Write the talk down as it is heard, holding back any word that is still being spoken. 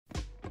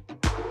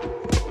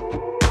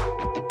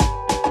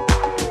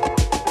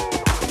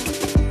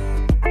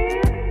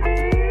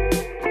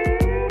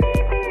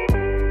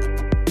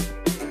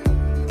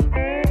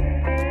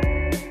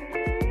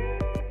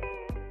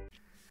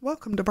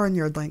Welcome to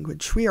Barnyard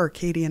Language. We are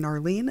Katie and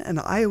Arlene, an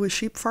Iowa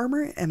sheep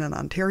farmer and an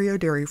Ontario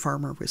dairy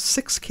farmer with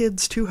 6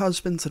 kids, 2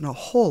 husbands, and a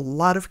whole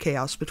lot of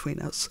chaos between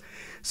us.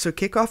 So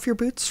kick off your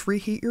boots,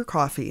 reheat your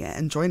coffee,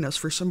 and join us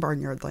for some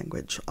Barnyard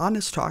Language,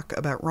 honest talk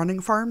about running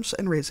farms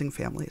and raising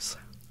families.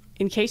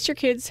 In case your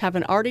kids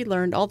haven't already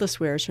learned all the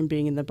swears from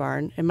being in the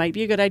barn, it might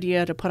be a good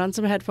idea to put on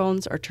some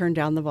headphones or turn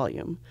down the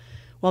volume.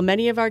 While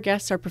many of our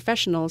guests are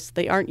professionals,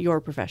 they aren't your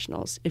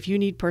professionals. If you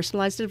need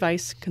personalized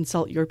advice,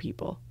 consult your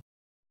people.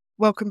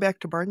 Welcome back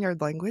to Barnyard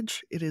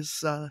Language. It is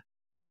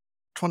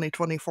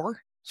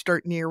 2024,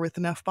 starting the year with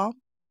an F-bomb.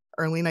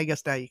 Arlene, I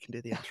guess now you can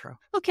do the intro.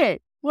 Okay,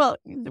 well,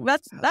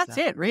 that's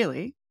it,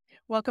 really.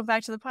 Welcome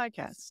back to the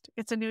podcast.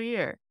 It's a new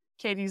year.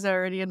 Katie's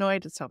already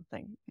annoyed at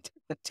something.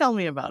 Tell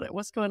me about it.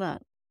 What's going on?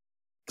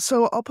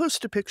 So I'll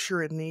post a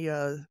picture in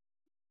the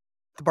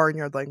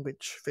Barnyard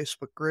Language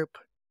Facebook group.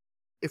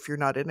 If you're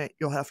not in it,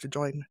 you'll have to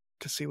join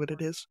to see what it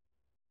is.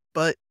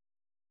 But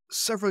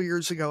several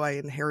years ago, I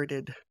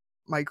inherited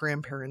my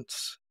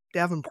grandparents'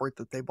 Davenport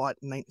that they bought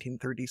in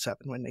 1937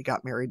 when they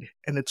got married,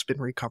 and it's been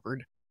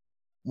recovered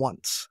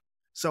once.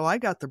 So I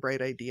got the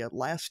bright idea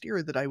last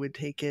year that I would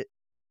take it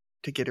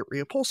to get it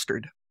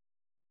reupholstered.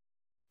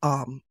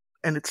 And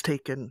it's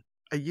taken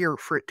a year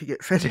for it to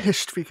get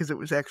finished because it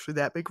was actually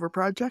that big of a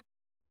project.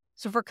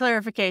 So for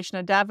clarification,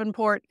 a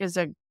Davenport is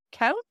a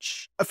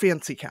couch? A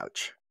fancy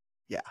couch.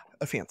 Yeah,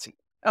 a fancy.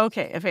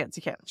 Okay, a fancy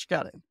couch.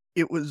 Got it.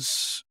 It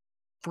was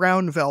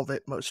brown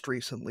velvet most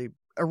recently.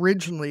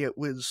 Originally, it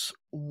was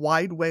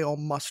wide whale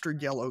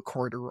mustard yellow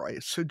corduroy,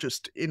 so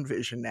just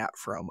envision that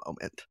for a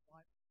moment.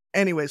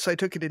 Anyway, so I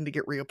took it in to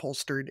get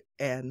reupholstered,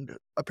 and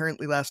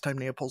apparently last time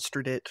they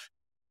upholstered it,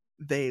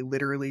 they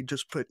literally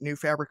just put new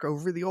fabric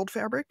over the old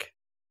fabric.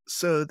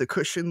 So the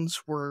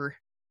cushions were,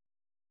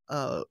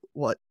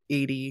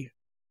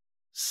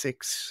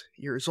 86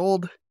 years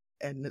old,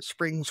 and the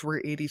springs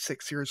were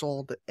 86 years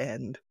old,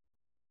 and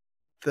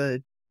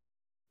the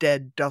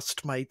dead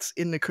dust mites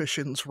in the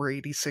cushions were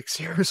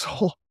 86 years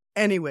old.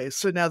 Anyway,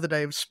 so now that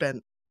I've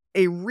spent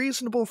a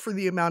reasonable for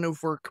the amount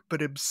of work,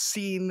 but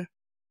obscene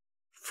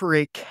for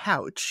a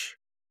couch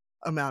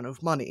amount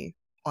of money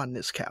on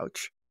this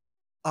couch,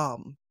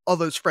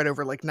 although spread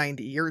over like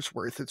 90 years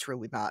worth, it's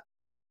really not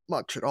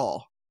much at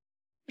all.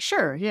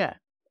 Sure, yeah.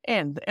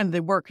 And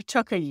the work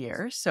took a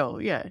year, so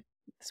yeah,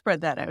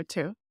 spread that out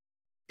too.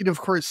 It, of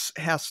course,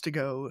 has to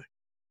go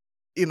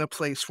in a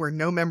place where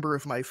no member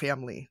of my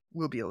family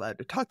will be allowed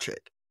to touch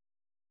it.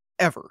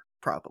 Ever,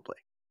 probably.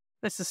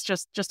 This is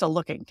just a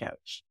looking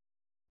couch.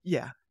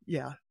 Yeah.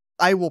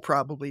 I will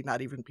probably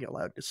not even be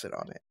allowed to sit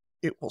on it.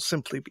 It will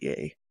simply be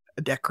a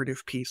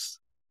decorative piece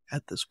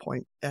at this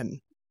point.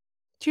 And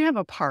do you have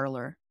a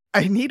parlor?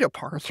 I need a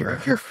parlor.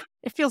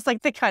 It feels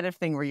like the kind of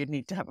thing where you'd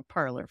need to have a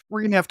parlor.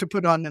 We're going to have to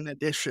put on an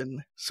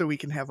addition so we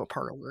can have a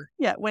parlor.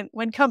 Yeah,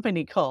 when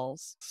company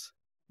calls.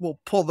 We'll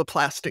pull the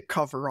plastic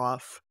cover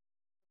off,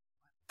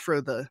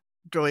 throw the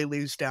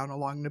doilies down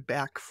along the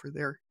back for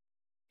their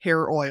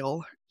hair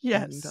oil.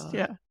 Yes, and,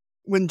 yeah.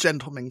 When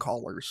gentlemen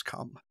callers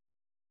come,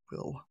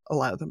 we'll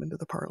allow them into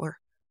the parlor.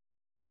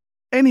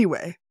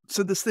 Anyway,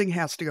 so this thing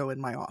has to go in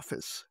my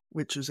office,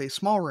 which is a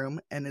small room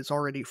and is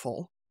already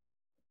full.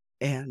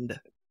 And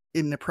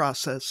in the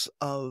process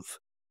of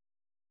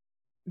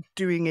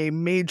doing a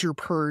major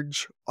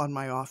purge on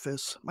my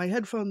office, my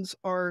headphones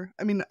are,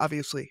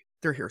 obviously,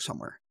 they're here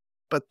somewhere,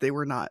 but they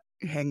were not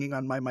hanging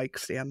on my mic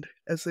stand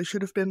as they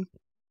should have been.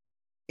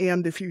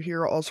 And if you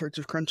hear all sorts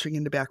of crunching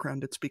in the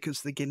background, it's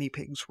because the guinea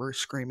pigs were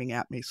screaming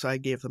at me, so I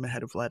gave them a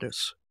head of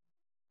lettuce,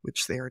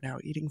 which they are now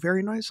eating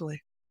very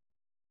noisily.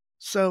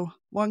 So,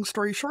 long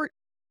story short,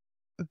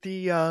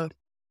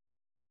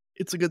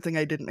 it's a good thing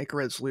I didn't make a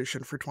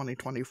resolution for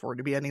 2024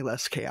 to be any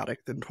less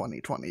chaotic than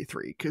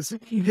 2023, because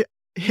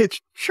it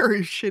sure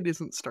as shit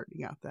isn't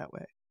starting out that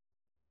way.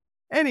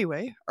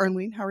 Anyway,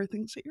 Arlene, how are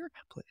things at your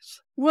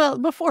place? Well,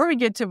 before we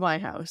get to my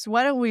house,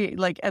 why don't we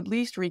at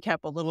least recap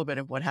a little bit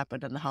of what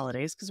happened in the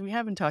holidays, because we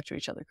haven't talked to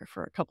each other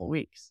for a couple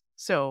weeks.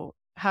 So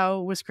how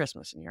was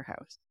Christmas in your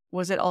house?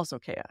 Was it also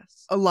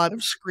chaos? A lot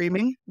of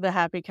screaming. The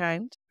happy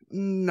kind?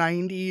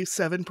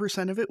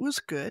 97% of it was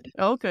good.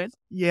 Oh, good.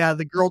 Yeah,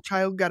 the girl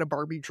child got a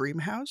Barbie dream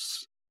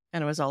house.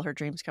 And it was all her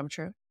dreams come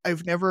true?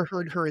 I've never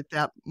heard her at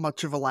that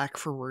much of a lack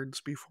for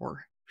words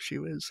before. She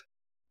was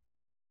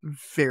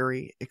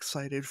very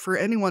excited. For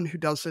anyone who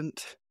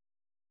doesn't,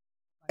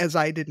 as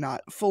I did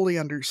not, fully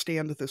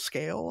understand the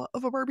scale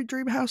of a Barbie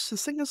dream house,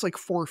 this thing is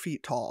 4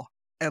 feet tall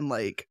and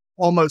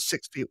almost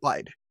 6 feet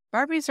wide.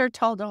 Barbies are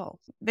tall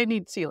dolls. They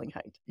need ceiling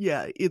height.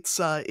 Yeah, it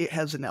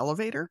has an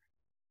elevator.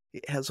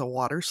 It has a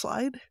water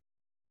slide.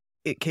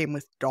 It came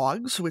with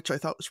dogs, which I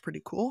thought was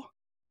pretty cool.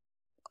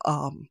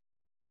 How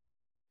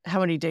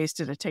many days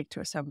did it take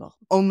to assemble?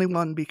 Only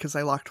one, because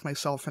I locked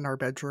myself in our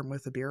bedroom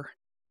with a beer.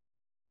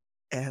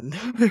 And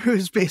it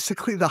was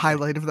basically the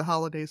highlight of the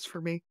holidays for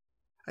me.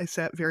 I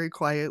sat very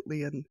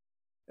quietly and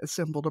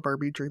assembled a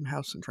Barbie dream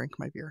house and drank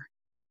my beer.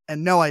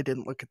 And no, I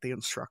didn't look at the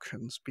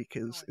instructions,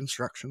 because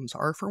instructions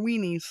are for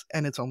weenies,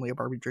 and it's only a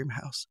Barbie dream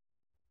house.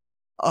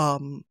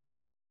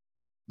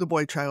 The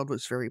boy child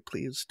was very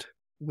pleased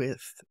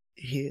with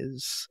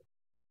his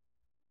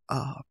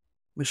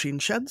machine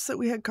sheds that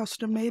we had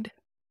custom made,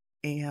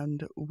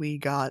 and we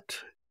got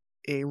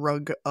a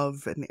rug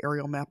of an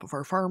aerial map of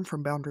our farm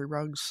from Boundary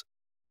Rugs,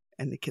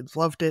 and the kids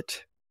loved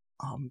it.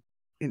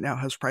 It now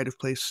has pride of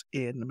place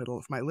in the middle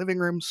of my living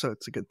room, so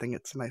it's a good thing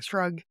it's a nice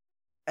rug.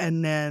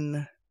 And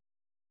then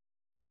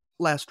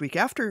last week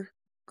after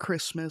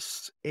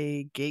Christmas,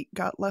 a gate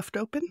got left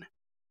open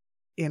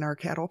in our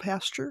cattle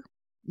pasture,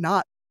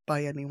 not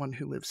by anyone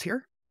who lives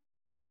here,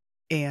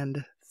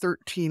 and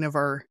 13 of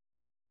our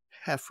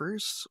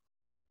heifers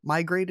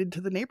migrated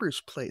to the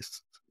neighbor's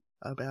place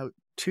about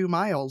 2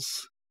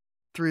 miles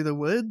through the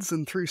woods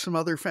and through some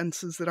other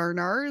fences that aren't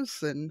ours,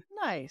 and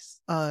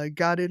Nice.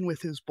 got in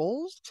with his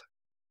bulls.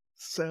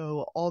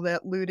 So all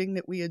that looting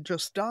that we had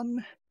just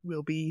done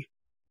will be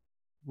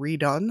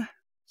redone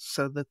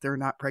so that they're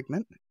not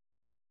pregnant.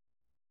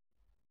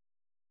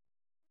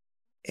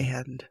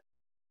 And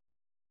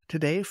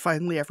today,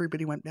 finally,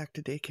 everybody went back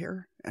to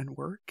daycare and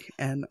work,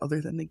 and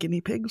other than the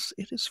guinea pigs,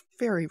 it is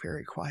very,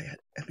 very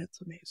quiet, and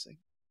it's amazing.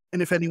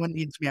 And if anyone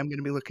needs me, I'm going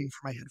to be looking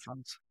for my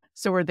headphones.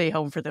 So were they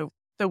home for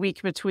the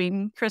week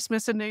between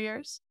Christmas and New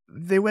Year's?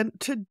 They went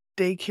to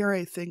daycare,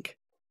 I think.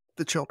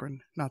 The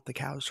children, not the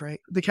cows,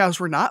 right? The cows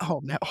were not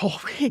home that whole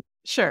week.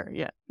 Sure,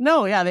 yeah.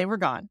 No, yeah, they were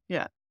gone.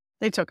 Yeah,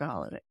 they took a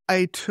holiday.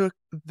 I took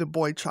the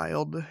boy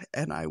child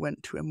and I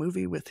went to a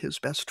movie with his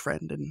best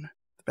friend and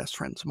the best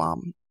friend's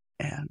mom,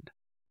 and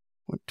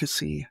went to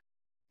see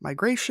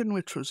Migration,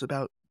 which was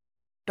about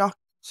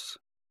ducks.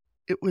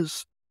 It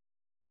was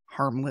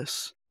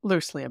harmless.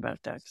 Loosely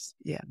about ducks.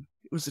 Yeah,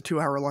 it was a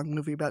 2-hour-long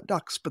movie about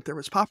ducks, but there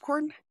was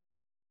popcorn,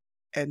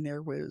 and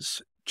there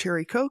was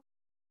cherry Coke,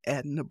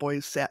 and the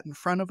boys sat in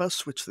front of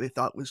us, which they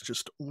thought was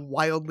just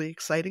wildly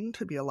exciting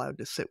to be allowed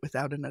to sit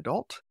without an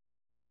adult.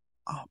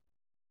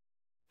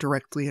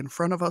 Directly in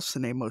front of us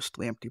in a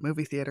mostly empty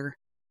movie theater,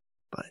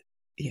 but,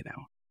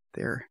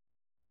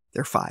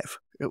 they're 5.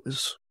 It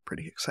was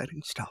pretty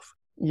exciting stuff.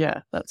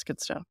 Yeah, that's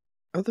good stuff.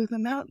 Other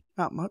than that,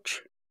 not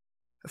much.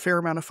 A fair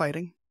amount of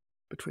fighting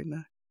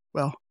between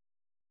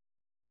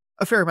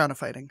a fair amount of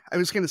fighting. I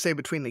was going to say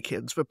between the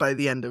kids, but by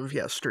the end of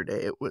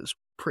yesterday, it was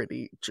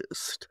pretty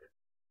just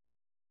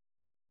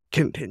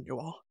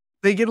continual.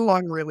 They get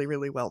along really,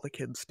 really well, the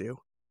kids do.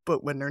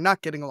 But when they're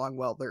not getting along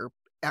well, they're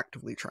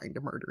actively trying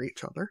to murder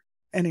each other.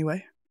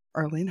 Anyway,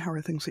 Arlene, how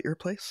are things at your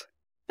place?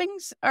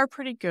 Things are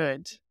pretty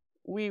good.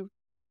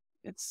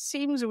 It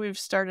seems we've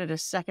started a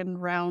second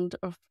round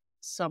of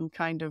some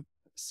kind of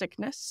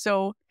sickness.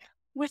 So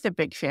with a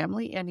big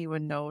family,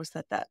 anyone knows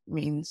that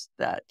means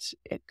that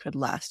it could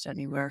last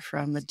anywhere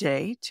from a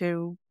day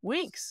to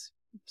weeks,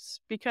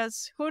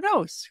 because who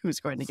knows who's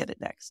going to get it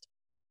next.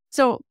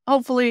 So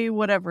hopefully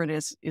whatever it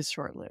is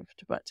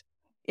short-lived, but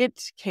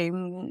it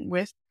came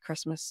with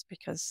Christmas,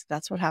 because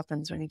that's what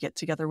happens when you get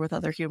together with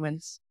other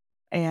humans,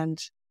 and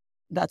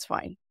that's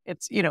fine.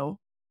 It's,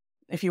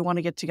 if you want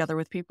to get together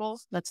with people,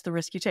 that's the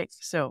risk you take.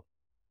 So,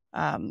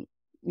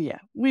 yeah,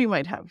 we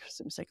might have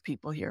some sick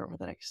people here over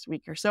the next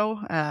week or so.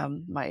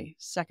 My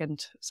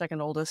second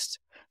oldest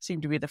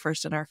seemed to be the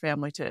first in our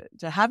family to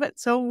have it.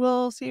 So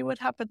we'll see what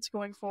happens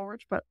going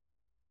forward. But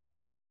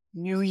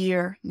new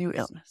year, new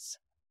illness.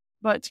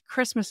 But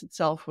Christmas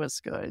itself was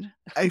good.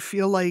 I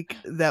feel like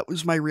that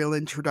was my real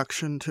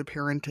introduction to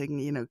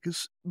parenting,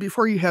 because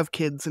before you have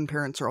kids and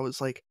parents are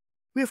always like,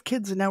 we have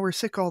kids and now we're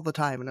sick all the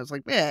time. And I was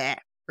like,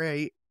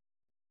 right.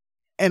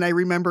 And I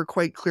remember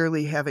quite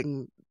clearly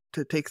having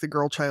to take the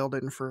girl child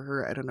in for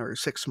her, I don't know, her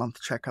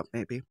 6-month checkup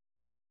maybe.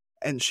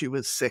 And she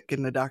was sick,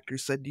 and the doctor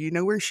said, do you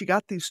know where she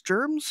got these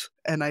germs?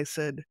 And I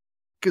said,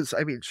 because,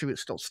 she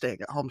was still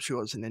staying at home. She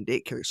wasn't in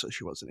daycare, so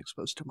she wasn't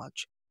exposed to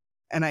much.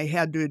 And I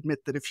had to admit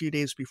that a few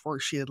days before,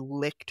 she had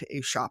licked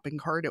a shopping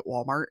cart at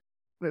Walmart.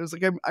 And I was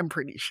like, I'm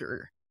pretty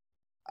sure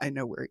I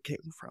know where it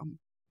came from.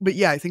 But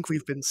yeah, I think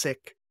we've been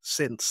sick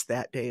since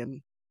that day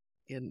in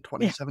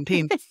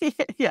 2017.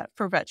 Yeah,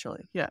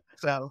 perpetually. Yeah.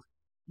 So,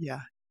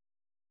 yeah.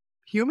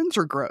 Humans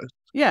are gross.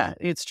 Yeah,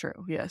 it's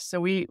true. Yes. So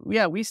we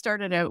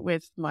started out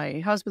with my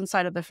husband's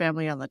side of the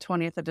family on the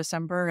 20th of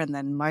December, and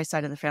then my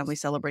side of the family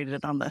celebrated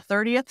it on the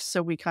 30th.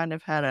 So we kind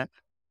of had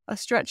a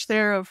stretch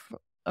there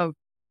of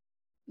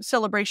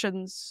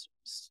celebrations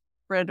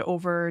spread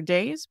over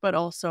days, but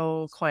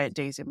also quiet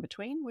days in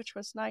between, which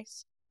was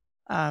nice.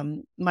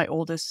 My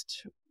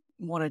oldest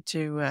wanted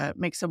to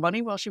make some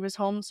money while she was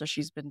home, so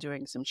she's been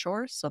doing some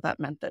chores. So that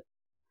meant that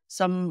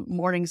some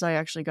mornings I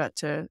actually got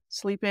to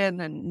sleep in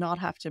and not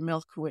have to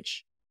milk,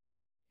 which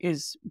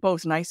is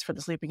both nice for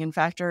the sleeping in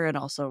factor and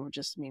also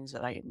just means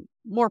that I am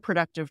more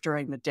productive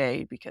during the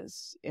day,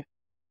 because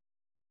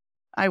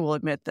I will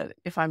admit that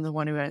if I'm the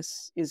one who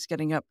is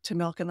getting up to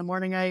milk in the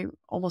morning, I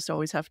almost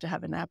always have to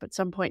have a nap at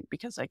some point,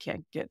 because I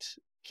can't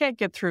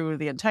get through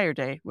the entire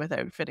day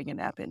without fitting a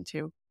nap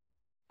into,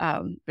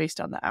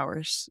 based on the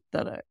hours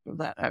that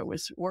I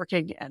was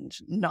working and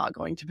not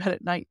going to bed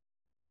at night.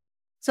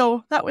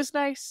 So that was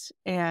nice.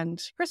 And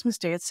Christmas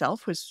Day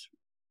itself was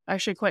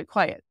actually quite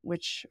quiet,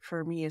 which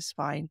for me is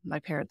fine. My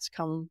parents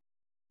come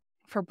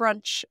for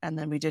brunch, and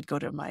then we did go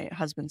to my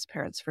husband's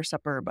parents for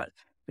supper, but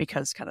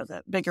because kind of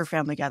the bigger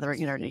family gathering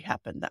had already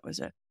happened. That was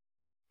a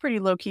pretty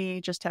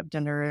low-key, just have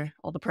dinner.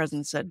 All the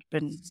presents had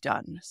been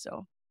done.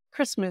 So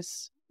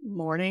Christmas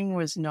morning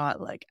was not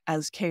like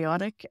as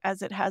chaotic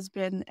as it has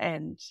been.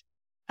 And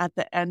at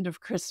the end of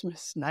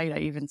Christmas night, I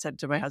even said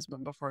to my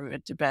husband before we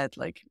went to bed,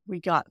 like, we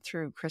got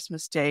through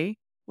Christmas Day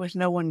with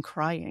no one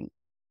crying,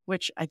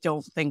 which I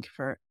don't think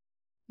for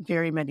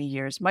very many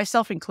years,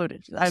 myself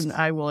included.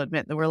 I will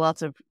admit there were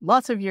lots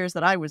of years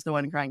that I was the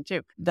one crying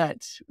too,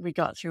 that we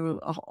got through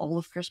all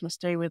of Christmas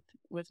Day with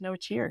no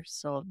tears.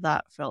 So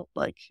that felt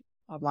like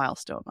a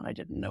milestone that I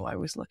didn't know I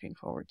was looking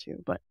forward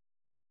to, but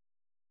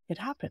it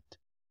happened.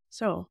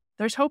 So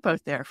there's hope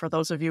out there for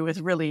those of you with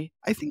really...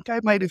 I think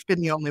I might have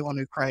been the only one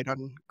who cried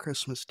on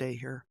Christmas Day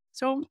here.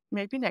 So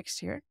maybe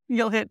next year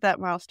you'll hit that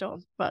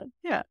milestone. But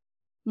yeah,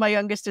 my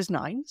youngest is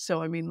 9.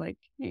 So I mean, like,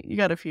 you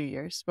got a few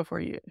years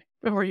before you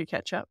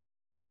catch up.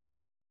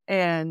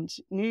 And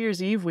New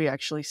Year's Eve, we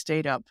actually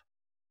stayed up.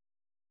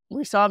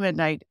 We saw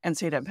midnight and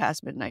stayed up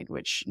past midnight,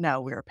 which now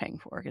we're paying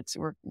for.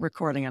 We're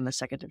recording on the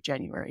 2nd of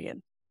January,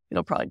 and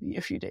it'll probably be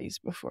a few days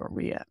before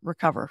we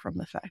recover from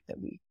the fact that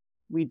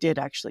we did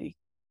actually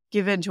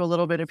give in to a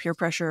little bit of peer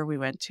pressure. We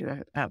went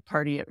to a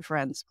party at a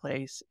friend's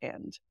place,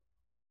 and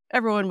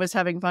everyone was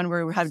having fun.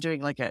 We were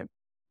doing like a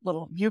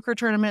little euchre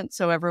tournament,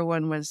 so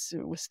everyone was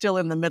still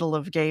in the middle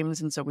of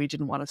games, and so we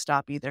didn't want to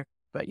stop either.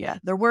 But yeah,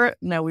 we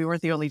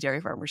weren't the only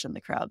dairy farmers in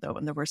the crowd, though,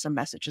 and there were some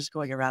messages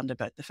going around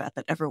about the fact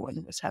that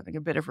everyone was having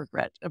a bit of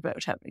regret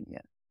about having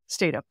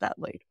stayed up that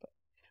late. But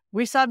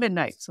we saw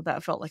midnight, so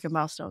that felt like a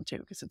milestone too,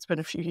 because it's been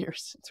a few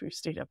years since we've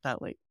stayed up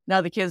that late.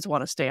 Now the kids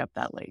want to stay up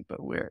that late,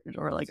 but we're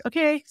like,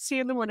 okay, see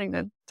you in the morning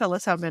then. Tell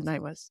us how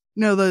midnight was.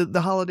 No,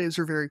 the holidays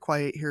are very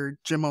quiet here.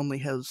 Jim only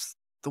has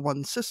the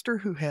one sister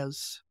who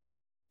has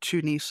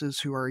 2 nieces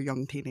who are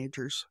young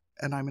teenagers,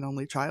 and I'm an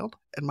only child,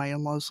 and my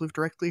in-laws live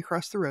directly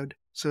across the road,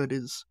 so it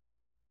is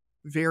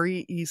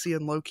very easy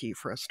and low-key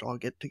for us to all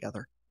get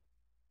together.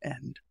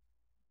 And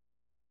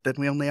then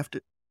we only have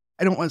to...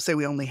 I don't want to say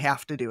we only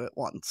have to do it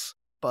once,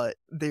 but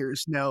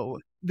there's no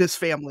this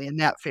family and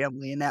that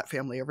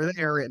family over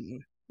there,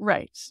 and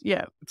right,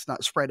 yeah, it's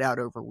not spread out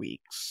over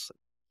weeks.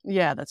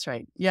 Yeah, that's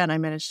right. Yeah, and I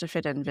managed to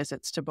fit in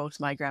visits to both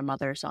my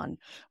grandmothers on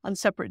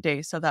separate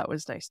days, so that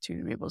was nice too,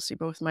 to be able to see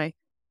both my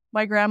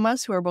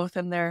grandmas, who are both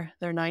in their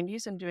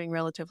 90s and doing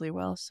relatively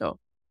well. So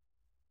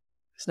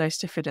it's nice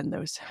to fit in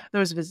those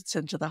visits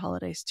into the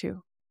holidays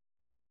too.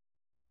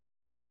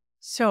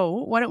 So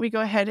why don't we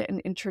go ahead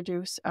and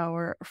introduce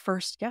our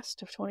first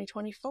guest of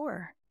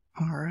 2024?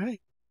 All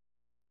right.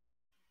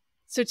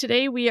 So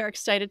today we are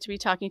excited to be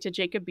talking to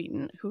Jacob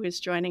Beaton, who is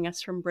joining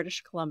us from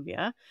British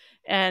Columbia.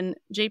 And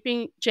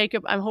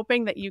Jacob, I'm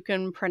hoping that you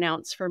can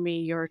pronounce for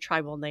me your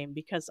tribal name,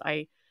 because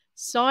I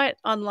saw it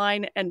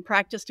online and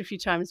practiced a few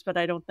times, but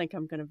I don't think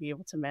I'm going to be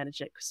able to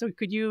manage it. So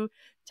could you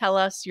tell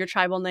us your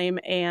tribal name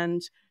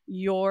and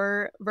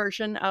your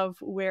version of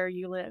where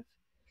you live?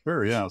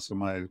 Sure, yeah. So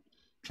my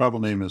tribal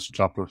name is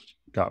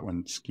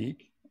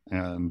Jopwin-Skik,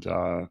 and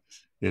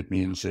it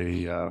means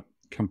a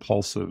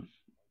compulsively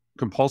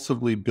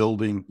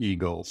building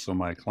eagle. So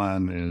my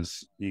clan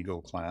is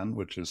Eagle Clan,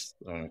 which is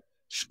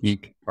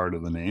Skik part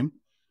of the name.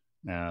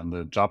 And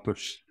the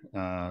Jopush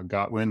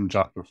Gotwin,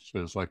 Jopush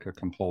is like a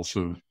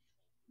compulsive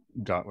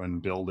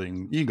Gotwin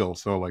building eagle.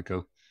 So like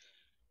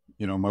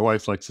my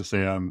wife likes to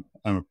say I'm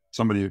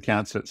somebody who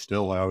can't sit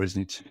still. I always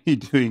need to be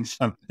doing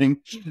something.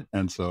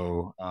 And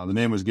so the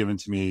name was given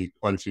to me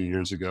quite a few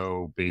years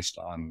ago based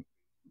on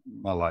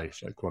my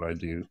life, like what I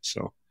do.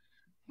 So,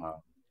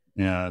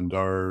 and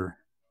our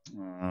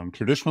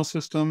traditional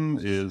system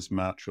is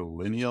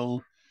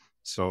matrilineal.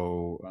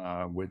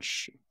 So,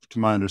 which to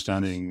my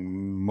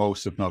understanding,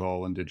 most, if not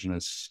all,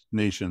 Indigenous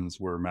nations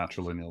were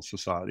matrilineal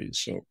societies.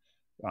 So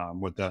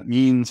what that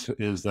means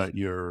is that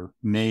your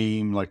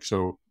name, like,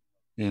 so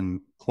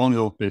in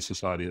colonial-based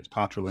society, it's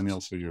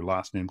patrilineal, so your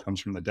last name comes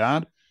from the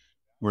dad,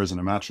 whereas in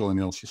a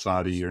matrilineal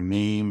society, your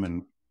name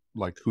and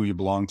like who you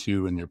belong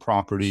to and your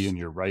property and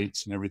your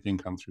rights and everything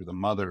come through the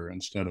mother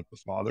instead of the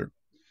father.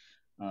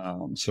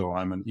 So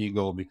I'm an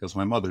eagle because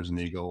my mother's an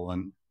eagle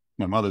and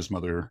my mother's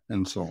mother,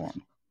 and so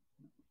on.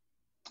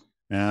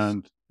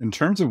 And in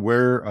terms of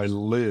where I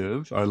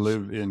live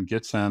in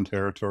Gitxsan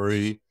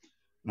territory,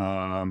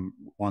 on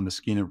the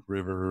Skeena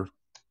River,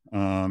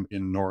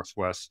 in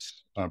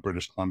northwest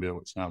British Columbia,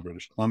 what's now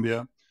British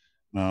Columbia.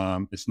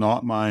 It's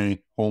not my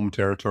home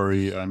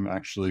territory. I'm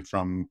actually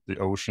from the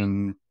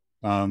ocean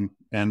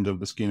end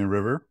of the Skeena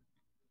River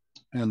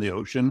and the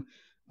ocean,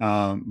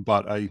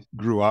 but I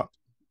grew up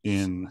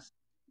in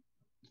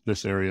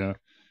this area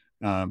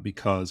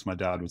because my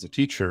dad was a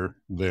teacher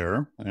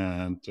there,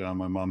 and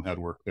my mom had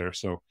work there.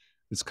 So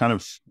it's kind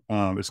of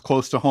it's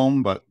close to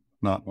home, but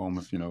not home,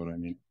 if you know what I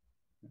mean.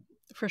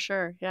 For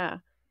sure, yeah.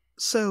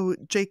 So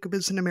Jacob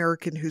is an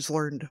American who's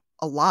learned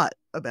a lot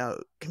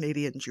about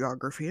Canadian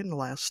geography in the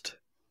last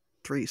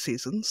 3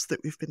 seasons that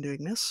we've been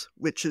doing this,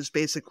 which is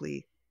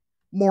basically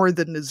more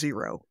than the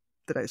 0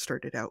 that I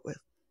started out with.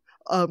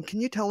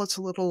 Can you tell us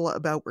a little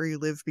about where you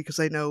live? Because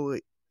I know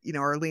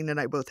Arlene and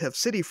I both have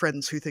city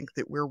friends who think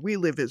that where we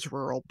live is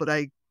rural, but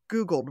I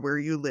Googled where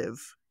you live,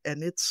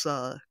 and that's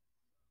a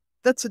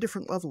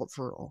different level of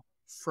rural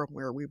from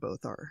where we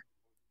both are.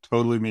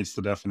 Totally meets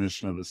the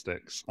definition of the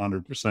sticks.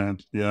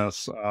 100%.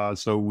 Yes.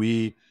 So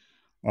we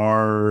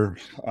are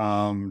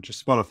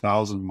just about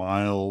 1,000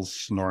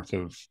 miles north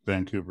of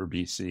Vancouver,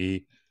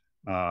 BC.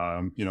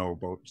 About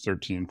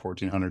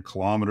 1,400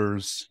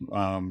 kilometers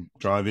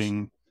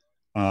driving.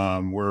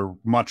 We're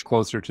much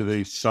closer to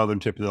the southern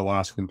tip of the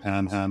Alaskan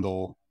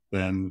Panhandle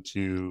than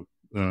to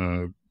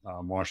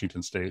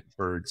Washington State,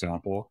 for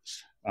example.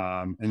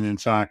 And in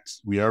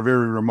fact, we are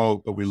very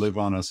remote, but we live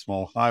on a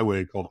small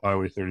highway called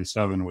Highway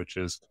 37, which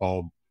is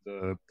called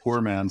the Poor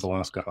Man's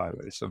Alaska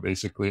Highway. So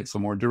basically, it's a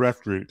more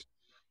direct route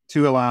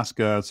to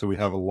Alaska. So we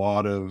have a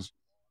lot of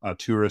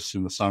tourists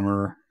in the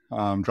summer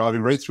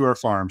driving right through our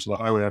farm. So the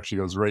highway actually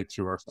goes right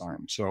through our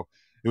farm. So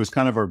it was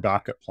kind of our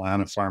backup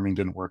plan. If farming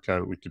didn't work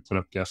out, we could put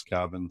up guest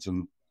cabins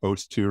and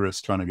host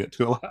tourists trying to get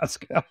to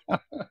Alaska.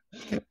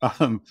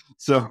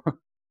 So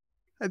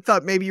I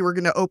thought maybe you were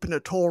going to open a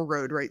toll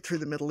road right through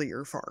the middle of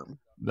your farm.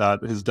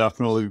 That has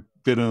definitely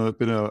been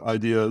an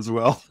idea as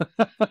well.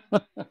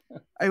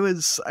 I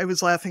was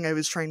laughing. I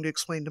was trying to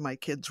explain to my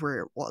kids where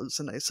it was,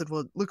 and I said,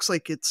 well, it looks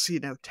like it's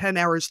 10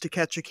 hours to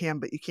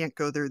Ketchikan, but you can't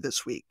go there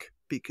this week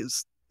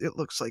because it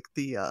looks like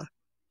the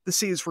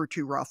seas were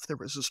too rough. There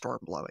was a storm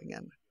blowing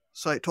in.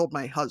 So I told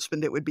my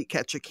husband it would be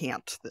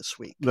Ketchikan this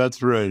week.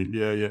 That's right.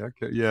 Yeah.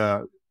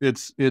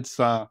 It's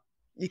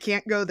you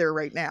can't go there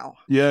right now.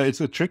 Yeah,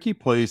 it's a tricky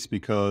place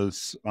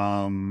because a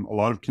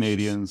lot of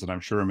Canadians and I'm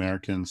sure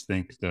Americans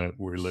think that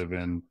we live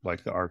in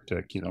like the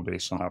Arctic,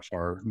 based on how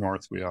far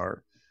north we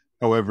are.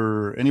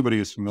 However, anybody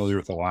who's familiar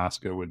with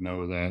Alaska would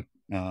know that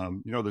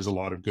there's a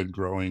lot of good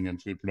growing and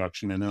food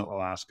production in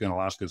Alaska, and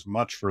Alaska is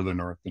much further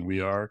north than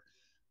we are.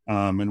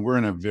 And we're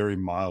in a very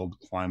mild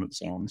climate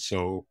zone.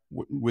 So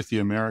with the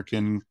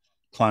American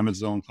climate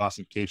zone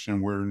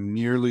classification, we're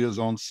nearly a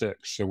zone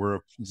 6. So we're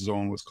a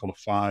zone what's called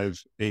a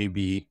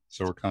 5AB.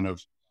 So we're kind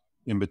of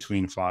in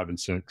between 5 and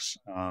 6.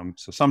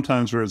 So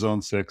sometimes we're a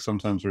zone 6,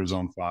 sometimes we're a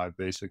zone 5,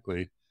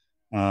 basically.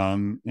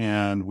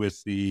 And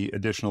with the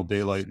additional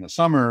daylight in the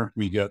summer,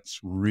 we get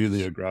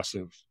really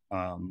aggressive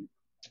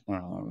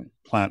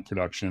plant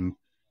production.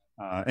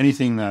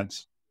 Anything that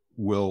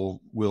will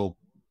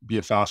be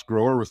a fast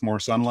grower with more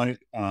sunlight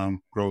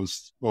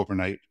grows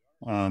overnight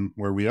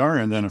where we are.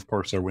 And then, of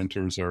course, our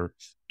winters are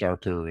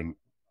darker and,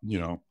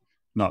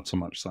 not so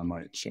much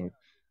sunlight. So,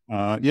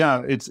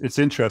 it's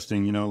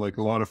interesting, like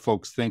a lot of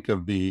folks think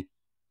of the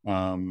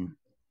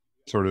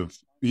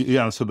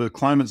so the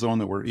climate zone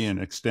that we're in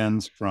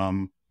extends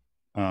from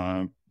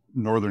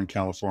Northern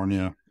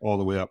California all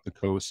the way up the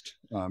coast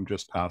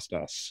just past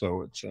us.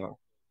 So it's a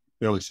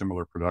fairly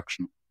similar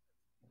production.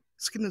 I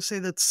was going to say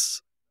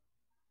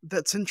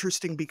that's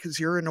interesting because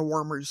you're in a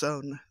warmer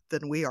zone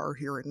than we are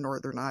here in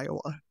northern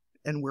Iowa,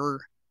 and we're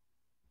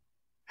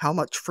how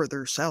much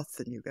further south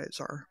than you guys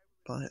are.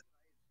 But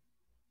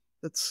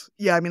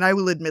I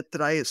will admit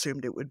that I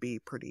assumed it would be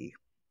pretty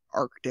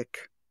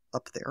Arctic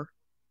up there,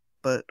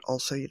 but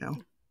also,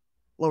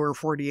 lower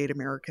 48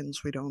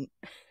 Americans, we don't.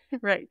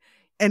 Right.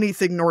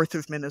 Anything north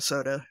of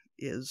Minnesota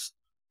is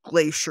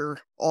glacier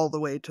all the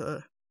way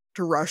to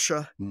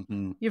Russia.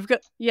 Mm-hmm. You've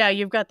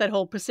got that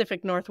whole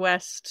Pacific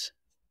Northwest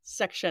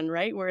section,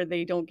 right, where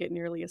they don't get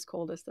nearly as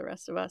cold as the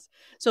rest of us.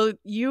 So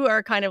you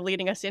are kind of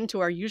leading us into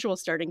our usual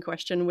starting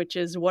question, which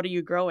is, what are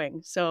you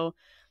growing? So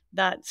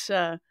that's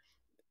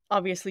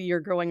obviously you're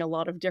growing a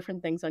lot of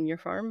different things on your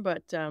farm,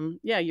 but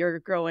you're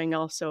growing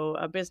also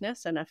a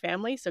business and a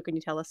family. So can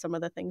you tell us some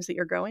of the things that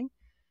you're growing?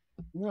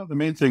 Well, the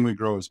main thing we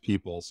grow is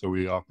people. So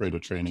we operate a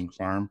training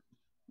farm,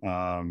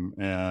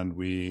 and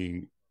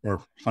we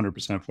are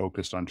 100%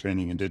 focused on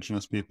training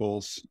Indigenous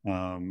peoples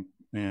from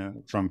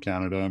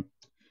Canada.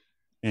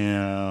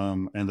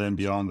 And then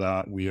beyond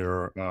that, we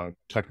are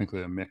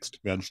technically a mixed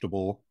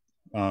vegetable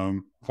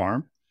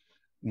farm.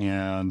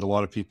 And a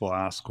lot of people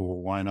ask, well,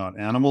 why not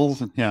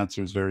animals? And the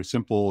answer is very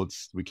simple.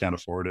 We can't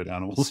afford it.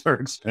 Animals are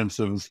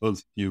expensive. So those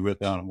of you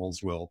with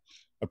animals will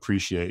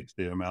appreciate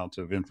the amount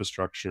of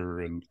infrastructure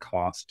and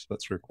cost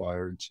that's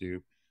required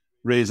to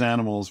raise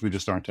animals. We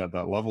just aren't at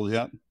that level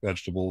yet.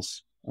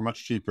 Vegetables are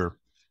much cheaper.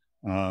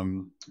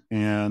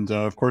 And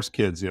of course,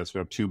 kids. Yes, we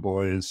have 2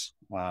 boys,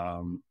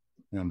 and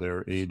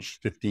they're age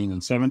 15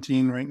 and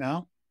 17 right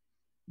now.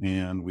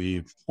 And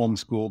we've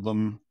homeschooled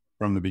them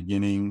from the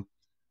beginning.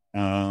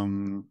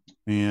 And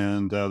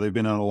they've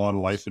been on a lot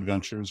of life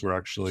adventures. We're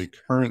actually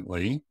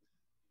currently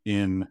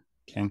in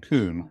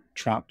Cancun,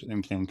 trapped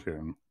in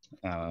Cancun,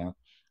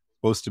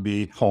 supposed to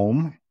be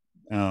home.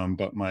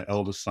 But my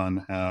eldest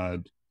son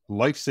had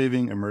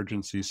life-saving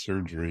emergency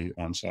surgery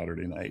on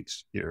Saturday night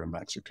here in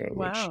Mexico.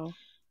 Wow.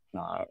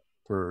 Which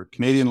for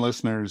Canadian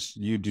listeners,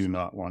 you do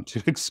not want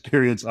to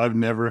experience. I've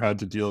never had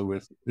to deal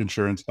with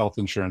health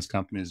insurance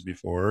companies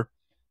before.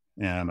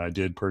 And I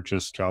did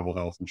purchase travel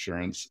health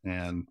insurance,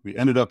 and we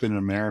ended up in an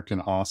American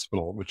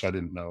hospital, which I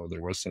didn't know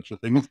there was such a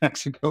thing in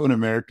Mexico, an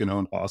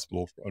American-owned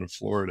hospital out of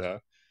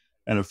Florida.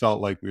 And it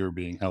felt like we were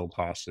being held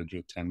hostage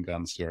with 10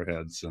 guns to our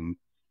heads, and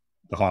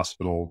the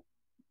hospital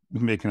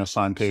making us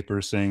sign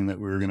papers saying that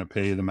we were going to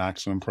pay the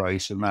maximum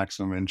price and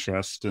maximum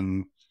interest.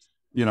 And,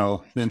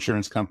 the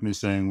insurance company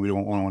saying we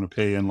don't want to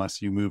pay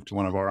unless you move to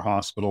one of our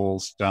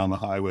hospitals down the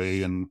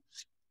highway. And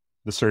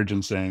the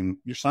surgeon saying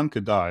your son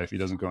could die if he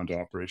doesn't go into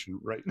operation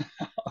right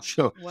now.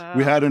 So we Wow.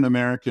 had an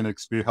American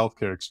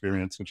healthcare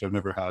experience, which I've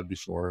never had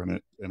before.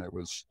 And it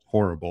was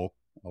horrible.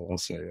 I'll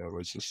say I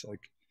was just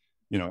like,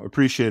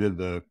 appreciated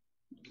the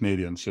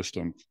Canadian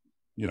system.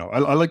 I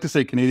like to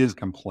say Canadians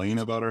complain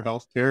about our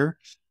healthcare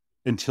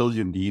until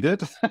you need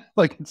it.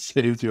 Like it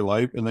saves your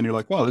life. And then you're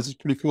like, wow, this is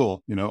pretty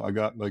cool. I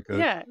got like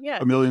Yeah.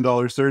 $1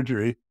 million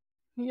surgery.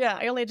 Yeah.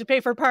 I only had to pay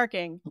for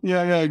parking.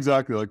 Yeah,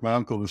 exactly. Like my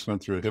uncle just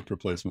went through a hip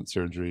replacement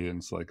surgery, and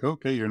it's like,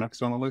 okay, you're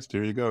next on the list.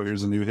 Here you go.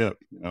 Here's a new hip.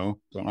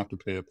 Don't have to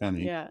pay a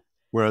penny. Yeah.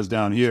 Whereas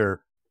down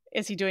here,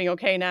 Is he doing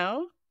okay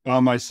now?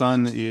 my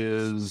son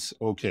is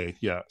okay.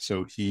 Yeah.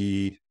 So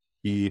he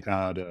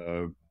had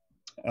a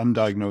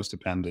undiagnosed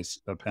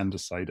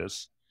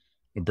appendicitis,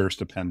 a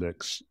burst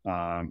appendix,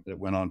 that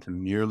went on for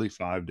nearly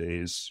 5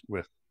 days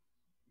with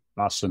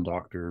us and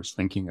doctors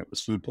thinking it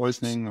was food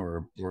poisoning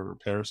or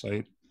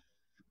parasite.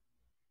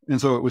 And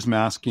so it was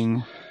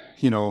masking,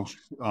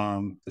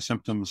 the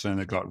symptoms, and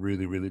it got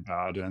really, really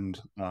bad. And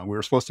we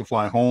were supposed to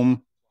fly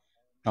home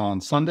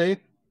on Sunday,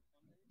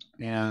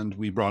 and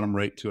we brought him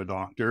right to a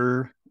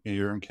doctor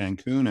here in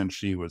Cancun, and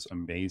she was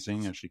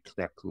amazing, and she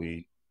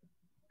correctly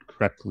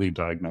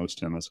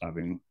diagnosed him as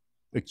having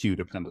acute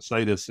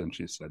appendicitis, and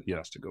she said he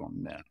has to go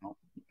now.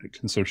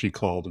 And so she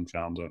called and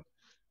found out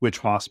which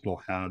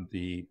hospital had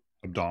the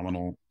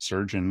abdominal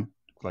surgeon,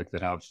 like they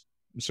have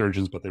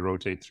surgeons, but they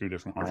rotate through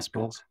different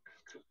hospitals.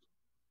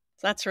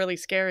 That's really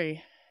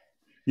scary.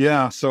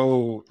 Yeah.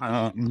 So,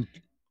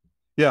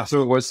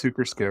 so it was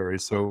super scary.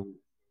 So,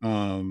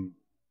 but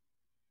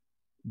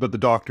the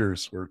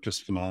doctors were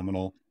just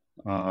phenomenal.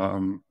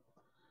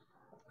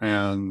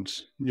 And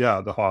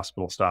yeah, the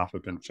hospital staff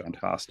have been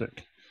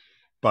fantastic,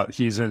 but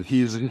he's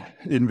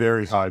in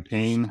very high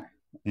pain,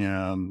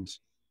 and,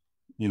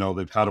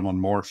 they've had him on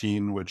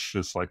morphine, which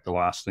is like the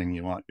last thing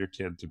you want your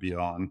kid to be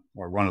on,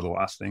 or one of the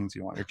last things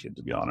you want your kid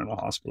to be on in a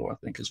hospital, I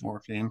think, is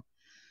morphine.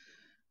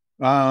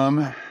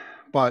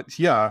 But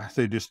yeah,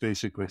 they just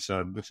basically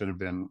said if it had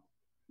been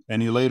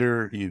any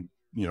later, it'd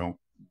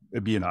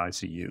be an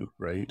ICU,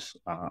 right?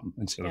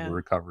 Instead of a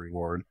recovery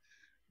ward.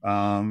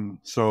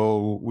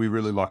 So we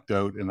really lucked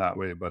out in that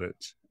way, but it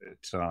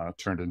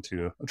turned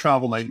into a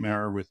travel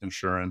nightmare with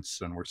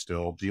insurance, and we're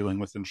still dealing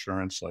with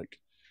insurance, like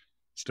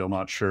still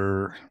not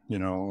sure,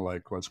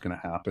 like what's going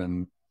to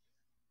happen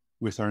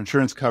with our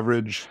insurance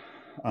coverage.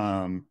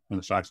 And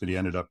the fact that he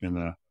ended up in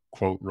the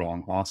quote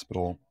wrong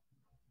hospital.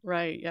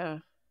 Right. Yeah.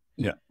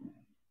 Yeah.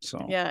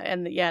 So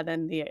then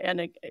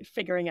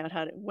figuring out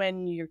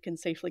when you can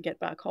safely get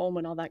back home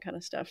and all that kind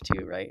of stuff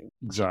too, right?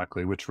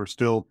 Exactly, which we're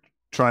still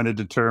trying to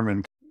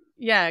determine.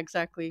 Yeah,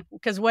 exactly.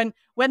 Because when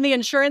the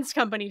insurance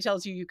company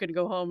tells you can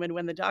go home, and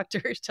when the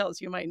doctor tells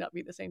you, might not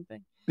be the same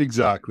thing.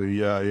 Exactly.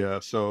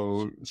 Yeah.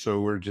 So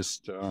we're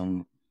just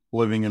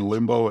living in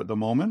limbo at the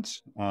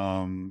moment,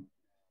 and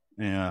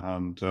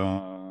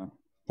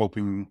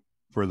hoping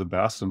for the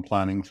best and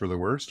planning for the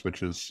worst,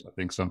 which is, I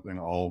think, something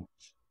all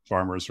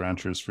farmers,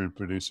 ranchers, food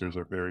producers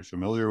are very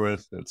familiar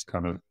with. It's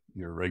kind of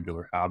your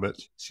regular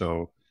habit.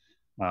 So,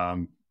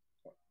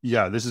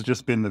 this has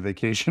just been the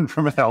vacation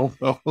from hell,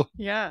 though.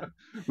 Yeah.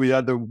 We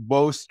had the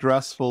most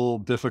stressful,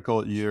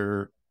 difficult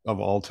year of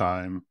all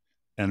time.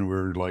 And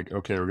we're like,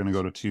 okay, we're going to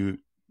go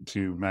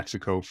to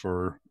Mexico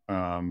for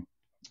a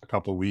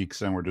couple of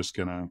weeks, and we're just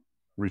going to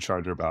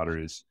recharge our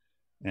batteries.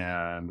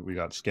 And we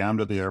got scammed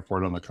at the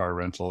airport on the car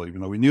rental,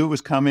 even though we knew it was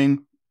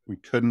coming. We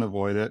couldn't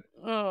avoid it.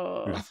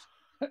 Oh.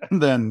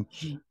 And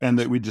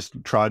that we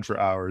just tried for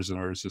hours,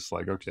 and it was just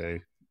like,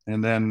 okay.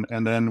 And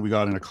then we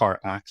got in a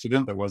car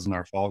accident that wasn't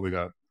our fault. We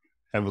got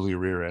heavily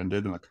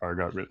rear-ended, and the car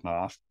got written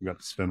off. We got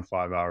to spend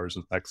 5 hours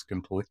with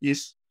Mexican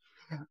police.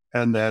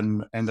 And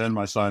then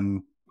my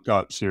son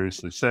got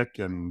seriously sick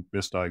and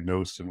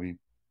misdiagnosed, and we,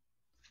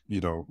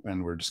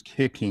 and we're just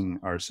kicking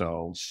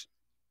ourselves,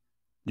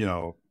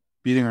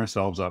 beating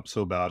ourselves up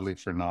so badly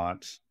for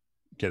not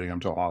getting him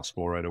to a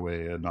hospital right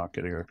away and not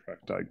getting a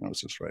correct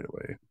diagnosis right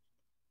away.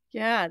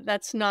 Yeah,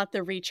 that's not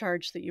the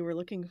recharge that you were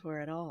looking for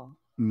at all.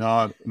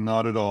 Not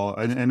at all.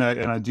 And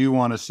I do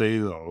want to say,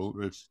 though,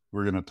 if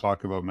we're going to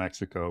talk about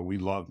Mexico, we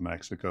love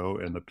Mexico,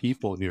 and the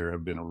people here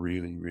have been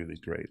really, really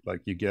great.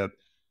 Like, you get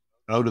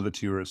out of the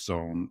tourist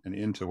zone and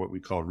into what we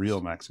call real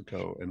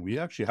Mexico, and we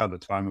actually had the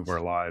time of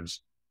our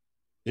lives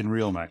in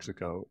real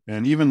Mexico.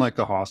 And even like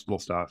the hospital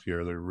staff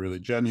here, they're really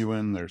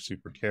genuine. They're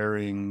super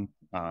caring.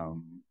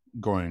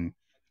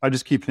 I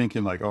just keep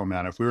thinking, like, oh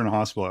man, if we were in a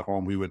hospital at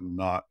home, we would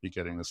not be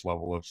getting this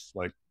level of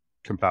like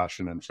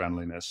compassion and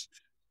friendliness,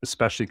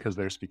 especially because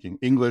they're speaking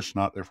English,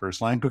 not their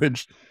first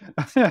language.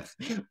 And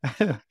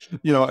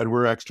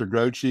we're extra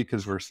grouchy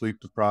because we're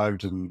sleep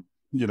deprived, and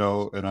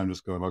and I'm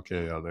just going,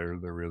 okay, yeah, they're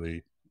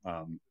really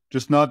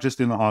just not just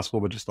in the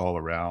hospital, but just all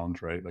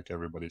around, right? Like,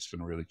 everybody's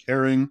been really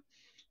caring.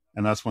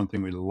 And that's one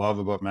thing we love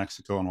about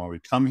Mexico, and why we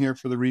come here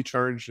for the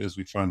recharge is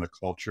we find the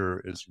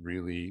culture is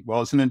really,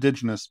 well, it's an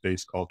indigenous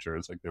based culture.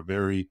 It's like they're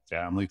very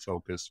family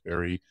focused,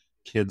 very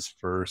kids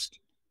first,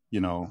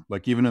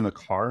 like even in the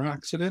car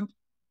accident,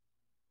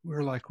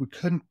 we're like, we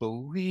couldn't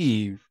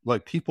believe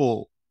like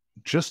people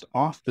just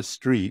off the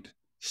street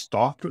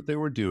stopped what they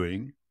were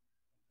doing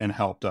and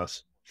helped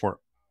us for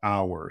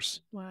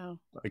hours, Wow.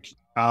 like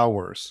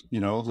hours,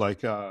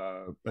 like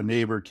a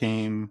neighbor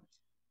came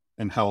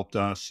and helped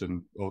us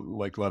and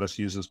like let us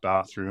use his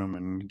bathroom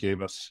and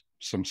gave us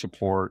some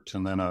support.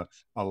 And then a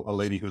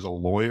lady who's a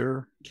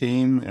lawyer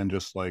came and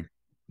just like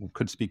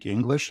could speak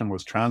English and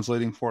was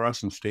translating for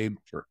us and stayed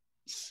for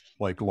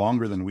like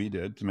longer than we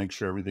did to make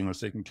sure everything was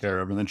taken care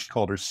of. And then she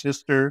called her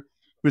sister,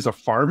 who's a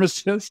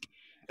pharmacist,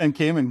 and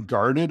came and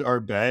guarded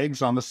our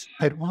bags on the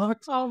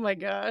sidewalks. Oh my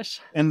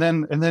gosh. And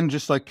then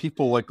just like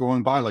people like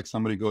going by, like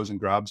somebody goes and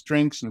grabs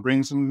drinks and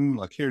brings them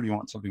like, here, do you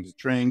want something to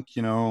drink?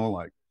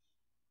 Like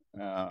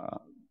uh,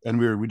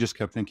 and we just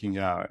kept thinking,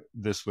 yeah,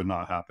 this would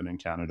not happen in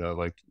Canada.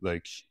 Like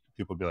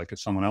people would be like,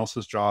 it's someone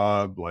else's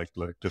job. Like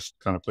just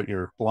kind of put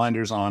your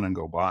blinders on and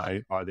go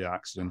by the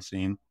accident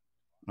scene.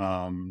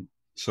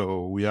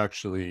 So we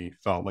actually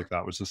felt like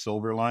that was the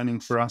silver lining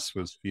for us,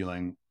 was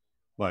feeling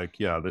like,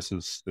 yeah, this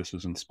is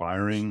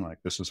inspiring. Like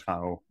this is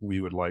how we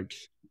would like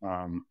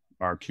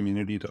our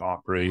community to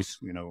operate.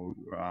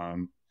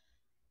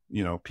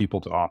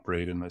 People to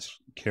operate in this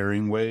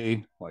caring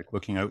way, like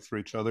looking out for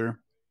each other.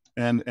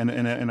 And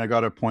I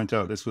got to point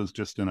out, this was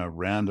just in a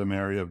random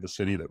area of the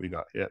city that we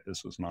got hit.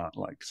 This was not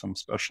like some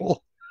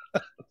special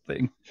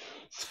thing.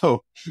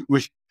 So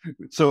we,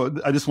 so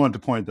I just wanted to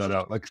point that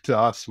out. Like to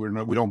us, we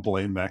don't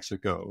blame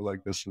Mexico.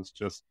 Like this is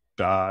just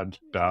bad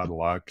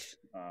luck,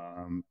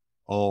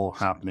 all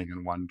happening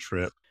in one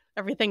trip.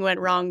 Everything went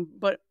wrong,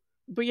 but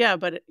yeah,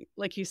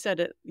 like you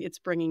said, it's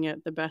bringing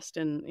out the best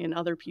in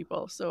other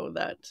people, so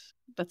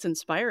that's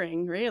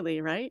inspiring,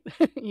 really, right?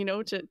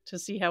 To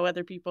see how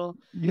other people.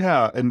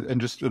 Yeah,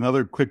 and just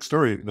another quick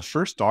story. The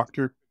first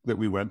doctor that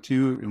we went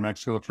to in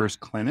Mexico, the first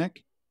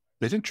clinic,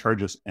 they didn't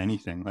charge us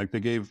anything. Like they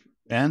gave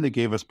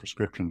us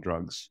prescription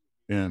drugs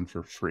in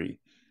for free.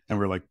 And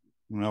we're like,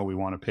 no, we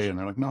want to pay. And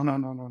they're like, no, no,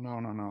 no, no, no,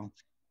 no, no.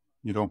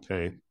 You don't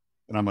pay.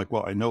 And I'm like,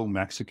 well, I know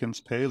Mexicans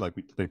pay. Like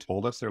they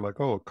told us, they're like,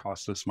 oh, it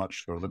costs this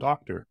much to go to the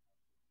doctor.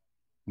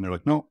 And they're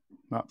like, no,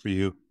 not for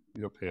you.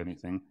 You don't pay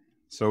anything.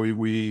 So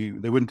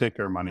they wouldn't take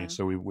our money. Yeah.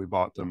 So we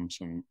bought them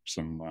some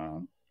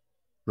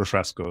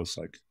refrescos,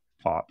 like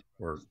pop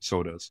or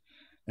sodas,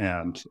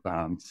 and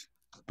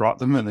brought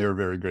them, and they were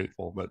very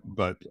grateful.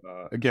 But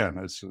again,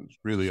 it's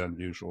really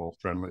unusual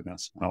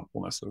friendliness and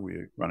helpfulness that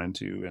we run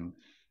into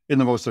in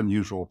the most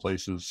unusual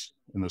places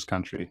in this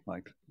country.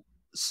 Like,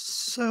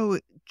 So,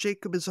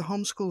 Jacob, as a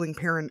homeschooling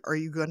parent, are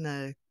you going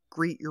to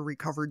greet your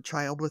recovered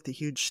child with a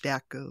huge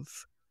stack of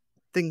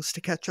things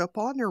to catch up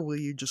on, or will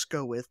you just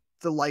go with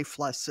the life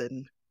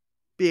lesson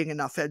being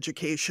enough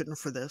education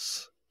for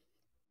this?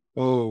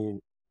 oh,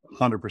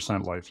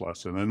 100% life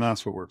lesson, and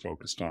that's what we're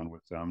focused on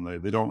with them.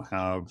 They don't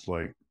have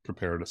like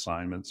prepared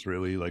assignments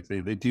really. Like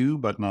they do,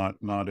 but not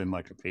in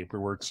like a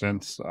paperwork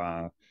sense.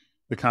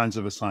 The kinds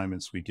of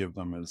assignments we give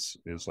them is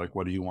like,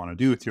 what do you want to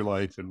do with your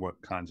life, and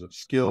what kinds of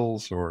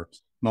skills or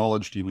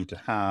knowledge do you need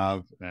to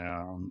have,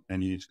 and you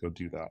need to go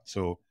do that.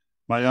 So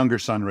my younger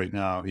son right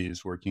now,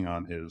 he's working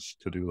on his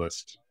to-do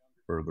list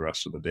for the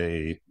rest of the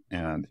day,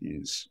 and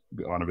he's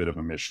on a bit of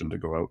a mission to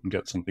go out and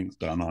get some things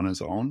done on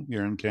his own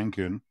here in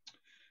Cancun.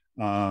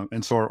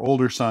 And so our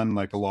older son,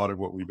 like a lot of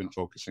what we've been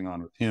focusing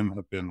on with him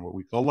have been what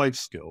we call life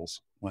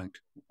skills, like,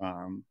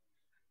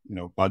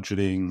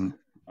 budgeting,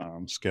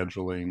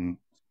 scheduling,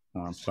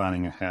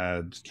 planning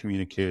ahead,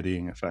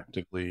 communicating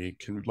effectively.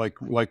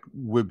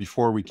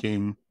 Before we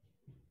came,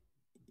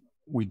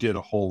 we did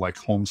a whole like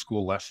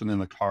homeschool lesson in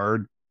the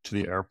car to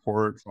the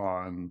airport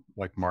on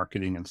like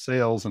marketing and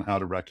sales and how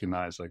to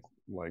recognize like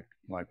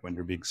when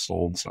you're being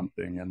sold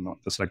something and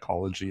the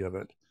psychology of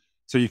it.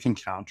 So you can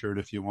counter it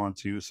if you want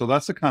to. So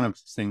that's the kind of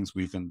things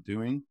we've been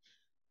doing.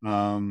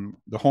 The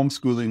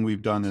homeschooling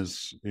we've done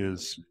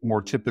is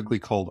more typically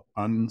called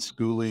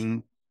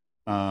unschooling,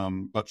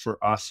 but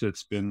for us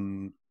it's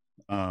been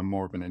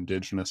more of an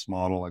indigenous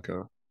model, like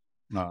a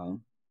uh,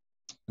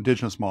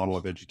 indigenous model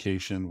of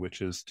education,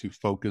 which is to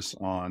focus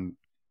on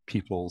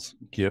people's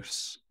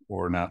gifts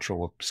or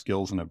natural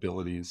skills and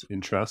abilities,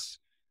 interests,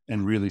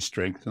 and really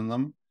strengthen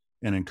them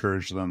and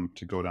encourage them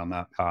to go down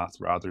that path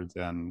rather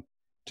than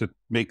to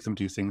make them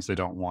do things they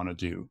don't want to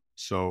do.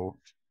 So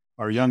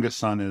our youngest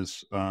son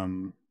is a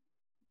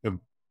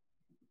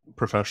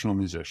professional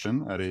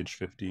musician at age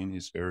 15.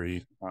 He's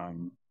very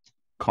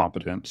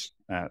competent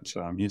at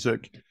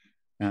music.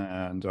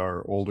 And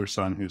our older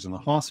son, who's in the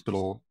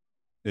hospital,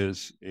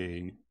 is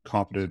a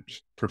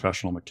competent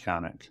professional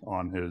mechanic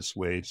on his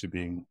way to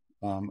being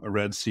a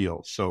Red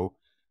SEAL. So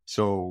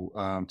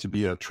to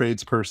be a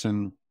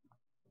tradesperson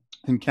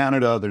in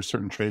Canada, there's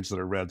certain trades that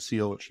are Red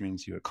SEAL, which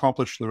means you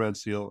accomplish the Red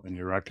SEAL and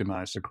you're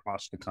recognized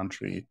across the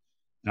country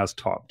as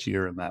top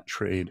tier in that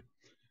trade.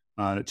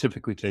 And it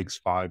typically takes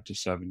 5 to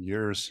 7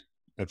 years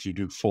if you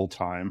do full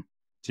time.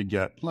 to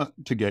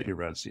get your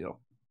red seal.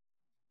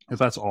 If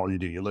that's all you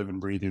do, you live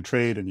and breathe your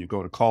trade and you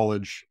go to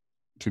college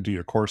to do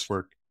your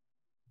coursework,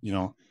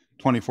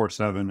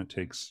 24/7, it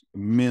takes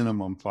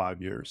minimum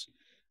 5 years.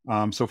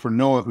 So for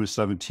Noah, who's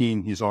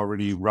 17, he's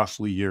already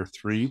roughly year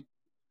 3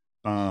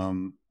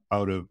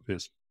 out of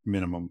his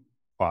minimum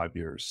 5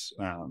 years.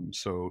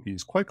 So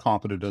he's quite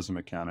competent as a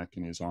mechanic,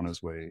 and he's on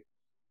his way.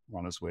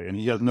 And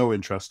he has no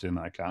interest in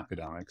like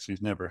academics.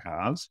 He's never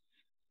has.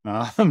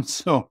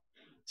 So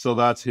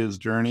that's his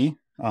journey.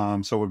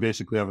 So we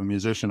basically have a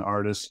musician,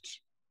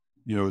 artist,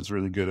 is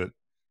really good at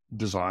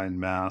design,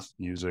 math,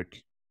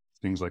 music,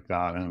 things like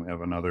that. And we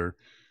have another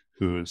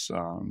who's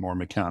more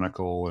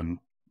mechanical and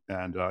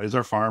is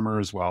our farmer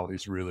as well.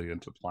 He's really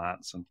into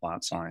plants and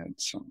plant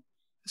science.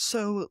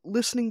 So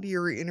listening to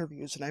your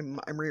interviews, and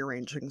I'm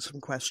rearranging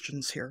some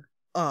questions here.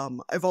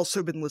 I've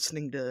also been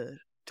listening to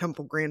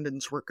Temple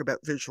Grandin's work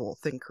about visual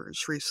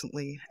thinkers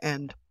recently,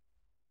 and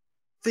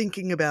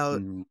thinking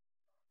about,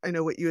 I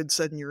know what you had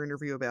said in your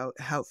interview about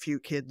how few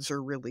kids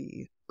are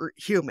really, or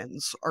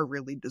humans are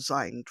really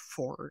designed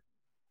for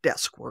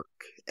desk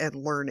work and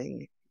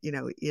learning,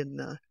 in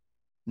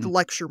the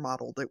lecture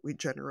model that we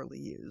generally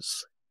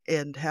use,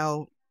 and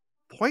how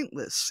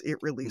pointless it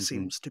really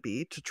seems to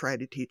be to try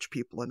to teach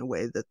people in a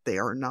way that they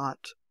are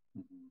not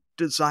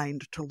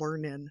designed to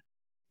learn in.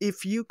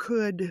 If you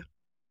could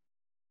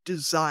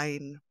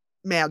design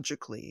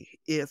magically,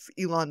 if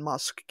Elon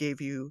Musk gave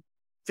you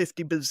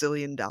 $50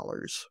 bazillion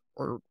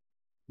or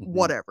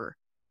whatever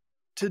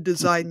to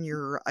design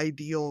your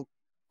ideal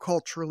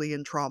culturally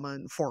and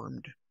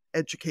trauma-informed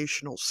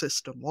educational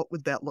system, what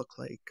would that look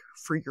like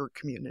for your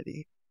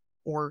community?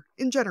 Or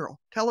in general,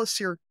 tell us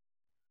your...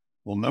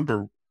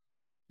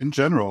 In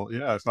general,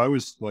 yeah, if I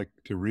was like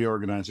to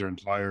reorganize your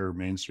entire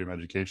mainstream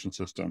education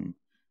system,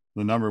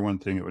 the number one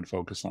thing it would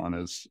focus on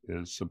is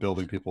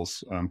building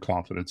people's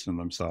confidence in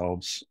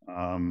themselves,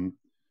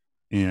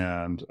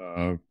 and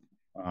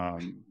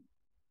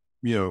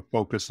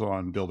focus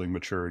on building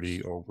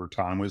maturity over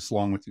time.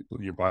 Along with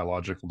your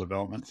biological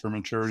development for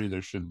maturity,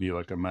 there should be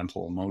like a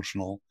mental,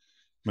 emotional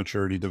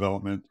maturity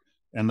development.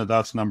 And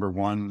that's number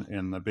one.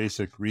 And the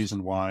basic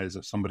reason why is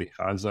if somebody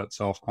has that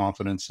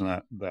self-confidence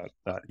and that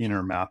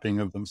inner mapping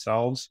of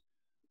themselves,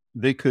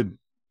 they could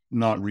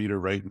not read or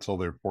write until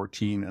they're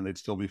 14 and they'd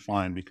still be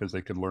fine because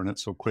they could learn it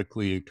so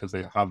quickly because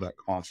they have that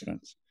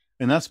confidence.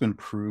 And that's been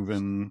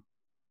proven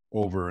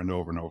over and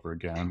over and over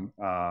again,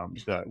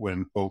 that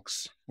when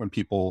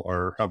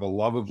people have a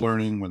love of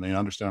learning, when they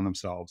understand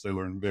themselves, they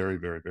learn very,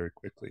 very, very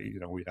quickly.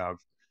 We have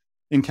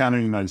in Canada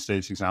and the United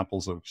States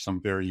examples of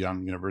some very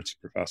young university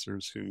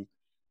professors who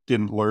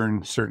didn't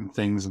learn certain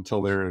things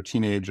until they were a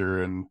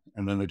teenager, and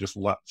then they just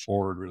leapt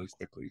forward really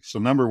quickly. So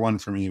number one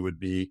for me would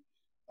be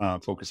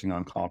focusing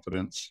on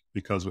confidence,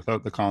 because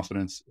without the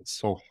confidence, it's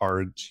so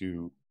hard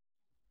to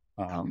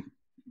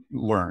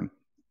learn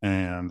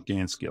and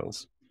gain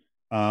skills.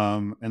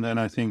 And then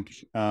I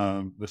think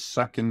the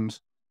second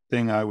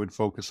thing I would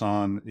focus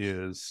on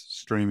is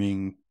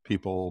streaming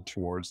people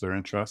towards their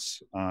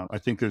interests. I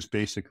think there's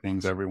basic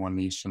things everyone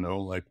needs to know,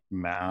 like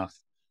math,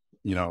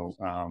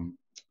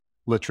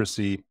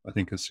 literacy, I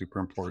think is super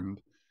important.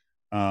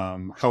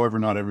 However,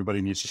 not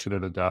everybody needs to sit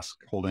at a desk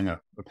holding a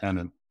pen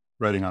and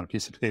writing on a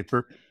piece of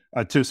paper.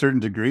 To a certain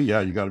degree,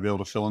 yeah, you got to be able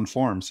to fill in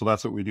forms. So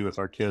that's what we do with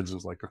our kids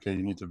is like, okay,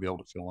 you need to be able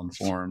to fill in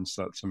forms.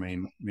 That's the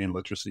main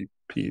literacy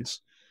piece.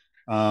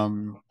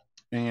 And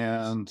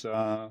then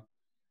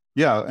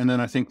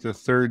I think the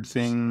third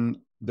thing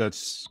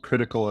that's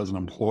critical as an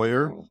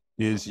employer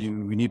is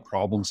we need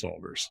problem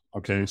solvers.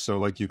 Okay. So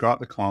like you got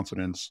the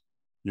confidence,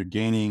 you're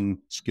gaining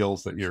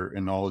skills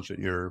and knowledge that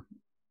you're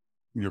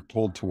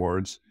pulled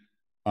towards.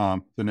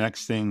 The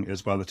next thing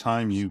is by the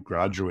time you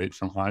graduate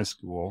from high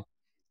school,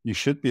 you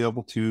should be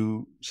able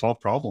to solve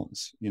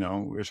problems.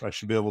 I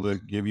should be able to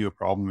give you a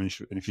problem, and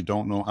if you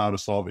don't know how to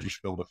solve it, you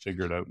should be able to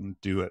figure it out and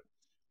do it.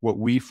 What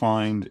we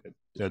find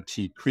at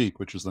Tea Creek,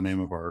 which is the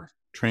name of our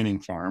training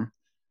farm,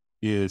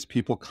 is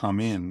people come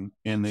in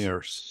and they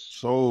are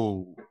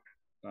so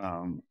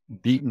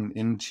beaten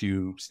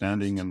into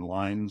standing in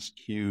lines,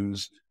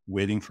 queues,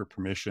 waiting for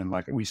permission.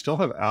 Like we still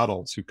have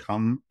adults who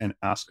come and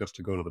ask us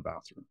to go to the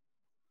bathroom.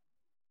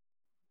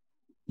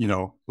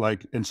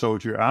 And so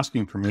if you're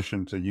asking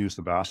permission to use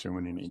the bathroom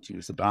when you need to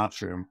use the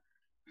bathroom,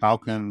 how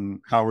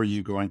are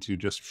you going to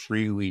just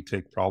freely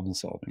take problem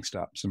solving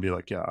steps and be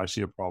like, yeah, I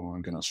see a problem,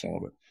 I'm going to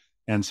solve it.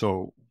 And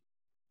so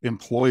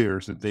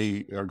employers, that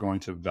they are going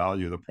to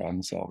value the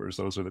problem solvers.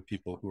 Those are the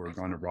people who are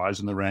going to rise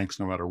in the ranks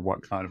no matter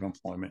what kind of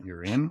employment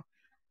you're in.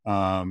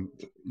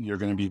 You're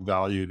going to be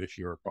valued if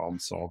you're a problem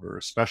solver,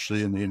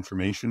 especially in the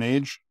information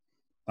age,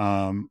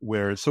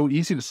 where it's so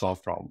easy to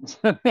solve problems.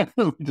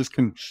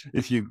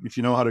 If you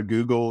know how to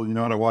Google, you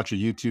know how to watch a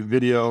YouTube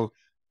video,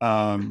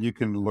 you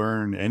can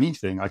learn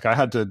anything. Like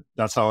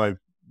that's how I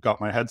got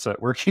my headset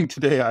working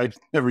today. I'd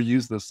never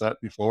used this set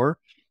before,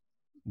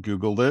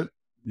 Googled it,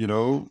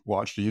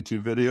 watched a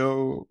YouTube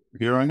video.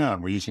 Here I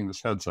am. We're using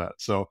this headset.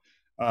 So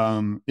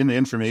in the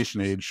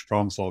information age,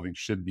 problem solving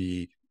should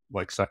be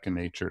like second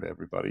nature to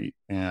everybody,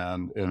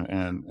 and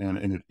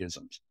it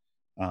isn't.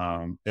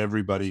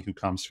 Everybody who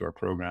comes to our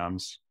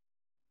programs,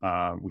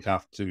 we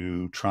have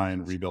to try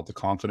and rebuild the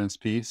confidence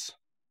piece,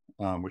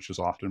 which is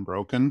often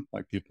broken.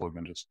 Like people have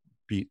been just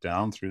beat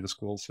down through the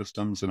school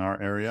systems in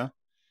our area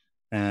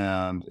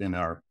and in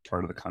our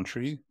part of the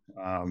country.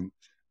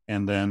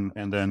 And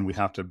then we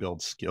have to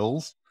build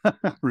skills,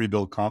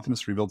 rebuild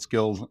confidence, rebuild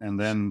skills. And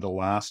then the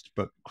last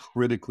but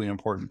critically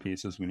important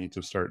piece is we need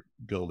to start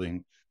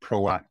building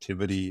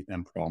proactivity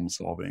and problem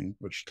solving,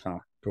 which kind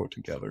of go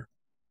together.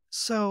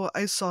 So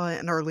I saw,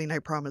 and Arlene, I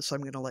promise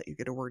I'm going to let you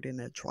get a word in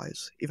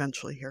edgewise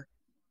eventually here.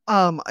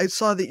 I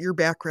saw that your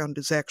background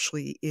is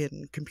actually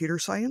in computer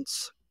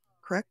science,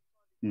 correct?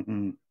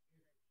 Mm-hmm.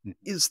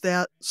 Is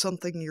that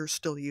something you're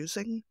still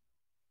using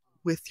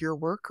with your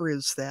work, or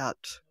is that...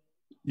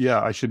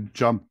 Yeah, I should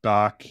jump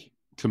back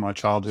to my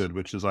childhood,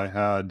 which is I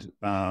had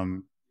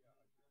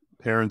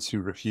parents who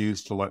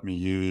refused to let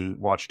me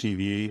watch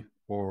TV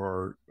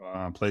or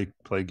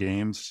play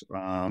games,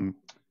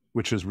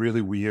 which is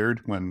really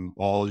weird when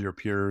all your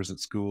peers at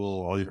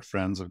school, all your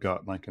friends have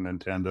got like a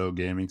Nintendo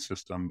gaming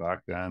system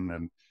back then,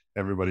 and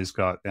everybody's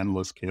got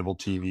endless cable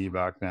TV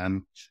back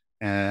then,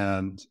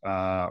 and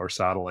or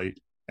satellite,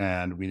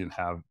 and we didn't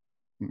have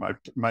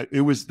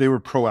they were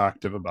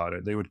proactive about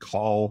it. They would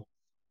call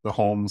the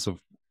homes of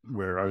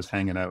where I was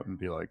hanging out and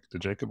be like,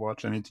 did Jacob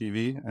watch any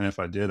TV? And if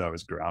I did, I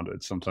was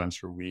grounded sometimes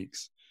for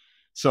weeks.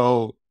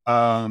 So,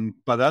 but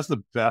that's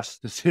the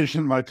best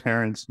decision my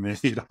parents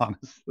made,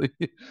 honestly,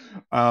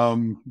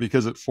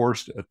 because it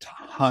forced a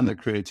ton of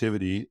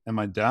creativity. And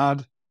my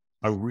dad,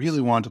 I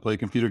really wanted to play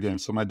computer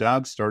games. So my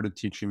dad started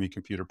teaching me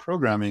computer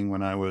programming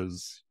when I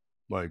was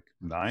like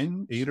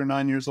 8 or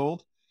 9 years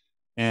old.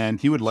 And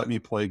he would let me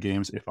play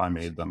games if I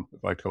made them,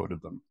 if I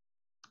coded them.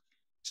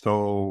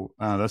 So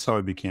that's how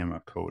I became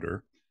a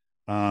coder.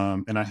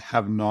 And I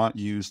have not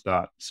used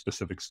that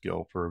specific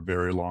skill for a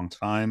very long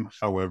time.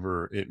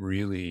 However, it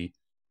really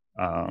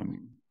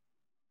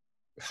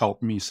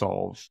helped me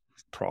solve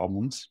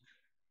problems.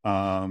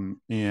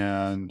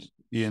 And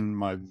in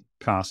my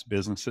past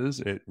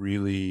businesses, it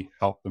really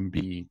helped them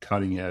be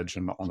cutting edge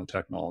and on the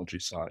technology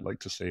side, like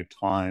to save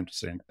time, to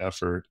save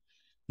effort,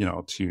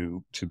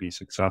 to be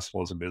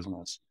successful as a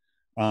business.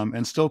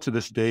 And still to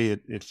this day,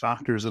 it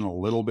factors in a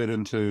little bit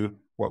into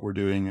what we're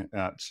doing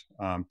at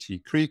Tea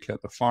Creek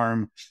at the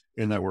farm,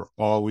 in that we're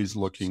always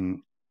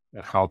looking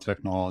at how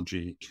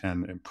technology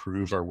can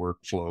improve our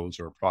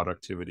workflows or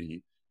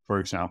productivity. For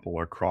example,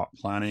 our crop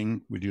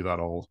planning, we do that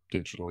all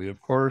digitally,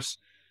 of course.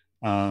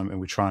 And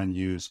we try and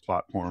use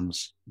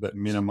platforms that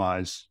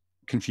minimize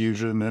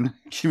confusion and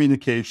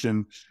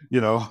communication,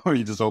 or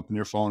you just open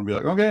your phone and be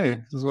like, okay,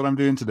 this is what I'm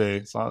doing today.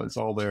 It's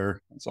all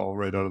there. It's all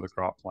right out of the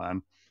crop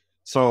plan.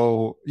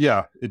 So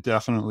yeah, it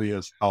definitely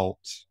has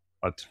helped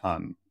a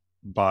ton,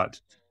 but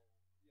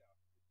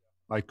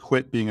I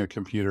quit being a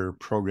computer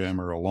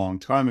programmer a long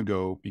time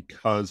ago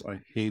because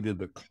I hated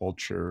the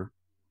culture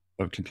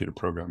of computer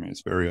programming.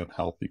 It's very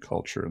unhealthy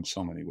culture in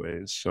so many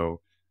ways.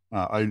 So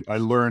I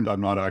learned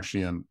I'm not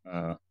actually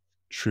a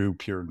true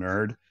pure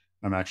nerd.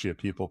 I'm actually a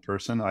people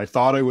person. I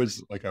thought I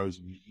was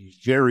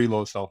very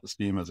low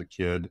self-esteem as a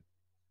kid,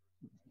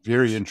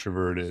 very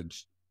introverted,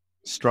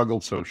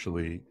 struggled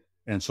socially.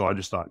 And so I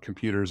just thought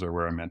computers are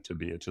where I'm meant to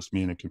be. It's just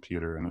me and a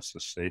computer, and it's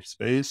a safe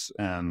space,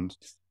 and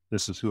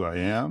this is who I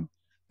am.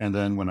 And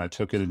then when I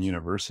took it in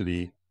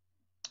university,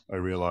 I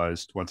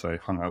realized once I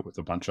hung out with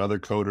a bunch of other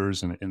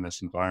coders in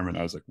this environment,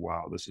 I was like,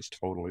 wow, this is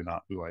totally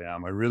not who I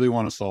am. I really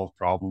want to solve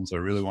problems. I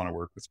really want to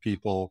work with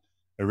people.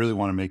 I really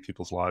want to make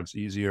people's lives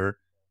easier.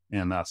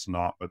 And that's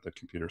not what the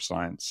computer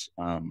science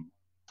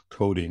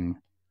coding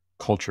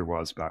culture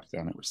was back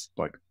then. It was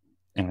like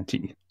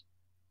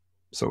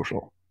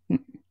anti-social.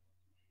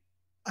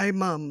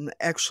 I'm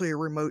actually a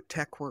remote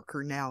tech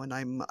worker now, and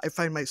I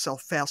find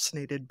myself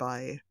fascinated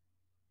by,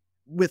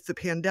 with the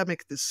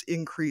pandemic, this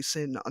increase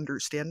in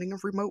understanding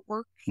of remote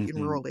work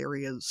in rural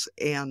areas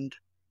and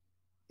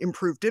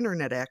improved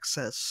internet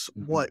access,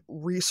 what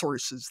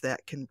resources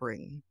that can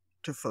bring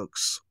to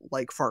folks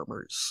like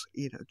farmers,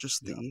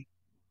 just the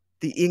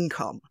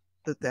income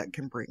that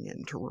can bring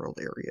into rural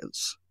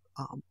areas,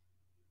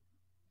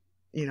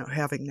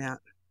 having that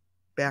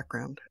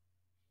background.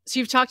 So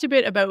you've talked a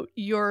bit about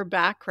your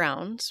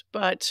background,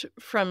 but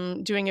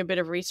from doing a bit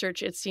of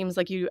research, it seems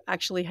like you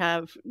actually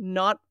have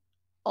not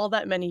all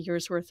that many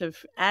years worth of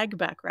ag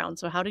background.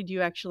 So how did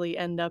you actually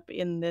end up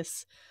in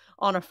this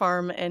on a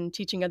farm and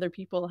teaching other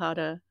people how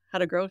to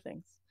grow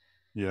things?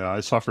 Yeah,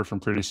 I suffer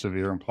from pretty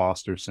severe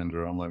imposter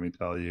syndrome, let me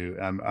tell you.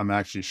 I'm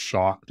actually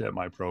shocked at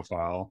my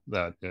profile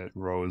that it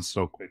rose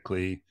so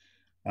quickly.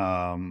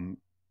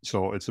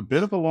 So it's a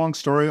bit of a long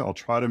story. I'll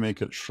try to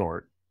make it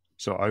short.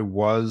 So I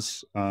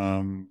was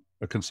a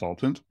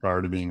consultant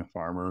prior to being a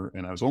farmer,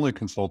 and I was only a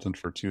consultant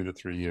for 2 to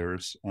 3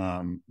 years,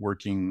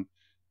 working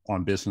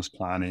on business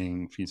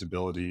planning,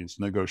 feasibilities,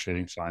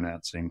 negotiating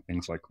financing,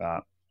 things like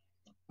that.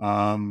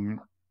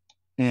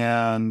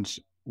 And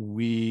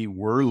we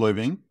were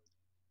living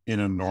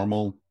in a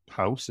normal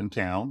house in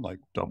town, like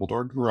double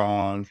door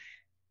garage,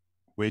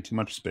 way too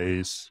much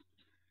space.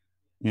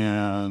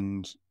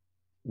 And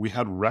we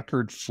had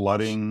record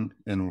flooding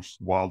and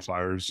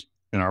wildfires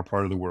in our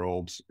part of the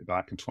world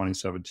back in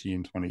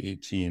 2017,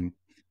 2018,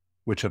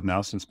 which have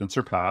now since been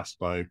surpassed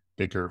by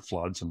bigger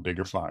floods and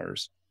bigger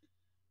fires.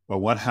 But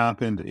what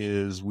happened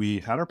is we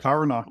had our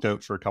power knocked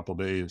out for a couple of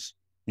days.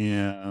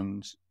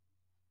 And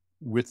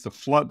with the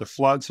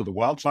floods, so the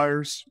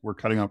wildfires were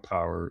cutting out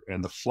power,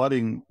 and the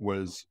flooding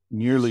was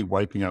nearly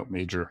wiping out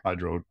major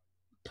hydro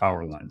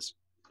power lines.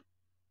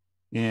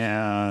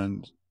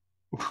 And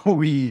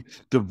we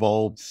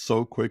devolved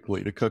so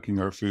quickly to cooking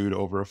our food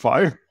over a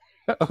fire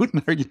out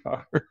in our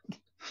yard.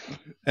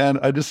 And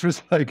I just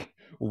was like,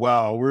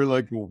 wow, we're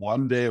like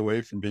one day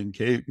away from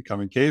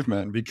becoming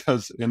cavemen,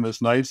 because in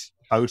this nice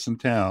house in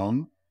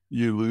town,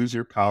 you lose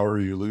your power,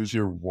 you lose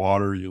your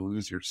water, you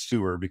lose your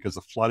sewer, because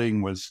the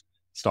flooding was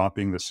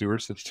stopping the sewer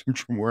system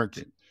from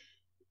working.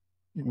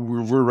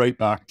 We're right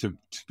back to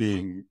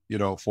being,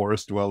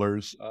 forest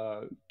dwellers,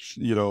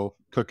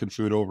 cooking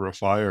food over a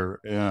fire.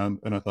 And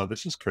I thought,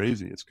 this is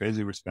crazy. It's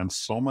crazy. We spend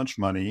so much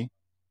money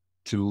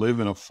to live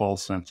in a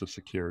false sense of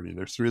security.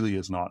 This really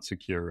is not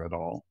secure at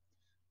all.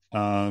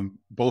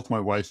 Both my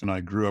wife and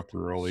I grew up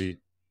rurally.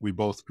 We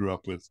both grew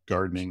up with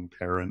gardening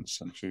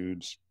parents and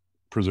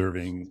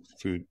preserving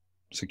food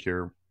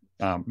secure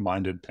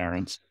minded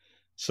parents.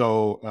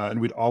 So,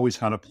 and we'd always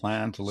had a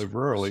plan to live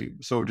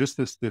rurally. So just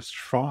this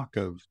shock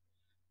of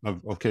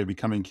okay,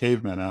 becoming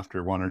cavemen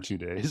after 1 or 2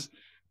 days,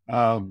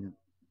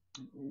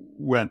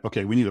 went,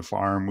 okay, we need a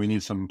farm. We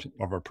need some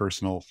of our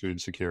personal food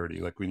security.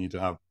 Like, we need to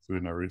have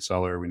food in our root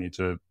cellar. We need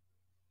to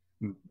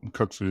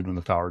cook food when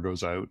the power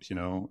goes out,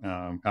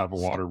 have a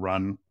water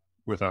run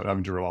without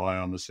having to rely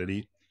on the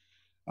city.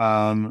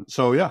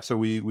 So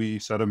we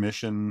set a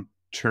mission,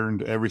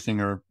 turned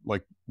everything,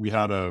 we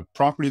had a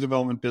property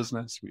development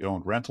business. We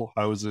owned rental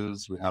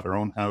houses. We had our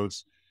own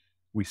house.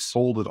 We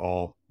sold it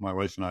all. My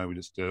wife and I, we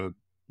just did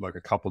like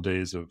a couple of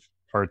days of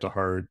heart to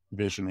heart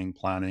visioning,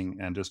 planning,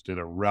 and just did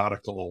a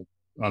radical,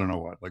 I don't know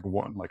what,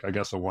 I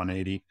guess a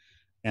 180,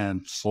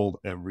 and sold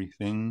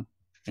everything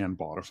and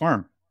bought a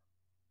farm.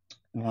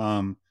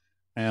 And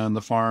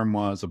the farm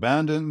was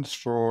abandoned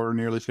for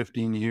nearly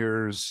 15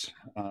 years,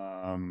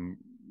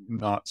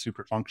 not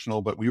super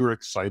functional, but we were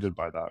excited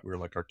by that. We were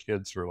like, our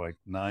kids were like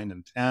 9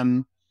 and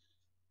 10,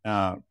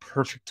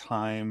 perfect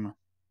time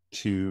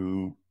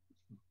to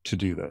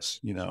do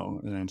this,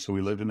 and so we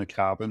lived in a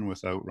cabin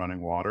without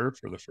running water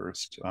for the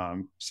first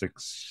 6-7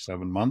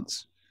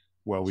 months.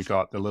 Well, we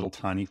got the little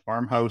tiny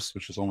farmhouse,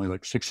 which was only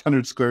like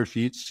 600 square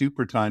feet,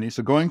 super tiny.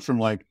 So going from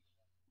like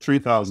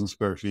 3,000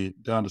 square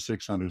feet down to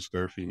 600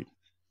 square feet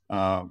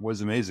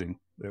was amazing.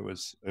 It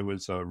was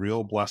a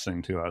real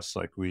blessing to us.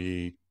 Like,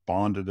 we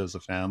bonded as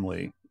a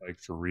family, like,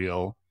 for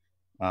real.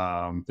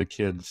 The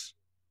kids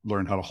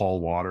learned how to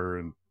haul water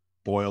and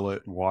boil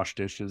it and wash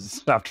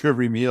dishes after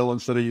every meal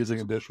instead of using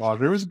a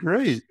dishwasher. It was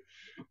great.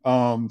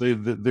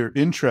 Their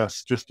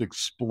interest just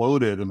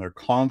exploded, and their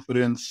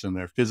confidence and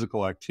their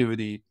physical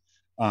activity.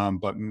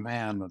 But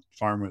man, the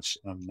farm was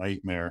a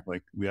nightmare.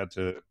 Like,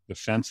 the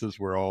fences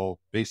were all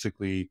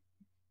basically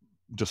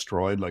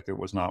destroyed. Like, they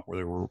were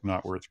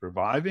not worth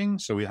reviving.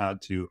 So we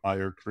had to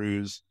hire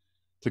crews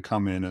to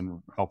come in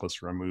and help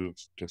us remove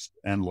just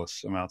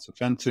endless amounts of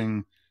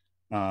fencing.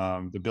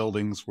 The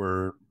buildings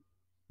were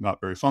not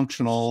very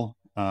functional.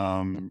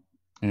 And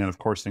of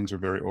course, things were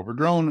very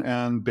overgrown,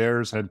 and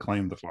bears had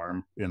claimed the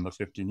farm in the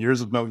 15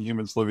 years of no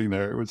humans living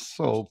there. It was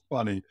so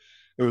funny.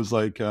 It was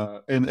like,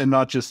 and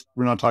not just,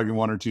 we're not talking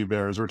 1 or 2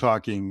 bears, we're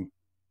talking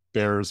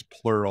bears,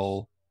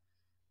 plural,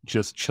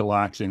 just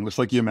chillaxing. It's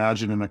like you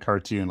imagine in a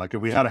cartoon. Like,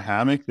 if we had a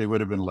hammock, they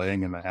would have been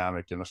laying in the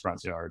hammock in the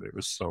front yard. It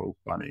was so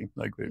funny.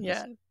 Like,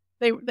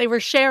 they were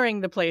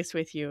sharing the place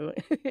with you.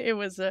 It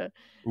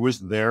was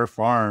their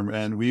farm,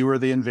 and we were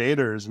the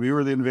invaders.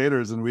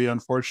 And we,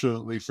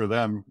 unfortunately for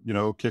them,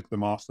 kicked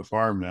them off the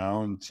farm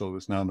now, and so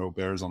there's now no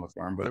bears on the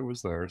farm, but it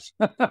was theirs.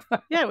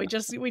 Yeah, we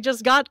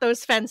just got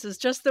those fences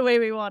just the way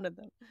we wanted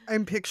them.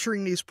 I'm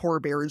picturing these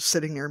poor bears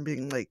sitting there and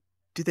being like,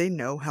 do they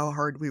know how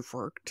hard we've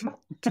worked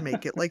to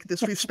make it like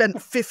this? We've spent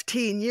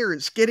 15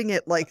 years getting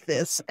it like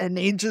this, and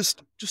they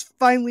just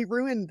finally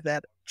ruined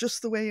that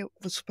just the way it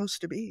was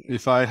supposed to be.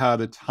 If I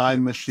had a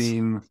time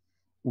machine,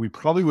 we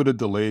probably would have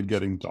delayed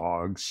getting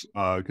dogs,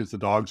 because the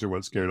dogs are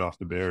what scared off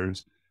the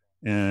bears.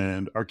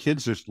 And our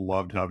kids just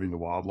loved having the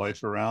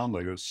wildlife around.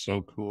 Like, it was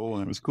so cool.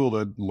 And it was cool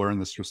to learn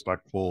this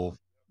respectful,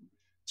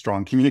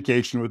 strong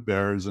communication with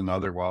bears and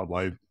other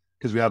wildlife,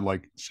 because we had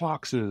like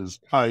foxes,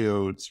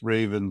 coyotes,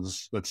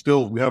 ravens.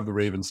 We have the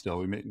ravens still.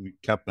 We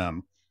kept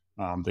them.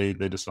 They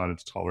decided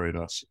to tolerate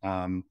us,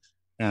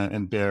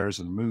 and bears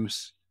and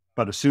moose.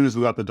 But as soon as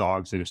we got the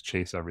dogs, they just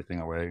chase everything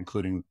away,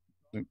 including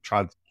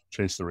tried to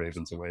chase the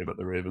ravens away, but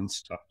the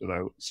ravens toughed it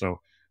out. So,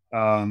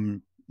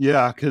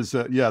 because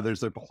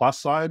there's a plus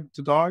side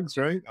to dogs,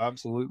 right?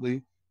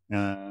 Absolutely.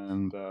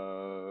 And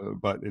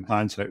but in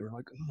hindsight, we're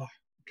like, oh, I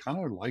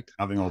kind of liked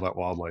having all that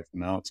wildlife,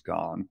 and now it's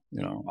gone,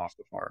 off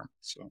the farm.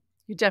 So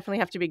you definitely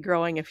have to be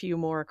growing a few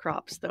more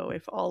crops, though,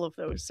 if all of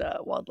those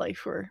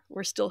wildlife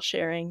were still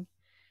sharing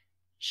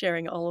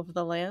sharing all of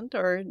the land,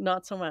 or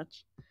not so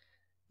much?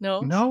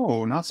 No?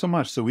 No, not so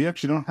much. So we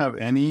actually don't have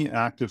any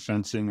active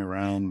fencing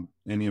around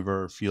any of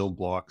our field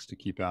blocks to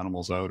keep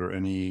animals out, or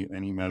any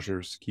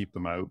measures to keep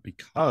them out,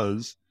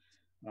 because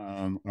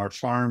our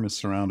farm is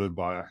surrounded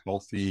by a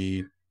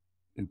healthy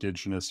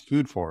indigenous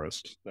food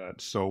forest.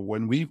 So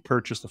when we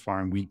purchased the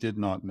farm, we did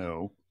not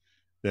know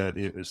that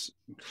it is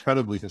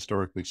incredibly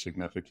historically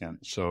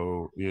significant.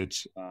 So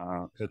it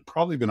had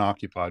probably been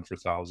occupied for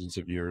thousands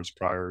of years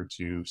prior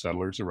to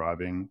settlers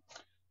arriving.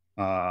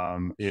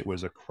 It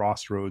was a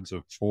crossroads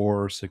of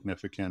four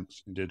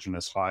significant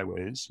indigenous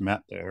highways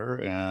met there,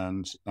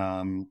 and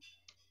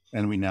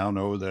we now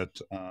know that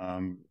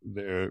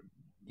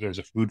there's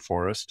a food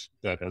forest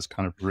that has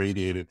kind of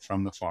radiated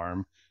from the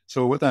farm.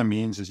 So what that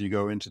means is you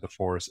go into the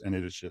forest and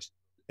it is just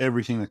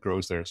everything that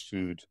grows there is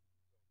food.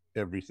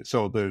 Everything.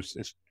 So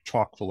it's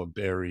chock full of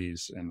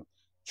berries and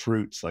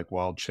fruits like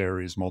wild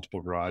cherries,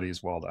 multiple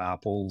varieties, wild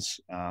apples,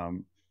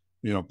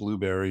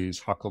 blueberries,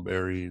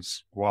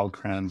 huckleberries, wild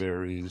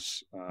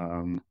cranberries,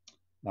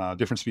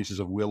 different species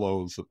of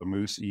willows that the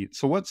moose eat.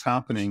 So what's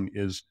happening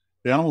is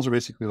the animals are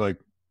basically like,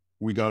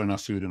 we got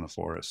enough food in the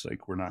forest.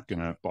 Like, we're not going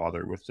to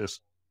bother with this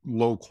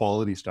low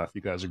quality stuff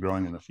you guys are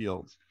growing in the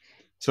fields.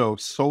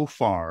 So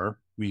far,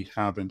 we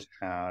haven't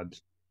had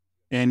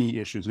any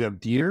issues. We have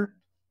deer,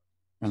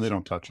 and they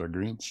don't touch our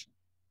greens.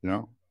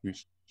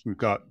 We've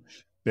got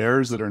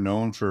bears that are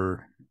known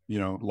for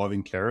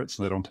loving carrots,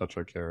 and they don't touch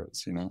our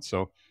carrots.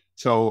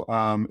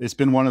 So it's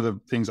been one of the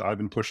things I've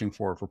been pushing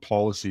for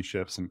policy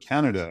shifts in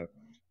Canada,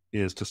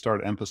 is to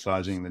start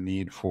emphasizing the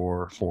need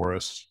for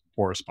forest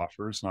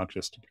buffers, not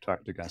just to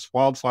protect against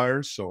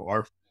wildfires. So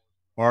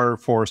our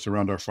forest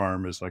around our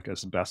farm is like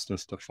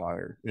asbestos to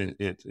fire.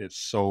 It's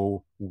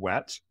so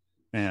wet,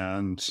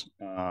 and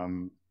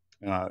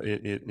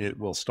it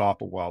will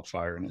stop a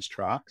wildfire in its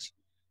tracks.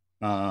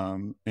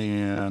 And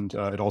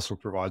it also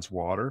provides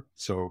water,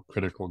 so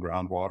critical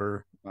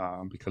groundwater,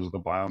 because of the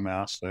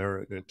biomass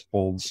there. It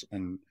holds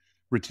and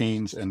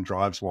retains and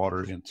drives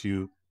water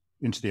into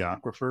the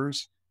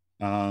aquifers,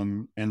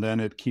 and then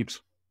it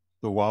keeps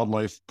the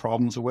wildlife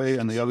problems away.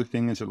 And the other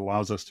thing is, it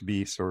allows us to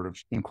be sort of,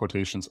 in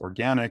quotations,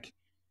 organic.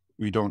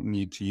 We don't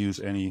need to use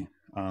any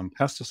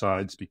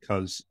pesticides,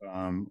 because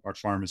our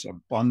farm is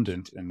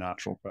abundant in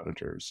natural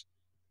predators.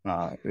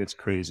 It's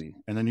crazy.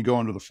 And then you go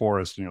into the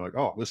forest and you're like,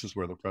 oh, this is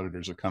where the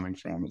predators are coming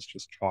from. It's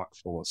just chock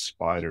full of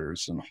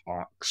spiders and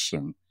hawks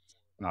and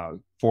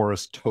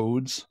forest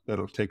toads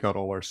that'll take out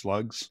all our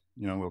slugs.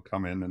 We'll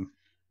come in and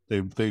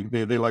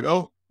they like,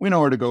 oh, we know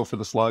where to go for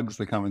the slugs.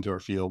 They come into our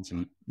fields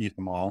and eat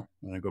them all,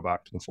 and they go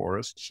back to the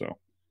forest. So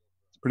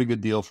it's a pretty good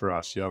deal for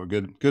us. You have a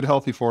good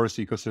healthy forest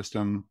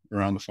ecosystem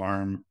around the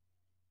farm,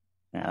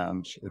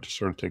 and it just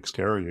sort of takes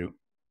care of you,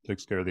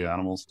 takes care of the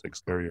animals, takes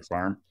care of your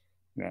farm.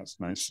 Yeah, it's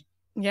nice.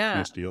 Yeah.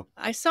 Nice deal.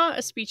 I saw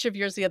a speech of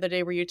yours the other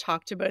day where you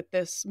talked about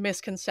this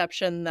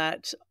misconception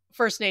that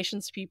First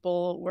Nations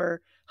people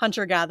were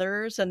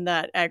hunter-gatherers, and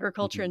that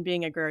agriculture and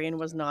being agrarian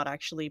was not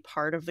actually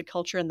part of the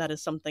culture, and that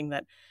is something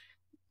that,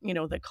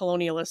 the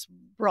colonialists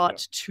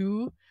brought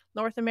to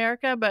North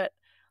America. But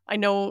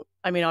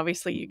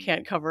obviously you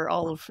can't cover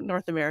all of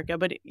North America,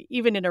 but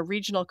even in a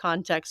regional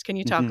context, can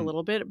you talk a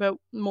little bit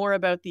more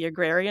about the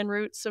agrarian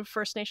roots of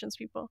First Nations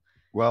people?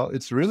 Well,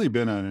 it's really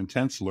been an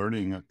intense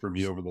learning for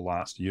me over the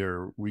last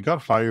year. We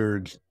got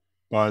hired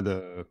by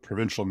the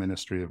Provincial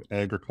Ministry of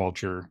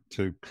Agriculture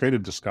to create a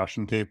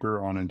discussion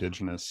paper on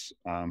Indigenous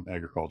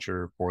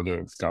agriculture for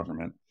the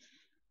government.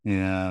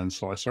 And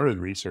so I started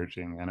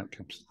researching, and it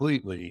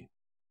completely,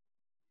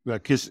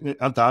 because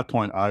at that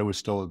point, I was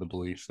still of the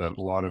belief that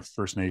a lot of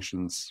First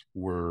Nations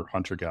were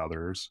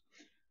hunter-gatherers,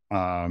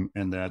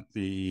 and that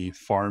the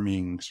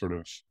farming sort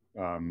of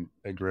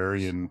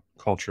agrarian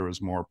culture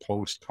was more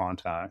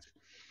post-contact.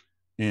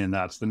 And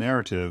that's the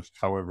narrative.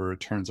 However, it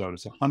turns out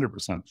it's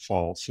 100%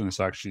 false, and it's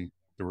actually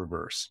the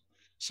reverse.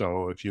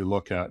 So if you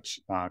look at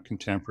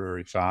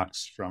contemporary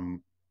facts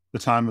from the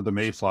time of the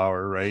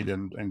Mayflower, right,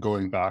 and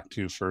going back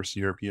to first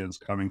Europeans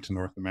coming to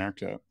North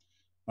America,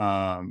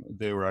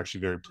 they were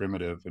actually very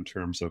primitive in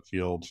terms of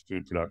field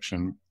food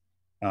production.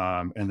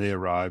 And they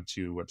arrived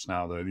to what's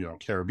now the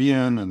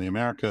Caribbean and the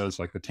Americas.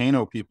 Like the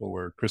Taino people,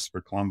 where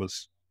Christopher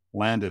Columbus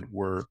landed,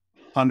 were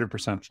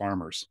 100%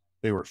 farmers.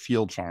 They were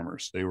field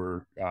farmers. They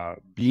were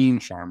bean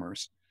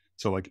farmers.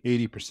 So like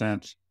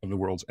 80% of the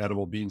world's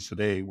edible beans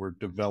today were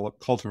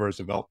cultivars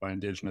developed by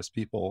Indigenous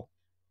people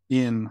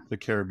in the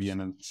Caribbean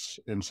and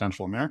in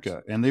Central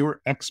America. And they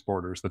were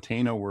exporters. The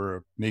Taino were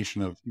a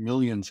nation of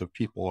millions of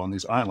people on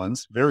these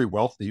islands, very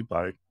wealthy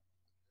by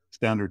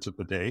standards of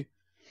the day.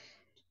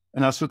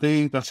 And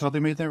that's how they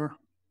made their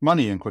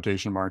money, in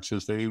quotation marks,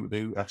 is they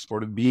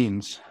exported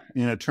beans.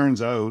 And it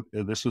turns out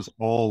this was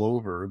all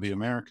over the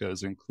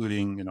Americas,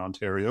 including in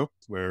Ontario,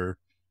 where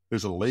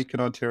there's a lake in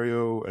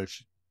Ontario.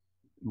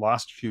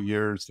 Last few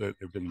years that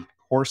they've been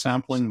core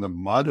sampling the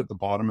mud at the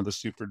bottom of the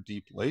super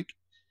deep lake,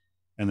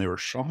 and they were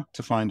shocked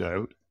to find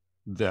out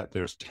that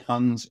there's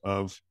tons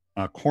of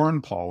corn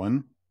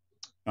pollen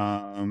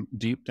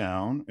deep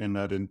down, and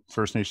that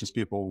First Nations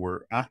people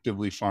were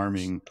actively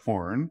farming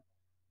corn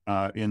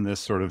in this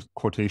sort of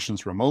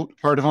quotations remote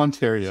part of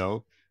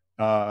Ontario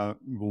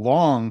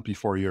long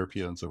before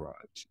Europeans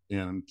arrived,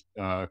 and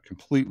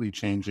completely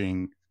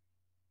changing,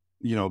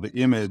 the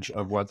image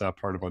of what that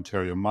part of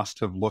Ontario must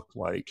have looked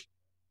like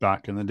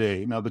back in the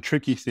day. Now, the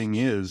tricky thing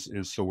is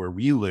so where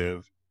we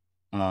live,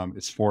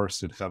 it's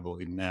forested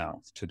heavily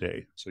now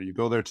today. So you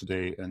go there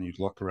today and you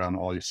look around,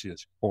 all you see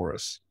is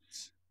forests.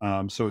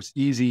 So it's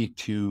easy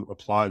to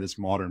apply this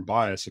modern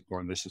bias of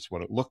going, this is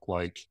what it looked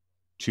like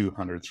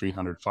 200,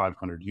 300,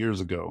 500 years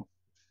ago.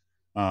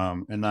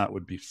 And that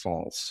would be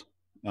false.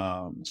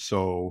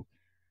 So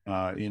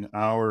in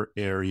our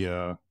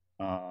area,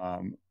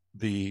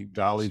 the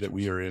valley that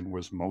we are in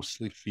was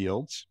mostly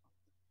fields.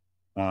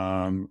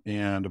 And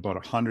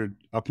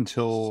up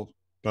until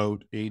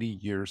about 80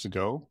 years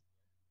ago,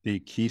 the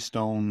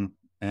keystone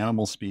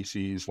animal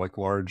species, like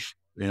large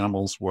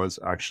animals, was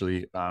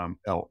actually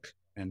elk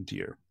and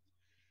deer.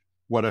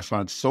 What I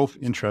find so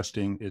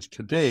interesting is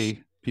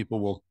today people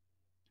will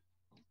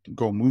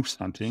go moose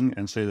hunting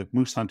and say that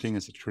moose hunting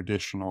is a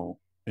traditional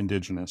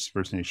Indigenous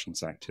First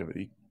Nations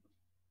activity.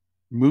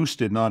 Moose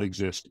did not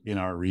exist in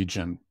our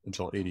region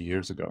until 80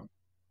 years ago.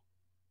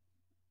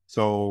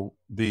 So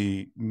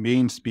the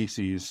main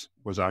species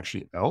was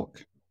actually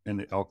elk, and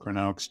the elk are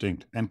now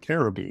extinct, and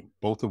caribou,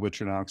 both of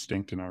which are now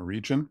extinct in our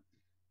region.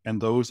 And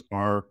those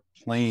are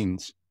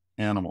plains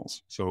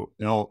animals. So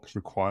elk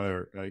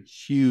require a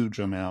huge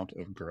amount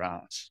of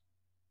grass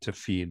to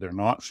feed. They're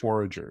not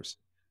foragers.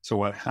 So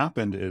what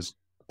happened is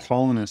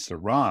colonists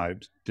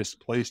arrived,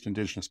 displaced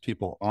Indigenous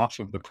people off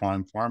of the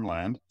prime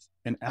farmland,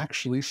 and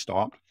actually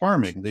stopped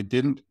farming. They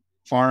didn't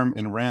farm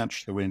and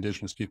ranch the way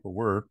Indigenous people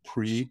were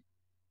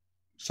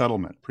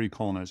pre-settlement,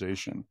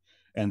 pre-colonization.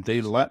 And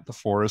they let the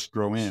forest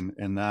grow in,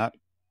 and that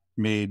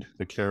made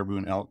the caribou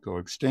and elk go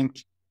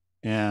extinct.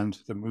 And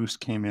the moose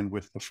came in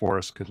with the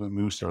forest because the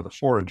moose are the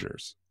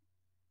foragers.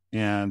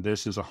 And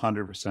this is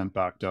 100%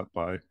 backed up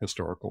by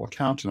historical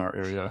accounts in our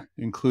area,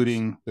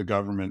 including the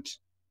government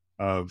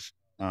of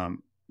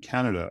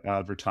Canada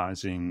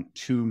advertising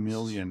 2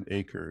 million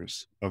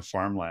acres of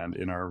farmland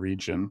in our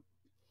region.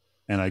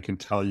 And I can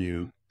tell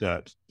you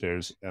that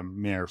there's a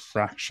mere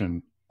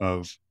fraction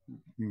of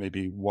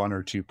maybe 1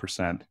 or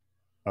 2%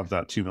 of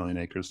that 2 million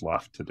acres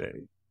left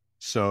today.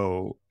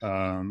 So,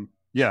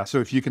 so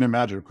if you can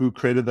imagine who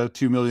created that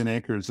 2 million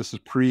acres, this is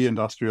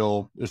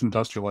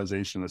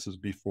industrialization. This is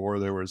before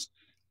there was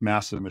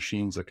massive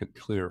machines that could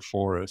clear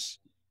forests.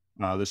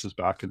 This is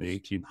back in the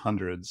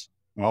 1800s.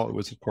 Well, it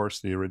was, of course,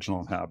 the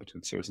original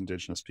inhabitants. It was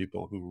Indigenous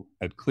people who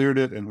had cleared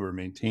it and who were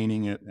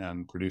maintaining it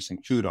and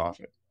producing food off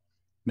it.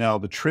 Now,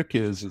 the trick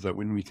is that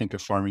when we think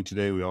of farming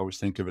today, we always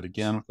think of it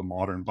again with the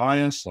modern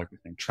bias. Like we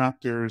think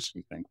tractors,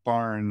 we think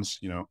barns,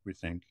 we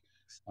think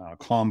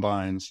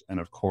combines. And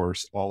of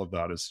course, all of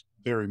that is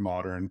very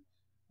modern.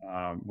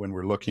 When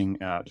we're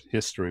looking at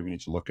history, we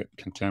need to look at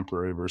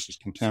contemporary versus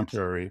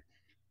contemporary.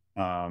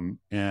 Back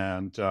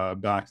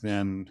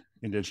then,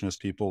 Indigenous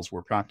peoples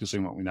were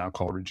practicing what we now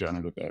call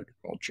regenerative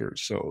agriculture.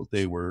 So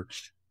they were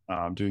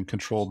doing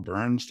controlled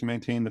burns to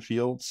maintain the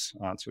fields.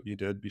 That's what you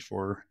did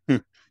before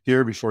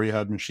before you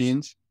had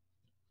machines.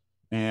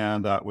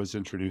 And that was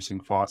introducing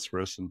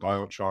phosphorus and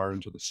biochar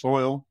into the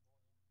soil.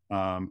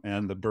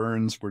 And the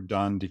burns were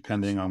done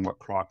depending on what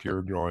crop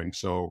you're growing.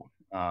 So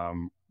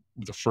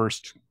the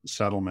first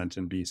settlement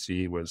in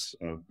BC was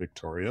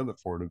Victoria. The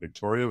Fort of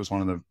Victoria was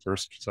one of the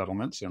first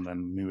settlements. And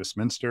then New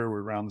Westminster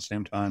were around the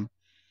same time.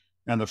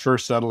 And the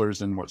first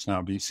settlers in what's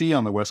now BC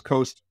on the West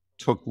Coast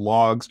took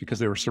logs because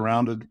they were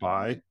surrounded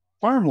by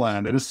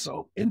farmland. It is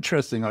so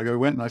interesting. Like I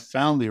went and I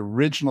found the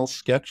original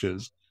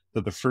sketches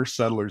that the first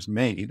settlers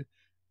made.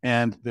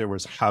 And there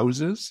was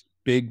houses,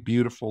 big,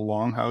 beautiful,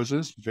 long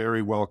houses,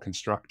 very well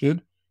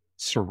constructed,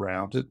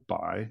 surrounded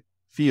by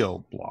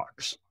field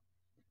blocks.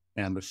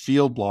 And the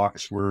field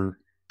blocks were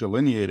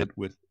delineated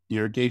with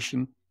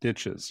irrigation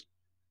ditches.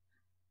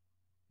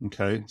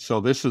 Okay,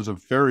 so this is a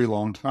very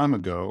long time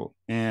ago,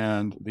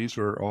 and these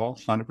were all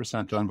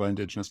 100% done by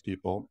Indigenous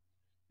people.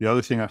 The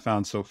other thing I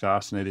found so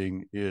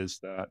fascinating is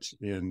that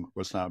in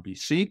what's now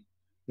BC,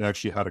 they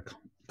actually had a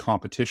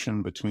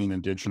competition between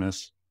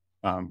Indigenous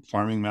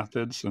farming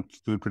methods and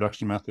food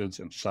production methods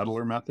and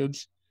settler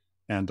methods,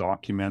 and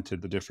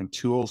documented the different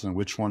tools and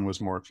which one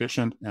was more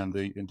efficient, and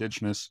the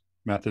Indigenous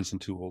methods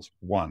and tools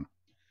won.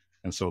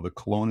 And so the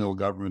colonial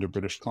government of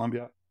British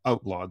Columbia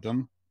outlawed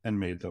them and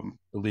made them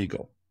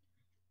illegal.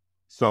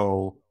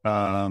 So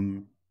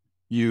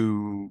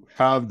you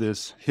have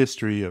this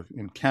history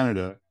in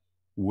Canada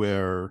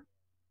where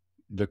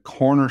the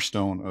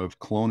cornerstone of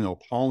colonial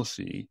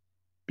policy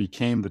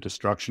became the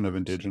destruction of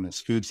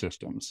Indigenous food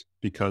systems,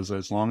 because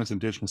as long as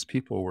Indigenous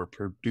people were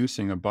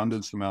producing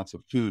abundant amounts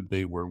of food,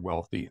 they were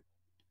wealthy.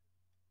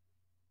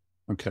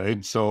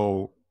 Okay,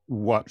 so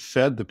what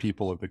fed the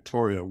people of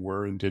Victoria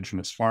were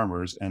Indigenous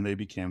farmers, and they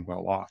became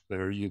well off.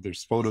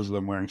 There's photos of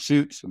them wearing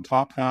suits and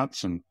top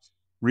hats and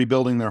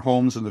rebuilding their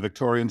homes in the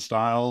Victorian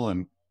style.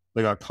 And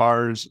They got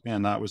cars,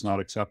 and that was not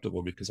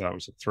acceptable because that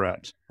was a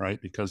threat,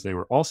 right? Because they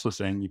were also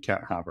saying you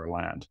can't have our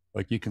land.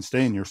 Like, you can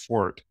stay in your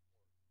fort,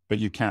 but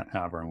you can't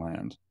have our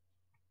land,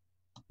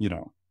 you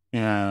know.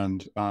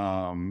 And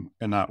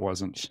that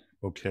wasn't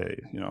okay,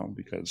 you know,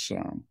 because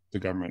the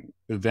government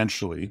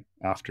eventually,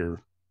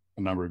 after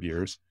a number of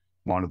years,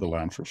 wanted the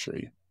land for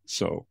free.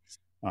 So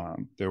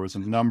there was a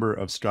number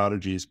of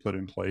strategies put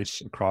in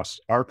place across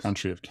our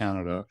country of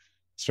Canada,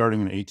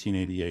 starting in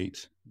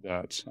 1888,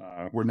 that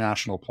were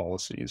national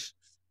policies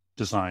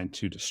designed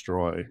to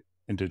destroy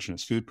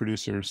Indigenous food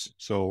producers.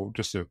 So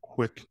just a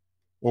quick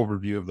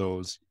overview of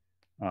those.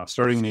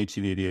 Starting in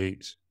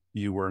 1888,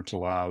 you weren't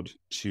allowed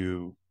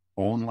to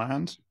own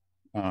land.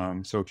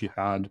 So if you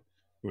had,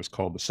 it was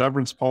called the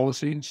severance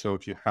policy. So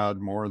if you had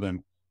more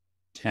than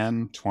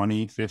 10,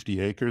 20, 50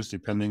 acres,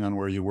 depending on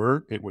where you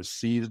were, it was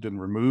seized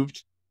and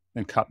removed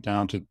and cut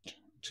down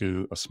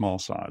to a small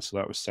size. So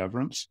that was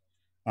severance.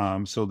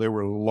 So there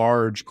were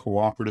large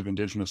cooperative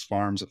Indigenous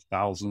farms of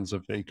thousands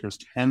of acres,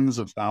 tens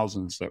of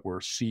thousands, that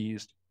were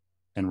seized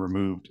and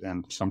removed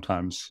and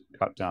sometimes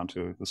cut down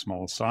to the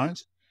smallest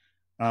size.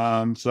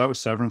 So that was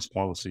severance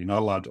policy,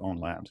 not allowed to own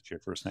land if you're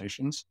First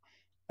Nations.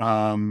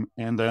 And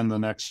then the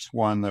next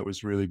one that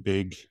was really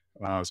big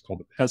was called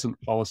the peasant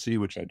policy,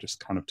 which I just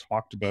kind of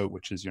talked about,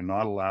 which is you're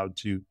not allowed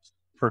to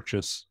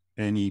purchase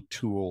any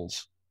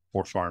tools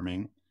for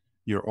farming.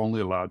 You're only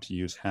allowed to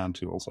use hand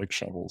tools like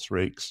shovels,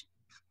 rakes.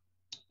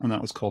 And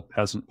that was called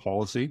peasant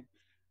policy.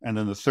 And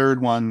then the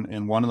third one,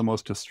 and one of the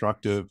most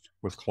destructive,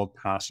 was called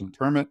pass and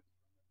permit,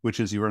 which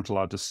is you weren't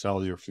allowed to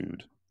sell your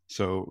food.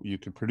 So you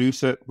could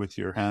produce it with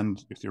your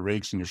hand, with your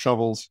rakes and your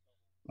shovels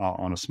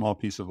on a small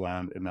piece of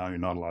land, and now you're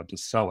not allowed to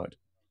sell it.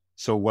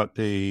 So what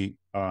they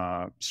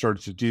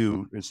started to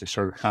do is they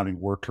started having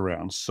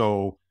workarounds.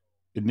 So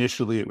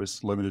initially it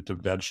was limited to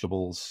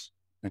vegetables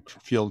and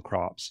field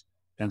crops.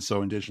 And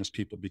so Indigenous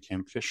people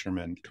became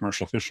fishermen,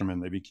 commercial fishermen.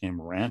 They became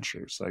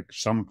ranchers, like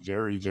some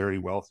very, very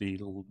wealthy,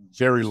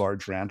 very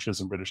large ranches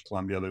in British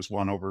Columbia. There's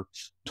one over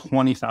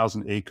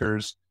 20,000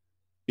 acres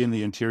in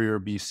the interior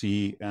of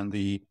BC. And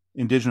the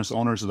Indigenous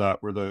owners of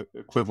that were the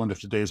equivalent of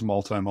today's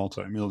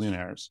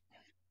multi-millionaires.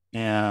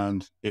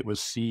 And it was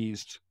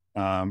seized.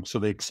 So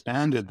they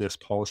expanded this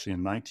policy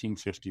in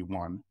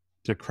 1951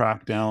 to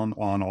crack down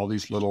on all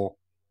these little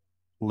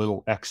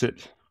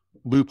exit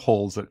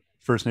loopholes that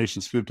First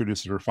Nations food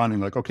producers were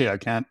finding. Like, okay, I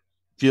can't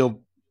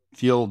field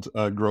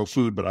grow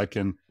food, but I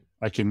can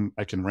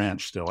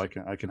ranch still. I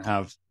can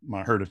have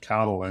my herd of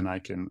cattle, and I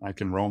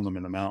can roam them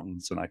in the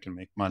mountains, and I can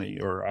make money.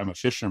 Or I'm a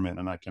fisherman,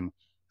 and I can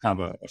have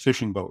a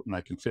fishing boat, and I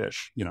can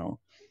fish, you know.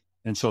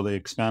 And so they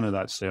expanded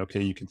that to say,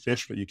 okay, you can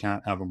fish, but you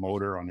can't have a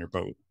motor on your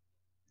boat,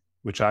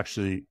 which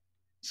actually,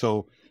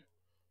 so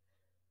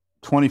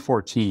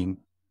 2014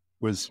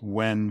 was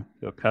when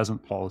the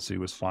peasant policy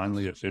was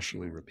finally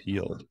officially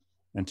repealed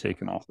and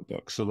taken off the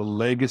books. So the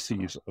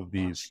legacies of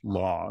these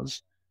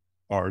laws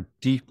are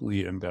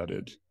deeply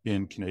embedded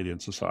in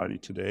Canadian society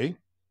today,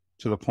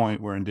 to the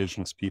point where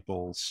Indigenous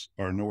peoples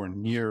are nowhere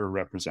near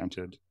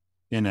represented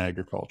in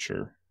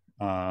agriculture,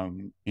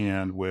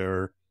 and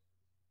where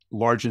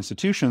large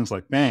institutions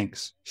like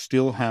banks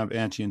still have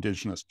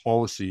anti-Indigenous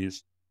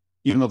policies,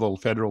 even though the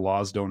federal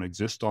laws don't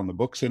exist on the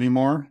books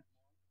anymore.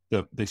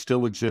 They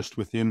still exist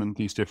within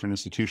these different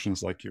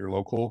institutions. Like your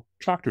local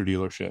tractor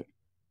dealership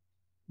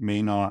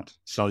may not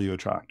sell you a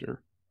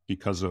tractor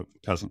because of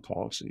peasant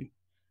policy.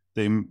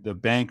 The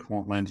bank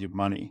won't lend you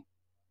money,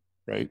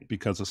 right,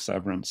 because of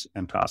severance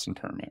and pass and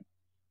permit.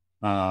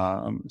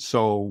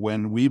 So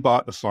when we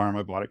bought the farm,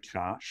 I bought it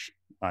cash.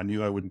 I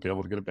knew I wouldn't be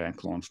able to get a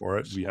bank loan for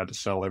it. We had to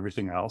sell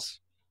everything else,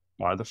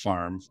 buy the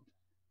farm.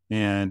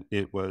 And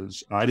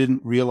I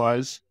didn't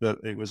realize that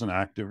it was an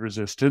act of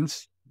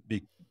resistance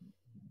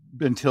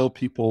until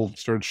people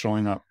started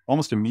showing up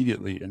almost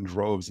immediately in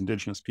droves,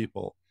 Indigenous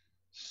people,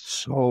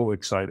 so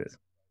excited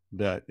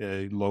that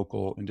a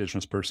local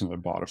Indigenous person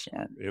had bought a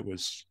farm. It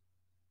was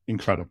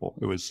incredible.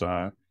 It was,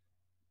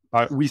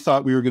 we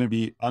thought we were going to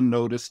be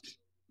unnoticed,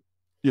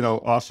 you know,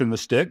 off in the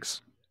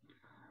sticks.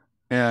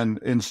 And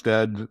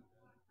instead,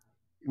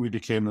 we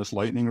became this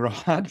lightning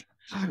rod,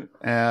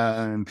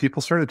 and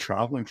people started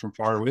traveling from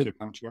far away to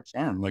come to our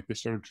farm. Like, they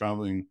started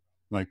traveling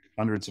like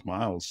hundreds of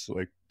miles,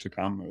 like, to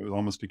come. It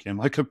almost became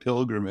like a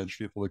pilgrimage,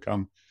 people to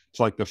come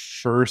to like the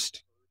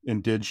first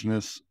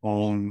Indigenous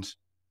owned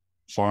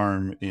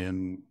farm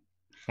in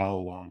how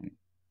long,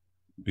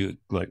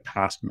 like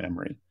past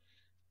memory,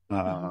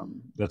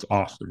 that's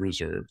off the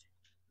reserve.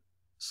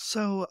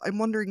 So I'm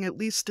wondering, at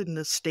least in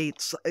the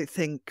States, I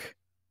think,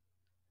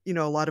 you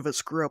know, a lot of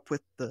us grew up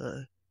with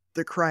the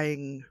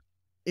crying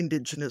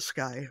Indigenous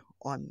guy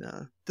on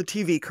the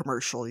TV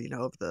commercial, you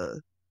know, of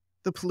the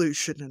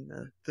pollution and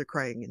the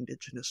crying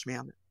Indigenous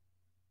man.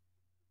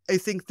 I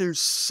think there's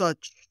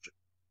such,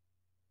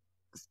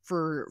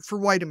 for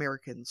white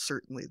Americans,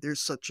 certainly, there's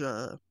such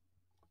an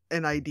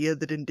idea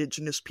that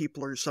Indigenous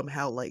people are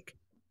somehow like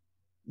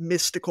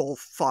mystical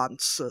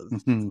fonts of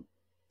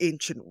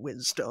ancient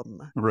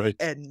wisdom. Right.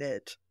 And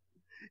that,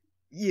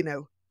 you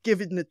know,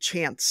 given the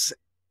chance,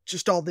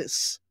 just all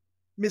this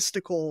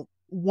mystical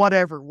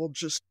whatever will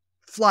just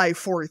fly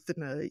forth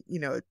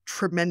in a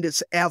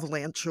tremendous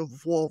avalanche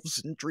of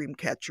wolves and dream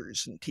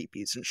catchers and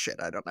teepees and shit.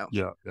 I don't know.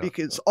 Yeah, yeah,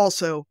 Because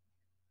also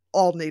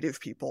all native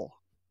people,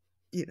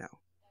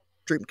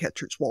 dream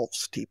catchers,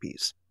 wolves,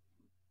 teepees,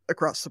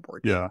 across the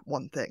board, yeah.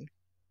 one thing.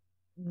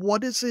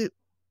 What is it,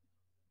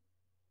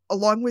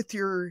 along with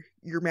your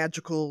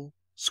magical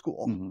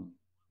school, Mm-hmm.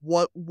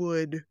 what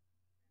would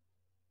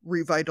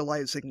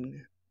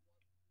revitalizing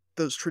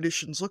those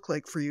traditions look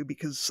like for you?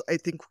 Because I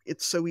think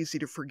it's so easy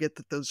to forget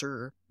that those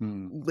are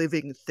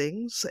living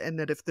things, and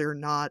that if they're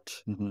not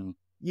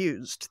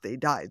used, they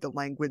die. The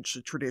language,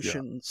 the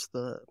traditions,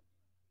 the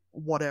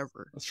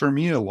whatever. For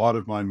me, a lot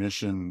of my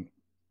mission,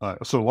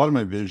 so a lot of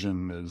my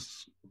vision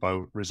is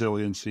about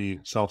resiliency,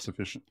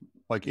 self-sufficient,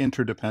 like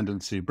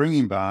interdependency,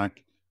 bringing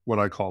back what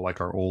I call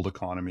like our old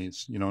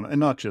economies, and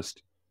not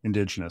just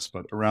Indigenous,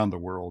 but around the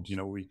world.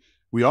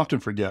 We often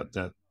forget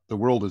that the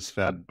world is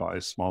fed by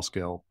small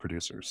scale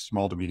producers,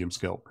 small to medium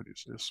scale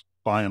producers,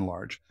 by and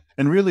large.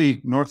 And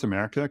really, North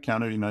America,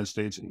 Canada, United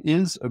States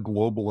is a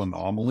global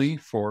anomaly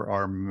for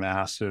our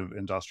massive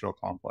industrial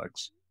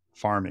complex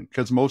farming,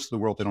 because most of the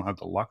world, they don't have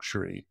the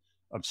luxury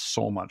of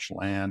so much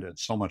land and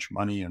so much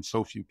money and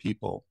so few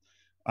people.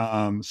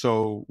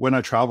 So when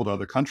I travel to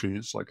other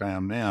countries like I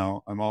am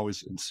now, I'm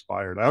always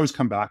inspired. I always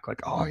come back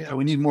like, oh yeah,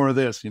 we need more of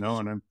this, so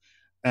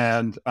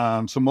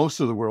most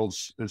of the world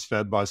is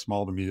fed by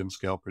small to medium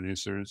scale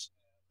producers,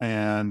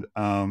 and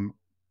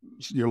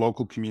your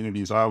local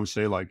communities. I always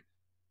say, like,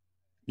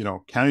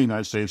 Canada,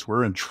 United States,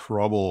 we're in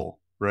trouble,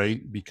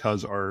 right?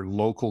 Because our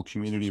local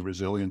community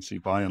resiliency,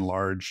 by and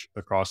large,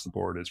 across the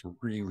board, is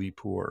really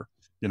poor.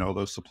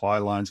 Those supply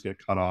lines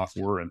get cut off,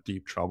 we're in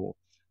deep trouble.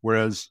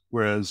 Whereas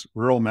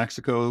rural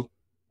Mexico,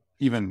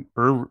 even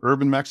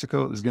urban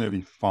Mexico, is going to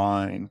be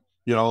fine.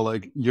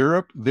 Like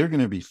Europe, they're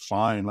going to be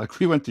fine. Like,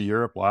 we went to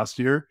Europe last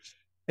year.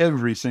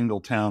 Every single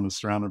town is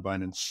surrounded by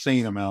an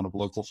insane amount of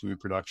local food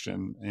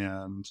production,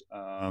 and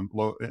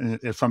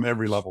from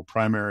every level,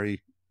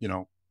 primary,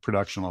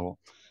 production level.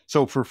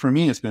 So for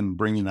me, it's been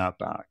bringing that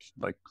back,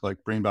 like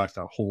bring back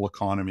that whole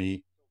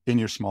economy in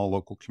your small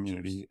local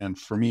community. And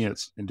for me,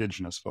 it's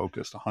Indigenous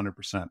focused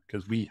 100%,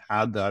 because we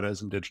had that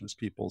as Indigenous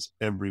peoples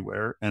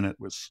everywhere, and it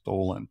was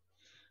stolen.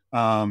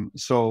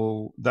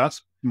 So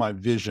that's my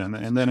vision.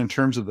 And then in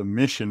terms of the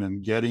mission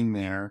and getting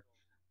there,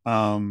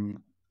 a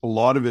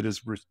lot of it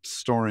is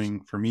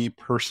restoring, for me,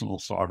 personal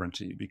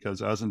sovereignty,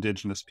 because as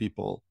Indigenous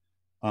people,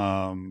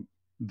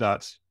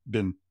 that's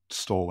been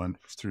stolen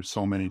through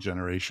so many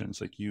generations.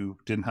 Like, you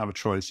didn't have a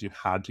choice. You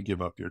had to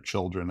give up your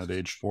children at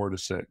age 4 to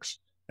 6,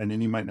 and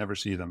then you might never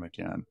see them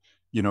again.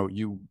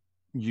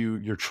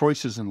 Your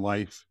choices in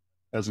life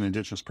as an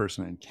Indigenous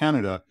person in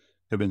Canada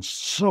have been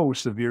so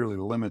severely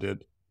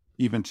limited,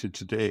 even to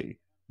today,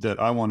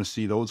 that I want to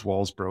see those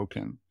walls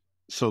broken,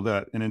 so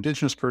that an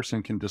Indigenous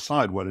person can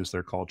decide what is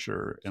their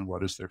culture and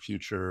what is their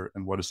future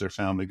and what is their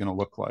family going to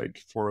look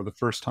like for the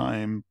first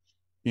time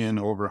in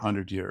over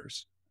 100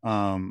 years.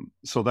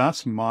 So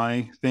that's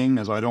my thing,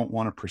 is I don't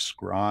want to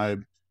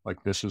prescribe,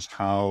 like, this is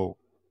how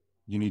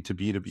you need to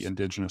be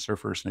Indigenous or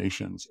First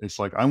Nations. It's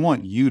like, I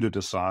want you to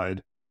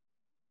decide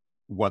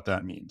what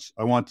that means.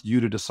 I want you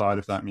to decide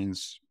if that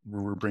means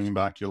we're bringing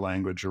back your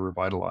language or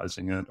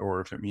revitalizing it,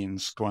 or if it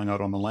means going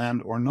out on the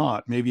land or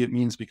not. Maybe it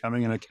means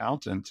becoming an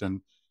accountant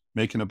and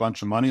making a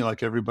bunch of money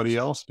like everybody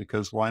else,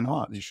 because why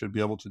not? You should be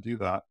able to do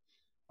that.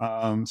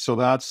 So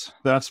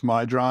that's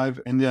my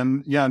drive. And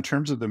then, yeah, in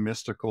terms of the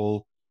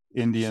mystical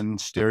Indian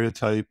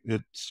stereotype,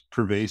 it's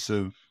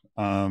pervasive,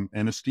 and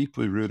it's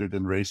deeply rooted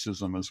in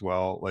racism as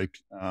well. Like,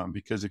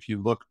 because if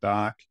you look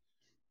back,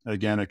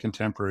 again, a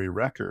contemporary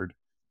record,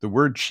 the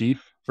word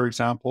chief, for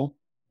example,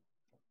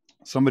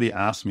 somebody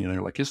asked me, and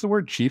they're like, is the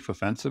word chief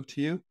offensive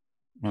to you?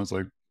 And I was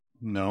like,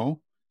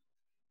 no.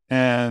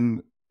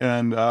 And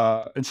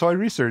so I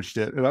researched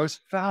it, and I was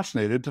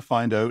fascinated to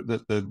find out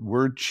that the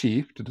word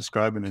chief, to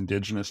describe an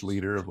Indigenous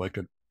leader of like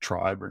a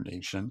tribe or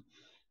nation,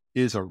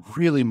 is a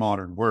really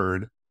modern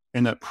word.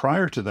 And that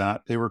prior to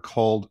that, they were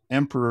called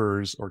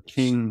emperors or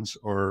kings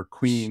or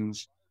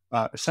queens,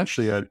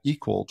 essentially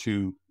equal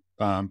to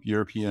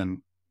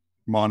European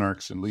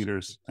monarchs and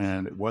leaders.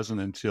 And it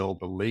wasn't until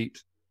the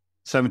late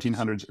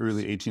 1700s,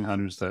 early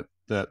 1800s,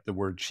 that the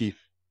word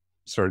chief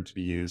started to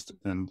be used,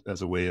 and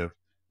as a way of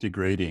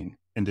degrading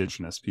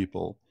Indigenous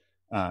people,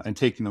 and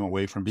taking them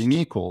away from being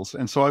equals.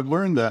 And so I've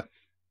learned that,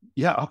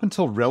 yeah, up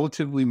until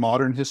relatively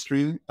modern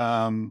history,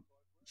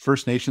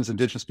 First Nations,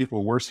 Indigenous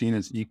people were seen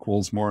as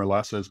equals, more or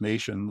less, as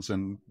nations,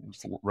 and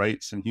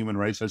rights and human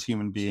rights as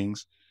human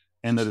beings.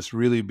 And that it's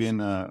really been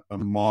a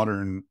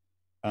modern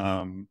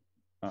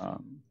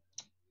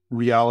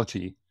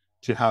reality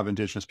to have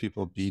Indigenous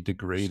people be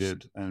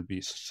degraded and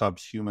be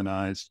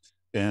subhumanized.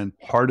 And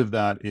part of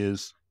that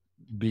is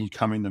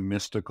becoming the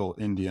mystical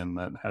Indian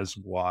that has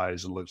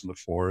wise and lives in the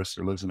forest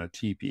or lives in a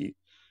teepee.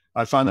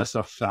 I find that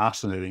stuff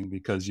fascinating,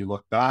 because you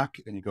look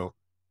back and you go,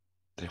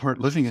 they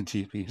weren't living in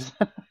teepees.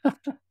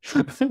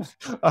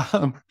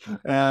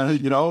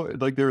 And, you know,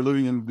 like they were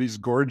living in these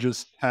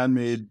gorgeous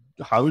handmade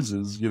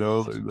houses, you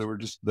know, they were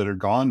just, that are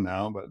gone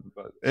now.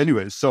 But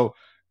anyways, so,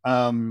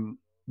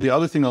 the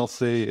other thing I'll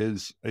say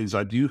is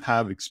I do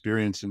have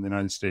experience in the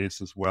United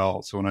States as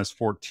well. So when I was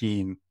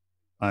 14,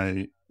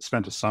 I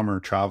spent a summer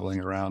traveling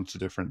around to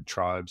different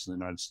tribes in the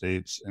United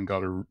States and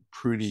got a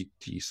pretty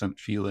decent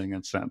feeling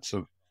and sense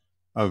of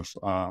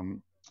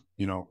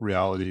you know,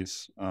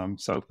 realities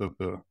south of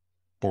the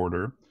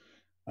border.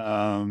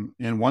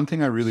 And one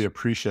thing I really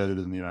appreciated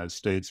in the United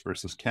States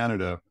versus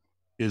Canada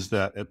is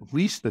that at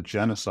least the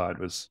genocide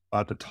was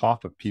at the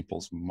top of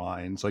people's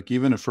minds. Like,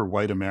 even if for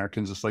white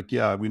Americans, it's like,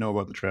 yeah, we know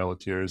about the Trail of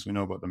Tears, we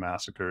know about the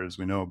massacres,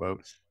 we know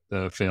about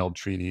the failed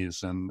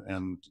treaties,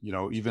 and you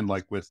know, even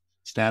like with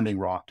Standing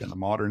Rock in the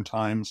modern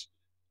times,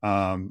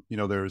 you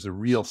know, there is a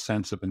real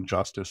sense of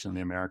injustice in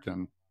the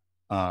American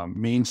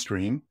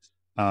mainstream.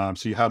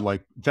 So you had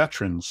like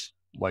veterans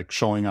like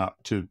showing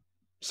up to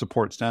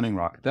support Standing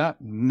Rock.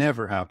 That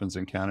never happens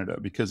in Canada,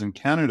 because in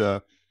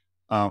Canada,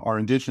 our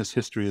Indigenous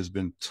history has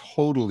been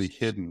totally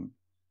hidden.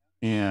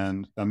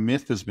 And a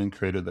myth has been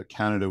created that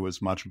Canada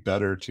was much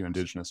better to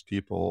Indigenous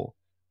people,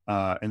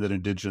 and that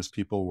Indigenous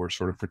people were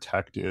sort of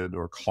protected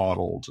or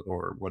coddled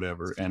or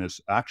whatever. And it's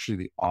actually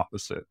the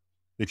opposite.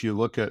 If you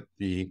look at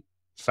the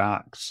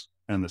facts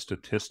and the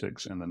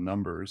statistics and the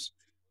numbers,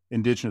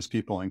 Indigenous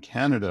people in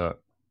Canada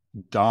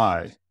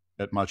die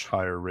at much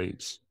higher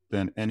rates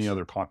than any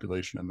other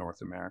population in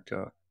North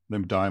America. They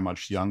die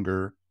much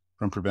younger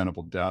from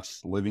preventable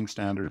deaths. Living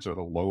standards are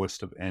the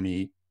lowest of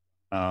any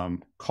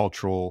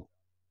cultural,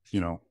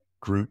 you know,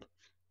 group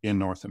in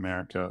North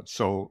America.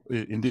 So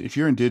if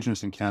you're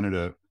Indigenous in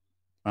Canada,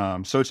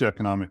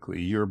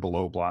 socioeconomically, you're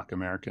below Black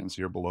Americans,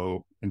 you're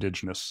below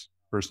Indigenous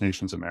First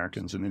Nations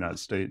Americans in the United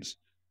States.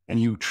 And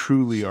you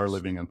truly are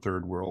living in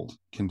third world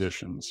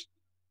conditions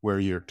where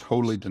you're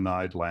totally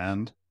denied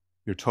land.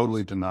 You're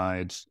totally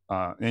denied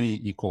any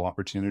equal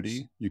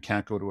opportunity. You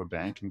can't go to a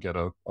bank and get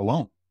a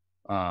loan.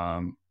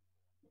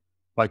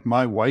 Like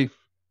my wife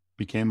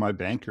became my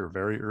banker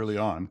very early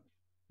on,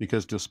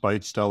 because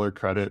despite stellar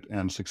credit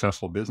and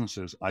successful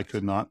businesses, I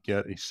could not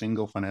get a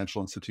single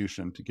financial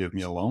institution to give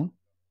me a loan.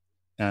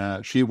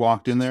 She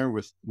walked in there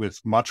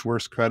with much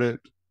worse credit,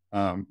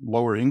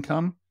 lower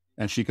income,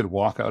 and she could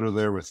walk out of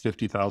there with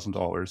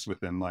 $50,000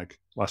 within like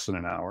less than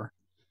an hour.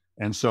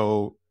 And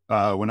so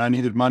when I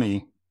needed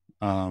money,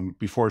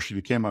 before she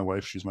became my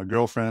wife, she's my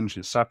girlfriend,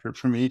 she's separate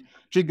from me.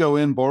 She'd go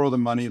in, borrow the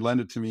money, lend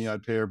it to me,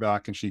 I'd pay her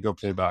back, and she'd go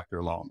pay back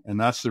her loan. And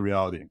that's the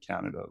reality in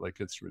Canada. Like,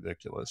 it's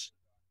ridiculous.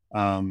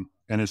 And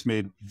it's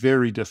made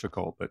very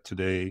difficult that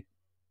today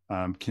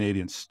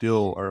Canadians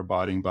still are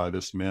abiding by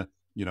this myth,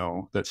 you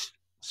know, that's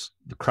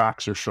the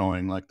cracks are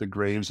showing, like the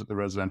graves at the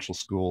residential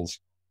schools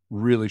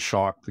really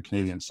shocked the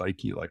Canadian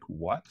psyche. Like,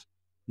 what?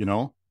 You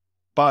know?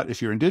 But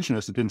if you're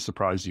Indigenous, it didn't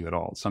surprise you at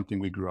all. It's something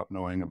we grew up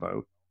knowing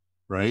about,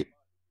 right?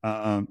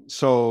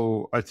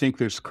 So I think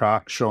there's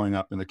cracks showing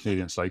up in the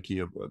Canadian psyche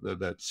of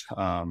that's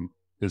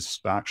is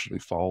actually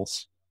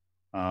false,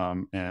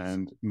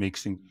 and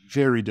makes things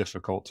very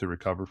difficult to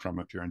recover from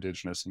if you're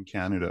Indigenous in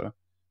Canada,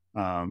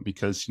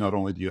 because not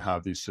only do you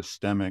have these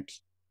systemic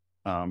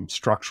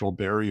structural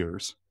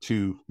barriers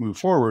to move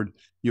forward,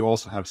 you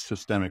also have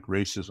systemic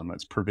racism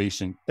that's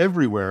pervasive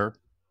everywhere,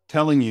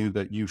 telling you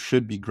that you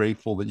should be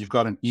grateful that you've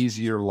got an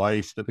easier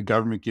life, that the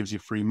government gives you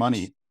free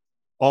money.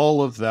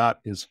 All of that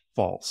is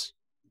false,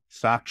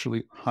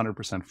 factually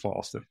 100%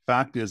 false. The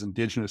fact is,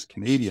 Indigenous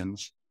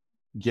Canadians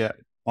get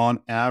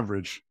on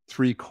average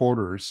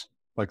 3/4,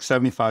 like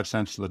 75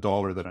 cents to the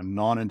dollar, that a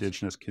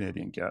non-Indigenous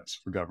Canadian gets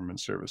for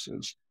government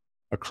services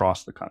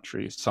across the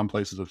country. Some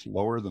places it's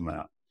lower than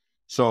that.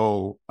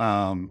 So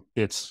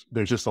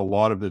there's just a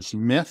lot of this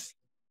myth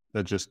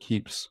that just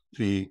keeps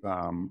the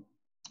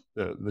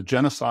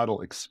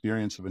genocidal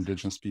experience of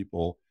Indigenous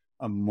people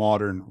a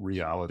modern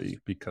reality,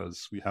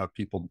 because we have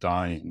people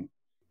dying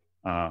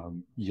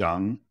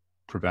young,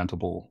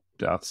 preventable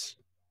deaths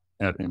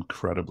at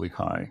incredibly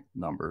high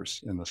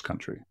numbers in this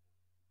country.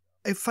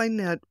 I find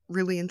that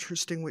really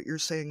interesting what you're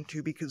saying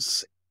too,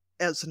 because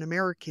as an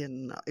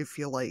American, I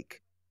feel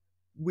like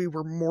we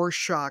were more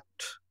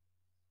shocked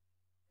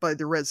by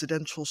the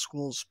residential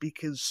schools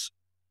because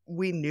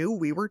we knew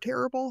we were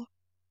terrible.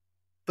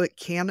 But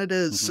Canada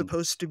is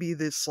supposed to be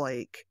this,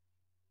 like,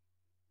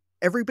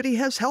 everybody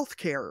has health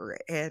care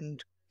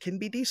and can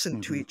be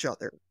decent to each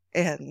other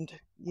and,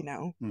 you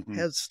know,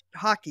 has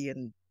hockey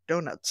and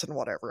donuts and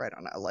whatever. I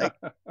don't know. Like,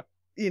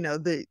 you know,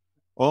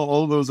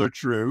 all those are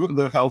true.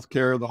 The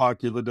healthcare, the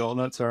hockey, the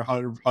donuts are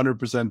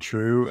 100%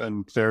 true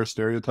and fair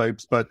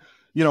stereotypes. But,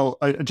 you know,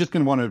 I just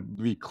gonna want to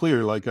be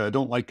clear, like, I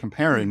don't like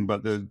comparing,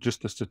 but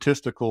just the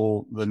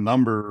statistical, the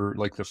number,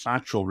 like the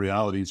factual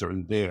realities are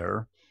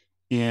there.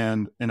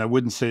 And I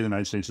wouldn't say the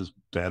United States is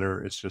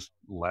better. It's just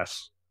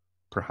less,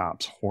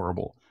 perhaps,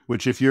 horrible.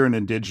 Which, if you're an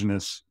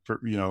Indigenous,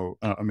 you know,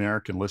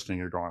 American listening,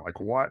 you're going like,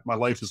 "What? My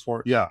life is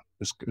horrible." Yeah,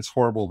 it's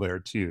horrible there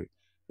too.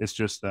 It's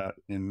just that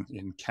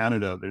in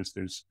Canada, there's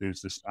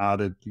these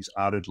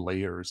added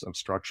layers of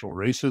structural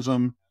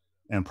racism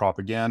and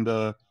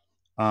propaganda,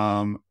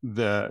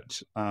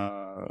 that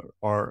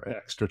are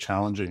extra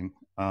challenging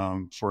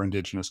for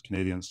Indigenous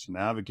Canadians to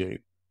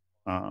navigate.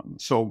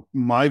 So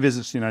my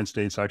visits to the United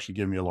States actually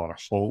give me a lot of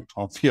hope.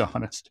 I'll be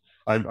honest.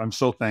 I'm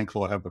so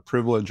thankful I have the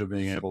privilege of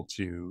being able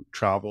to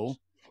travel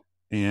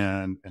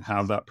and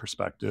have that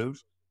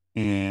perspective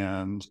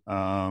and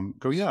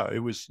go, yeah, it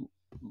was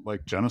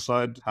like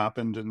genocide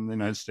happened in the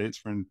United States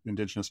for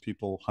Indigenous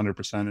people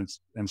 100%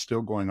 and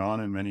still going on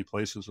in many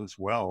places as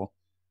well.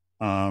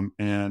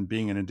 And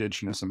being an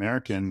Indigenous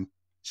American,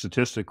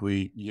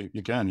 statistically,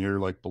 again, you're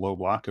like below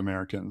Black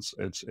Americans.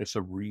 It's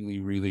a really,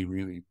 really,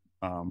 really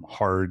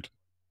hard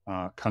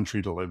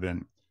country to live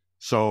in.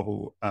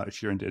 So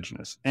if you're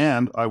Indigenous,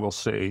 and I will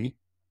say,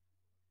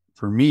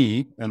 for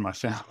me and my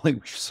family,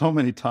 we so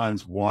many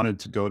times wanted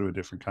to go to a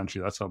different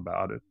country. That's how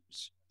bad it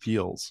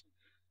feels.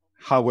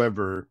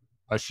 However,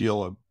 I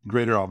feel a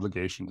greater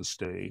obligation to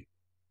stay,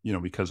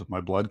 because of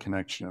my blood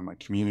connection and my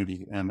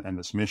community and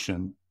this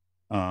mission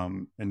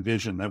and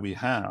vision that we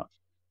have.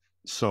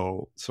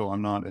 So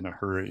I'm not in a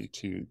hurry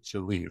to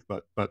leave.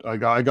 But I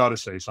got to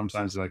say,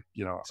 sometimes, like,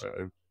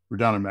 we're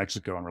down in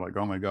Mexico and we're like,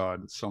 oh my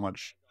God, so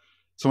much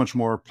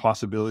more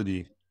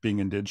possibility being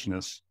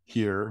Indigenous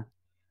here.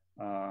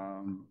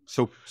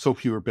 So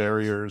fewer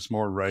barriers,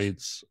 more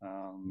rights,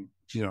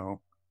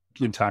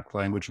 intact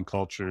language and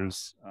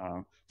cultures.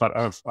 But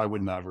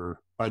I'd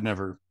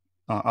never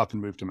up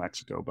and move to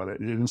Mexico, but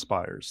it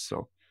inspires.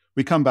 So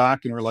we come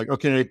back and we're like,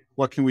 okay,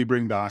 what can we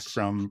bring back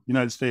from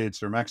United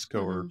States or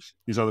Mexico or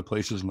these other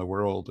places in the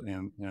world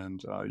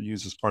and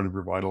use as part of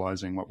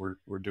revitalizing what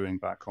we're doing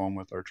back home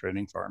with our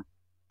training farm.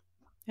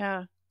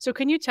 Yeah. So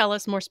can you tell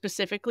us more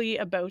specifically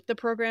about the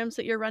programs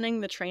that you're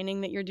running, the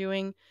training that you're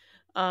doing,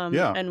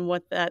 and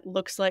what that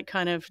looks like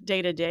kind of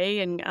day to day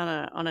and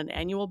on an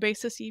annual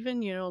basis,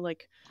 even,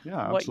 like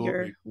what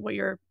absolutely.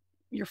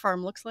 your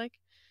farm looks like?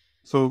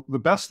 So the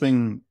best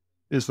thing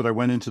is that I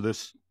went into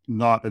this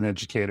not an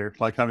educator,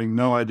 like having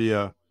no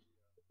idea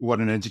what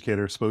an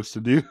educator is supposed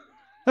to do.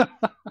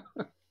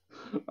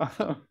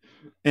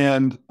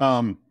 And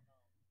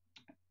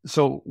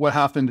so what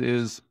happened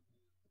is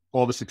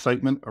all this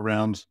excitement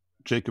around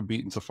Jacob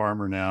Beaton's a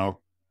farmer now,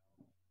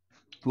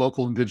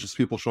 local Indigenous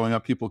people showing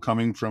up, people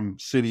coming from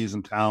cities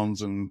and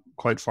towns and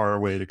quite far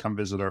away to come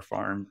visit our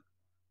farm.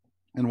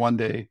 And one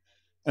day,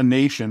 a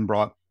nation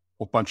brought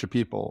a bunch of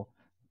people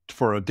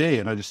for a day.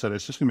 And I just said,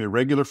 it's just going to be a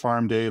regular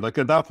farm day. Like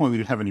at that point, we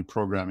didn't have any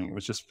programming. It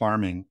was just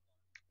farming.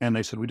 And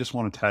they said, we just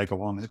want to tag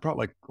along. They brought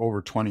like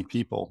over 20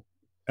 people.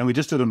 And we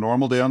just did a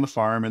normal day on the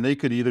farm. And they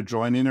could either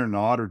join in or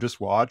not, or just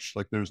watch.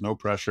 Like there's no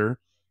pressure.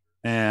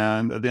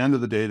 And at the end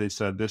of the day, they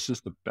said, this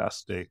is the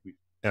best day we've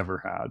ever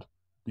had.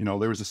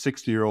 There was a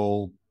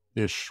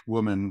 60-year-old-ish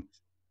woman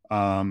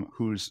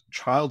whose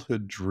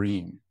childhood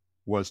dream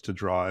was to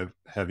drive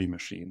a heavy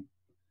machine.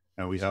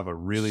 And we have a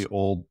really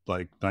old,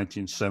 like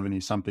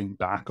 1970 something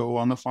backhoe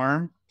on the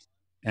farm.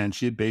 And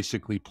she had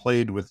basically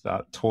played with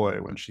that toy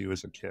when she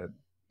was a kid.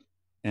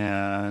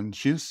 And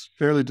she's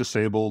fairly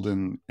disabled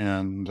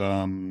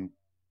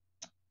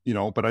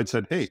but I'd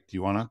said, hey, do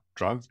you want to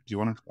drive? Do you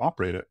want to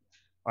operate it?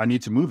 I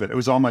need to move it. It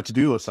was on my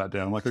to-do list that day.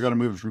 I'm like, I got to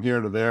move it from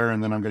here to there.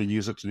 And then I'm going to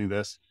use it to do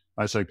this.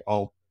 I was like,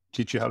 I'll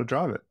teach you how to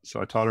drive it.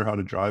 So I taught her how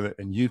to drive it.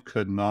 And you've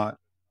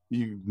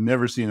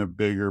never seen a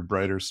bigger,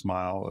 brighter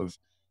smile of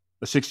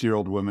a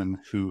 60-year-old woman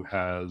who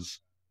has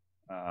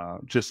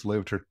just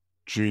lived her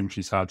dream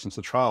she's had since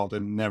a child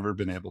and never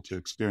been able to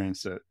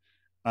experience it.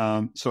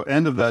 So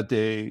end of that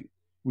day,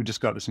 we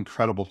just got this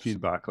incredible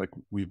feedback. Like,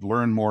 we've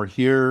learned more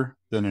here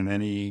than in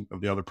any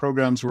of the other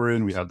programs we're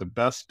in. We had the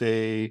best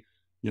day.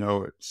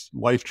 It's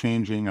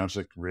life-changing. I was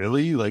like,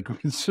 really? Like,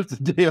 it's just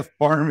a day of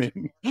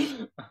farming.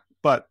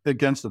 But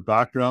against the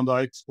background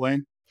I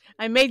explained.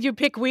 I made you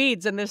pick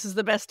weeds and this is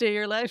the best day of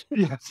your life.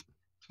 Yes,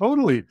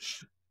 totally.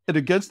 And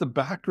against the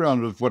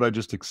background of what I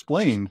just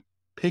explained,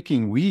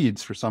 picking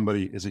weeds for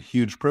somebody is a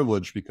huge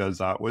privilege because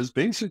that was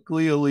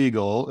basically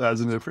illegal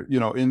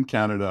in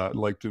Canada,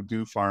 like to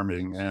do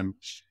farming.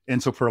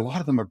 And so for a lot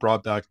of them, it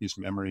brought back these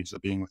memories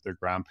of being with their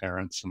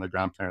grandparents, and the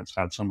grandparents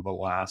had some of the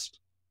last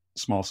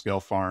small scale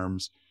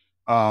farms.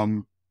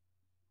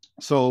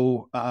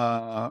 So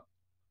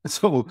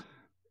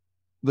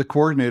the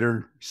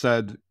coordinator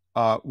said,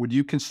 would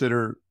you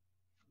consider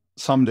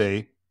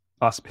someday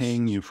us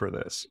paying you for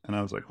this? And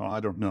I was like, well, I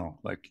don't know.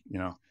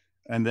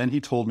 And then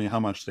he told me how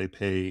much they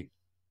pay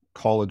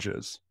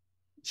colleges.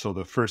 So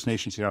the First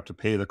Nations, you have to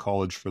pay the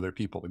college for their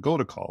people to go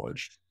to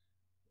college.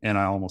 And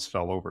I almost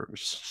fell over. It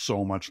was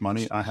so much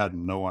money. I had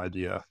no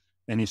idea.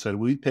 And he said,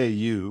 we pay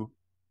you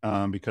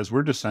because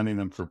we're just sending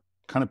them for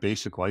kind of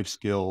basic life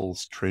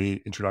skills,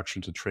 trade,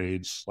 introduction to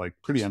trades, like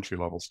pretty entry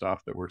level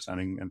stuff that we're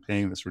sending and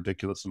paying this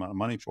ridiculous amount of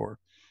money for.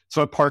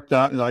 So I parked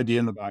that idea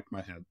in the back of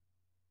my head.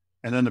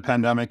 And then the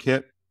pandemic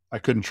hit. I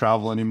couldn't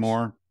travel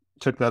anymore.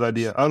 Took that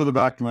idea out of the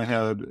back of my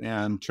head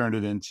and turned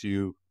it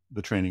into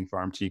the training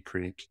farm, Tea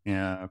Creek,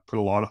 and put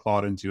a lot of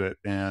thought into it.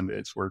 And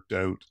it's worked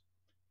out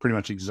pretty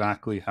much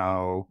exactly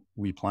how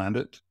we planned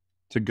it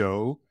to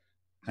go.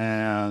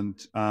 And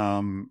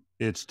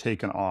it's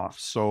taken off.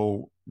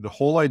 So The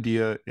whole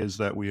idea is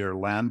that we are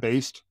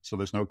land-based, so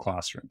there's no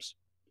classrooms.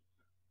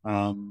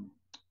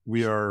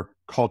 We are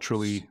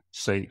culturally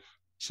safe.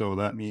 So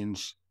that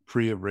means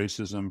free of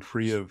racism,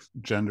 free of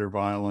gender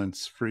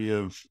violence, free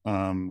of,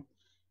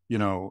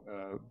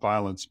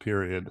 violence,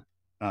 period.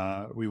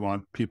 We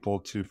want people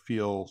to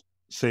feel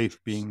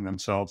safe being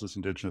themselves as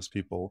Indigenous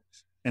people.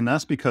 And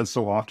that's because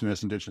so often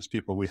as Indigenous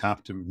people, we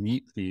have to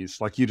meet these,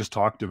 like you just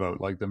talked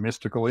about, like the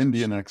mystical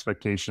Indian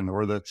expectation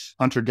or the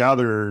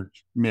hunter-gatherer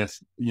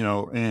myth,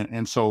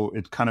 and so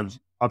it kind of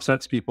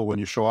upsets people when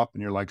you show up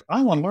and you're like,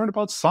 I want to learn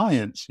about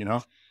science,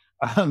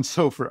 And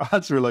so for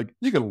us, we're like,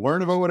 you can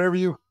learn about whatever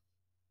you.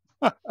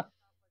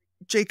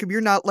 Jacob, you're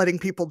not letting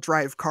people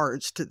drive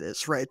cars to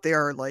this, right? They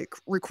are like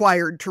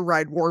required to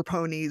ride war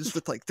ponies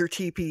with like their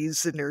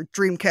teepees and their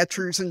dream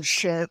catchers and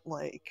shit.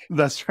 Like,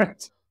 That's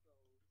right.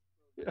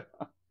 Yeah.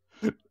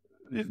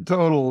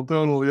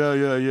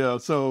 Total. Yeah.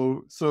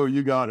 So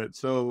you got it.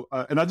 So,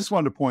 and I just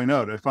wanted to point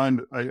out,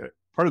 part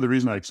of the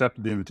reason I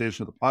accepted the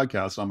invitation to the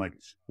podcast, I'm like,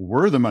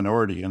 we're the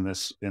minority in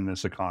this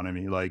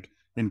economy. Like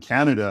in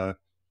Canada,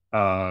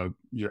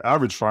 your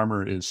average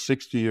farmer is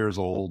 60 years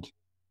old,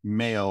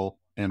 male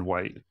and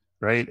white,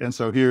 right? And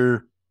so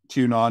here,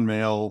 two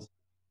non-male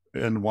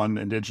and one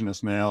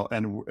Indigenous male,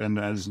 and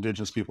as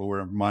Indigenous people,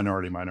 we're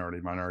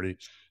minority.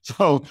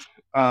 So,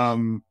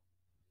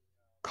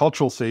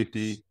 cultural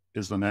safety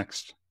is the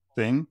next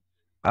thing.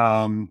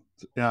 So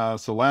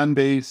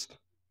land-based,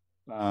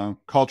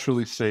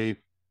 culturally safe,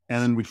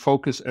 and then we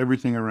focus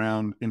everything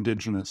around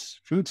Indigenous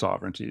food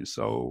sovereignty.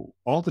 So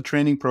all the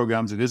training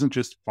programs, it isn't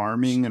just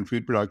farming and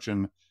food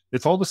production,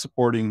 it's all the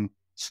supporting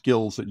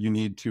skills that you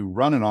need to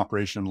run an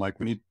operation. Like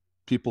we need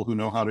people who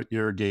know how to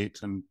irrigate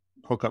and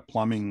hook up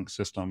plumbing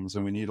systems,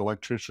 and we need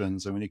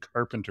electricians, and we need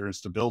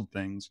carpenters to build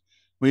things.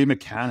 We need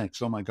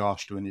mechanics. Oh my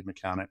gosh, do we need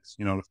mechanics,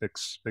 to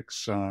fix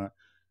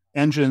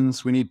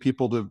engines. We need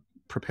people to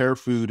prepare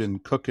food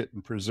and cook it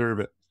and preserve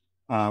it.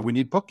 We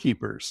need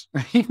bookkeepers.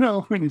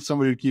 We need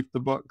somebody to keep the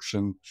books,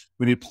 and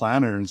we need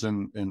planners,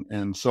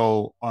 and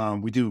so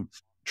we do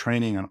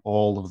training on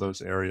all of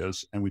those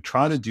areas, and we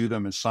try to do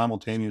them as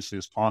simultaneously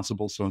as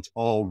possible, so it's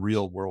all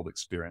real world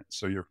experience.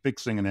 So you're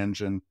fixing an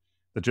engine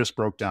that just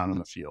broke down in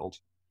the field.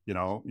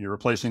 You're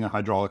replacing a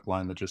hydraulic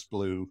line that just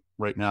blew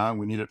right now, and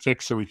we need it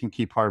fixed so we can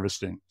keep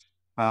harvesting.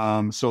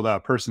 So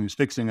that person who's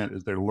fixing it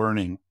is they're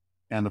learning,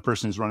 and the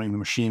person who's running the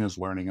machine is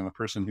learning, and the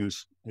person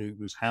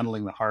who's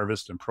handling the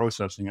harvest and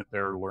processing it,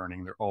 they're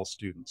learning. They're all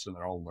students and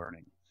they're all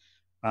learning.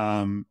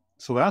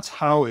 So that's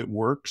how it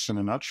works in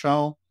a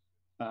nutshell.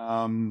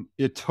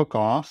 It took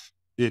off.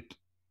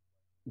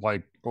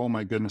 Oh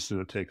my goodness, did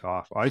it take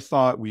off? I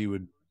thought we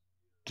would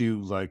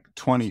do like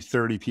 20,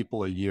 30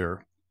 people a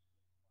year.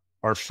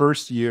 Our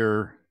first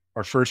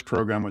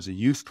program was a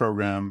youth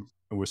program.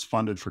 It was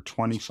funded for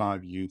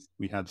 25 youth.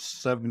 We had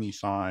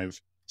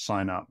 75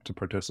 sign up to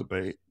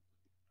participate.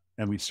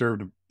 And we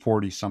served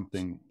 40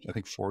 something, I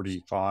think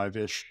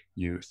 45-ish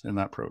youth in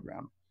that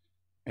program.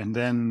 And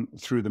then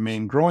through the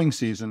main growing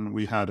season,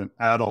 we had an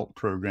adult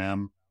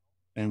program,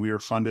 and we were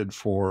funded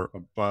for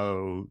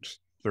about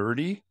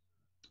 30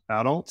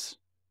 adults.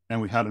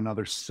 And we had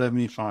another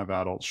 75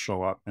 adults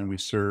show up, and we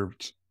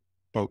served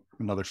about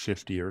another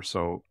 50 or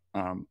so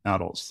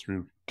adults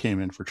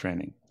came in for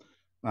training.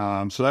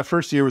 So that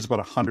first year was about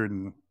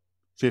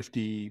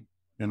 150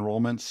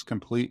 enrollments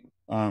complete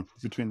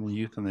between the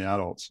youth and the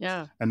adults.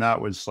 Yeah. And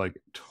that was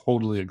like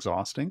totally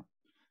exhausting.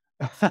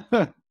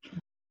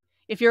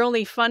 If you're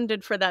only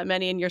funded for that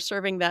many and you're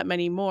serving that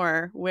many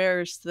more,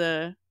 where's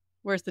the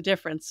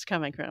difference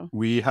coming from?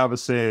 We have a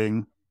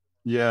saying,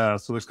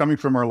 so it's coming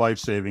from our life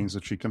savings,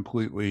 which we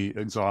completely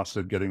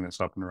exhausted getting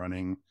this up and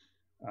running.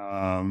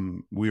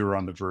 We were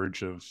on the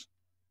verge of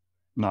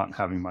not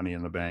having money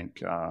in the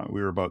bank.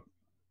 We were about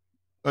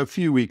a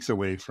few weeks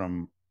away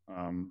from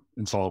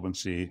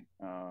insolvency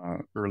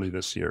early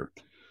this year,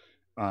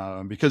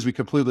 because we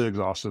completely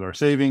exhausted our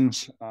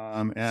savings.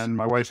 And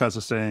my wife has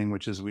a saying,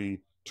 which is we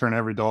turn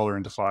every dollar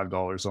into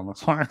 $5 on the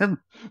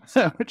farm,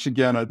 which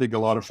again, I think a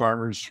lot of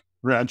farmers,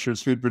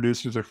 ranchers, food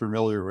producers are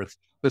familiar with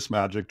this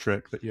magic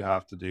trick that you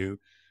have to do.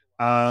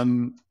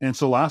 And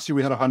so last year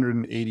we had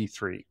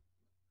 183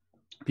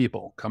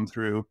 people come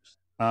through.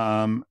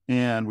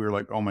 And we were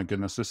like, oh my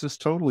goodness, this is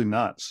totally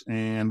nuts.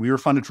 And we were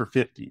funded for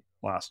 50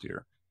 last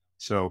year.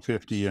 So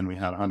 50, and we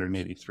had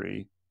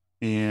 183.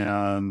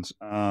 And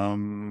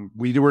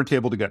we weren't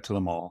able to get to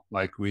them all.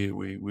 Like we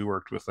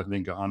worked with, I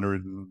think,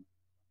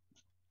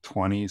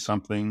 120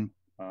 something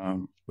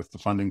with the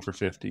funding for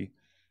 50.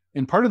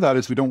 And part of that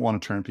is we don't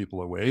want to turn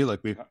people away. Like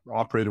we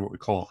operated what we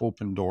call an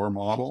open door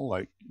model.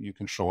 Like you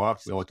can show up,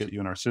 we'll get you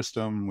in our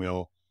system,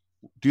 we'll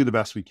do the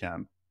best we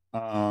can.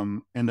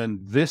 And then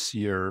this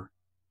year,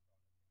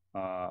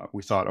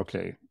 we thought,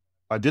 okay,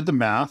 I did the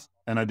math,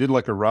 and I did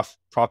like a rough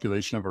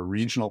population of a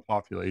regional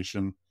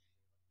population.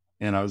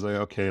 And I was like,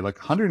 okay, like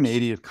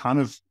 180 is kind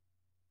of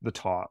the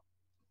top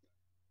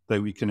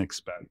that we can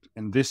expect.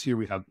 And this year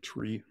we had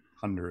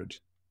 300.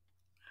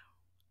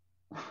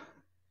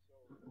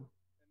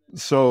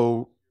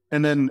 So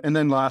and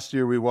then last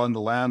year we won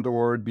the Land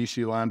Award,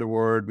 BC Land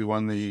Award.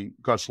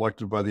 Got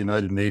selected by the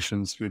United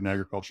Nations Food and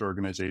Agriculture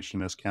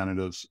Organization as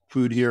Canada's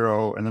food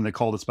hero. And then they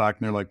called us back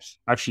and they're like,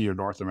 actually, you're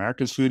North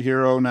America's food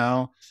hero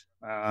now.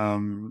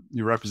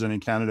 You're representing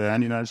Canada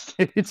and the United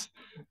States.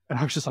 And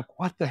I was just like,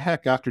 what the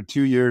heck? After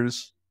 2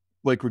 years,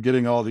 like we're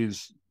getting all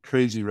these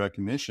crazy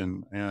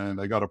recognition. And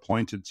I got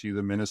appointed to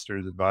the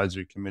Minister's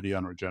Advisory Committee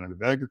on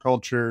Regenerative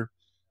Agriculture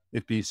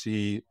at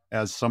BC.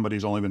 As somebody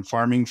who's only been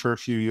farming for a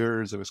few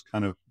years, it was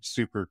kind of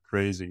super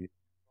crazy.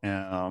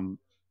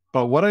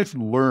 But what I've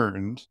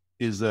learned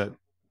is that,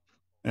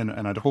 and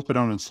I hope I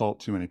don't insult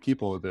too many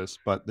people with this,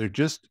 but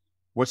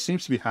what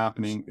seems to be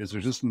happening is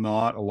there's just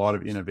not a lot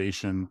of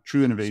innovation,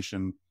 true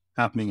innovation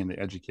happening in the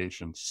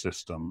education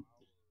system.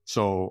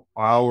 So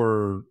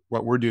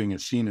what we're doing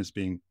is seen as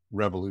being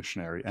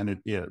revolutionary, and it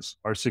is.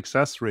 Our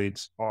success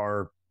rates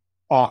are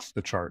off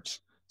the charts.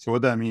 So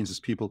what that means is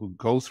people who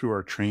go through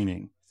our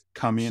training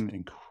come in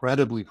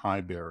incredibly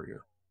high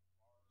barrier.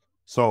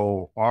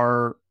 So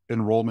our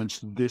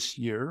enrollments this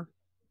year,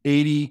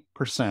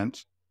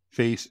 80%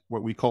 face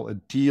what we call a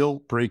deal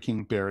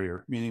breaking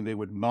barrier, meaning they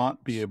would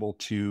not be able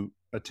to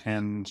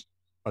attend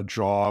a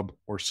job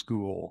or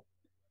school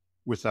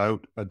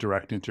without a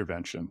direct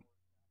intervention.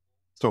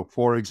 So,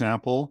 for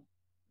example,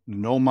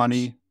 no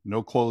money,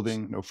 no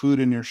clothing, no food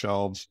in your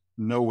shelves,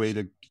 no way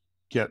to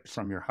get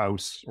from your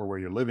house or where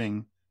you're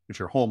living if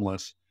you're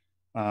homeless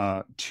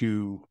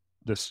to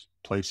this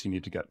place you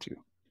need to get to.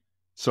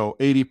 So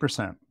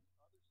 80%.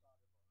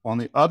 On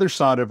the other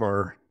side of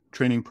our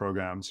training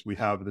programs, we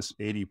have this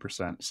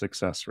 80%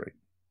 success rate,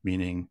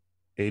 meaning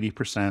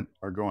 80%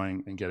 are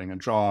going and getting a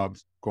job,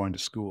 going to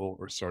school,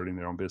 or starting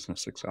their own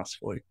business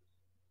successfully.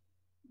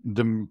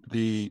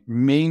 The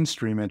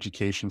mainstream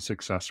education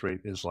success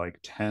rate is like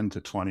 10 to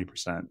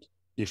 20%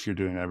 if you're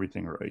doing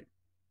everything right.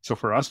 So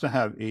for us to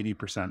have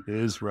 80%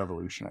 is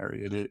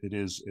revolutionary. It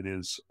is,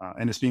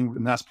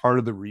 and that's part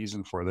of the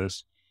reason for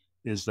this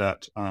is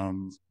that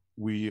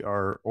we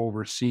are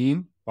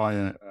overseen by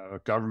a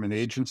government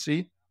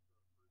agency.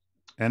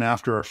 And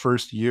after our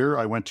first year,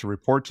 I went to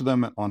report to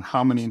them on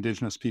how many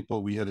Indigenous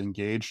people we had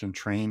engaged and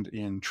trained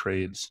in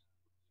trades.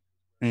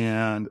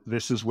 And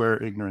this is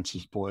where ignorance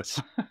is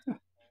bliss.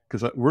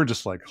 Because we're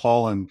just like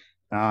hauling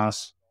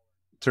ass,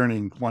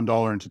 turning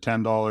 $1 into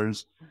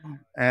 $10.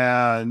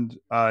 And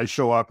I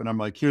show up and I'm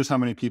like, here's how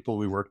many people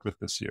we worked with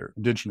this year,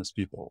 Indigenous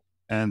people.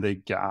 And they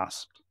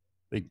gasped.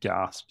 Like,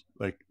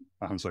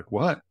 I was like,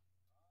 what?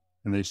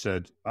 And they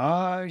said,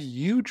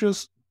 you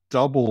just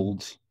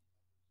doubled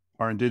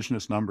our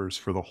Indigenous numbers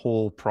for the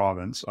whole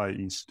province,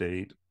 i.e.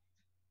 state,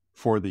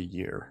 for the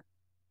year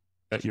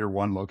at your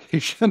one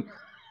location.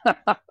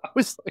 I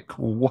was like,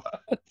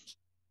 what?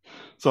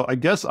 So I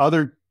guess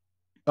other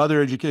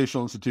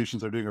educational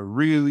institutions are doing a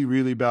really,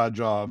 really bad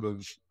job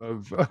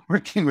of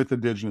working with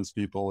Indigenous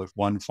people. If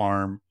one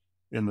farm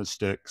in the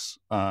sticks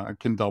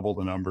can double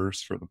the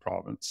numbers for the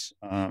province.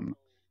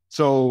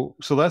 So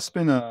that's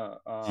been a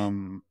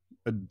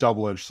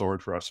double-edged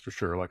sword for us for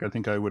sure. Like I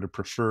think I would have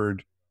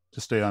preferred to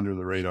stay under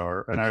the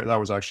radar. And that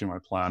was actually my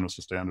plan, was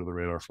to stay under the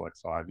radar for like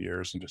 5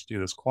 years and just do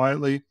this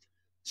quietly.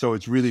 So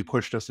it's really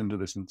pushed us into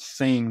this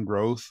insane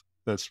growth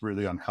that's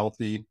really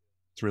unhealthy.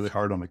 It's really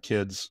hard on the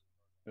kids.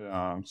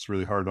 It's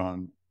really hard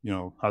on,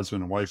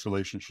 husband and wife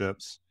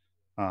relationships.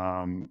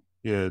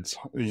 It's,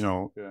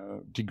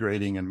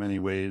 degrading in many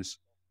ways.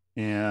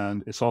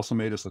 And it's also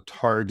made us a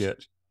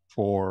target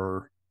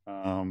for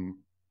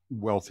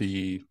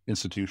wealthy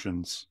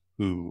institutions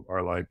who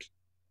are like,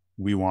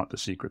 we want the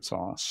secret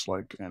sauce,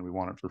 and we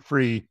want it for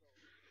free.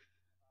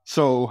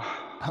 So,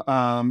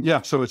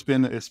 so it's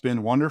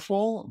been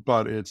wonderful,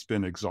 but it's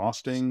been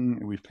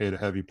exhausting. We've paid a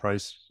heavy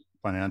price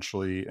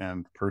financially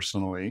and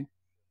personally.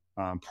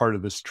 Part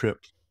of this trip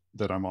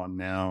that I'm on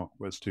now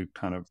was to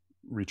kind of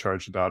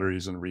recharge the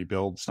batteries and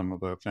rebuild some of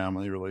the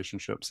family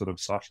relationships that have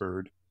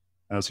suffered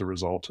as a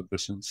result of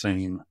this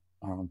insane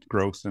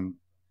growth and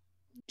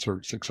sort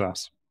of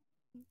success.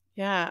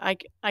 Yeah,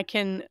 I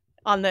can,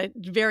 on the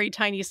very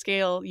tiny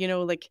scale,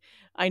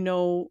 I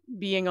know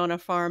being on a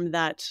farm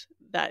that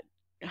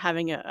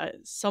having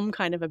some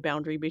kind of a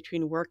boundary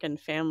between work and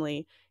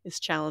family is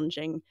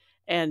challenging,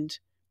 and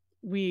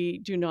we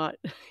do not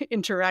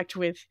interact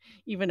with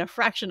even a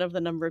fraction of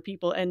the number of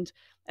people, and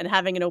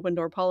having an open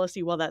door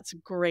policy, while that's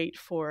great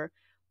for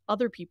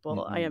other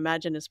people, I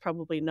imagine is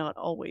probably not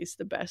always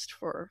the best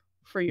for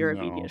your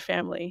immediate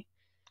family.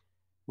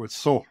 It's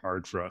so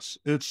hard for us.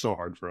 It's so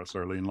hard for us,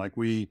 Arlene. Like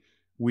we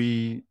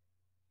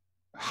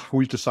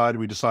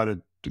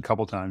decided a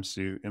couple times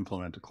to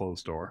implement a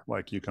closed door.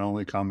 Like you can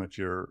only come if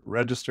you're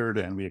registered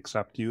and we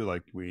accept you.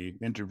 Like we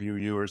interview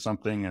you or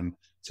something and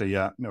say,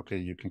 yeah, okay,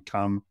 you can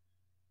come.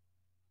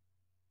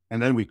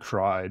 And then we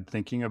cried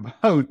thinking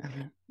about,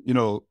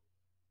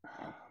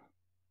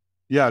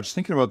 just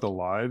thinking about the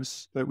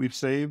lives that we've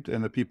saved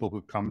and the people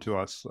who've come to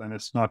us. And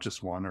it's not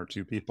just one or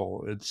two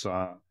people. It's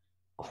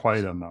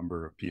quite a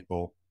number of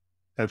people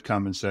have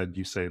come and said,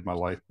 you saved my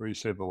life, or you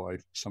saved the life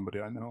of somebody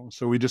I know.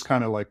 So we just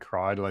kind of like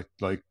cried,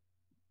 like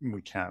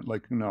we can't.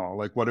 Like, no,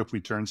 like, what if we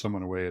turn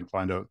someone away and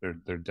find out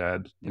they're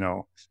dead,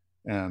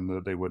 and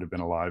that they would have been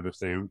alive if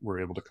they were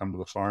able to come to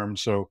the farm.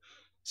 So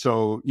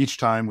each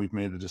time we've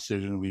made the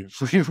decision, we've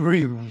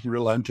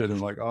relented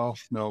and like, oh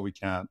no, we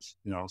can't,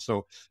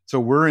 so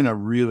we're in a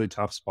really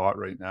tough spot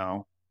right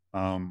now.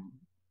 And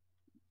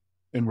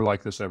we're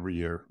like this every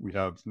year. We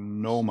have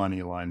no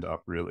money lined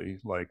up, really,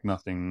 like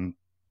nothing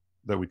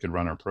that we could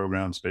run our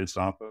programs based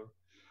off of.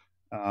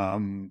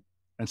 And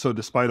so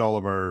despite all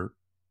of our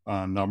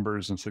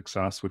numbers and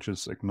success, which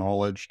is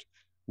acknowledged,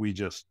 we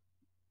just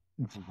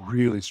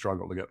really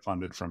struggle to get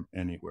funded from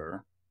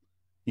anywhere.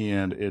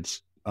 And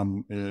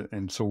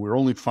and so we're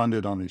only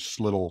funded on these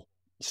little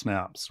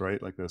snaps,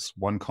 right? Like this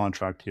one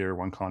contract here,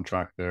 one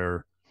contract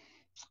there.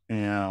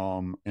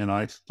 And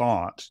I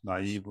thought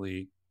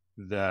naively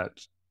that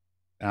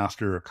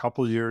after a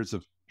couple of years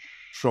of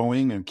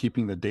showing and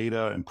keeping the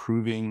data and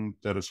proving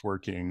that it's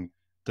working,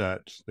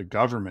 that the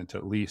government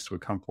at least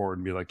would come forward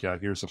and be like, yeah,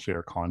 here's a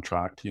fair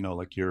contract,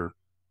 like you're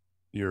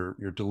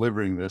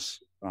delivering this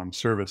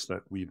service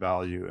that we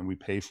value and we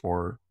pay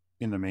for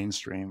in the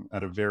mainstream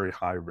at a very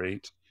high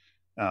rate.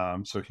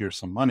 So here's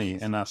some money,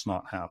 and that's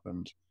not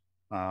happened.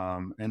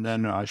 And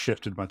then I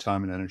shifted my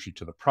time and energy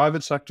to the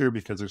private sector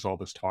because there's all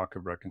this talk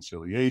of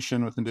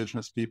reconciliation with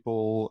Indigenous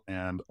people.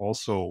 And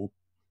also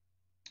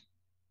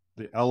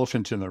the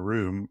elephant in the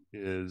room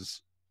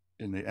is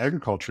in the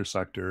agriculture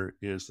sector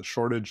is the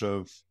shortage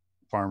of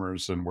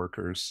farmers and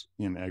workers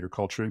in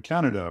agriculture in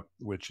Canada,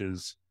 which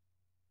is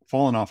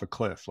fallen off a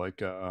cliff,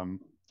 like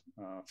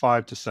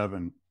 5 to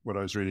 7, what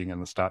I was reading in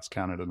the Stats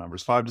Canada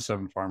numbers, 5 to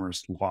 7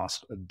 farmers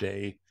lost a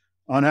day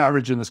on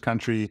average in this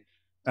country,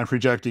 and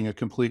projecting a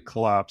complete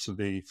collapse of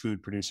the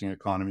food producing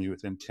economy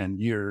within 10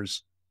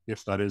 years,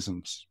 if that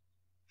isn't,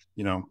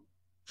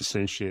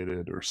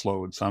 satiated or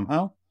slowed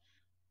somehow.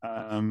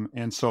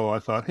 And so I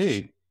thought,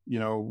 hey,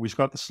 we've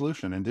got the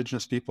solution.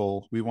 Indigenous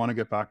people, we want to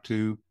get back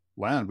to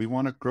land. We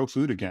want to grow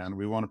food again.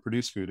 We want to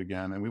produce food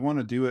again, and we want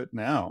to do it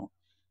now.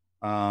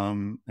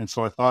 And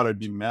so I thought I'd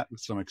be met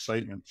with some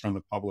excitement from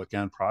the public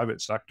and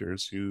private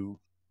sectors who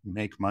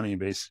make money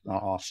based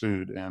off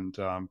food,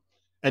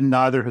 and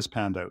neither has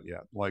panned out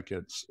yet. Like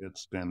it's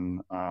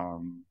been,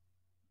 I'm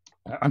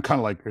kind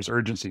of like, there's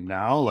urgency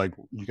now. Like,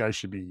 you guys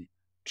should be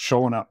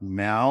showing up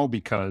now,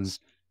 because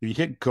if you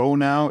hit go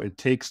now, it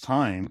takes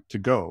time to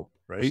go,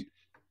 right?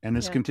 And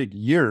this can take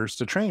years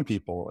to train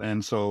people.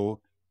 And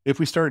so if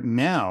we start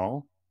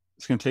now,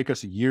 it's going to take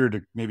us a year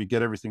to maybe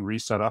get everything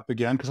reset up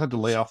again, because I had to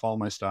lay off all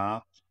my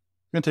staff.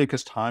 It's going to take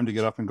us time to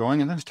get up and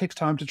going. And then it takes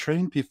time to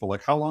train people.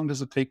 Like, how long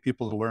does it take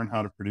people to learn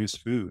how to produce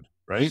food,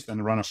 right?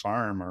 And run a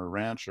farm or a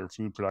ranch or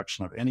food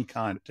production of any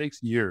kind? It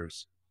takes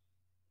years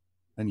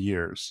and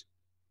years.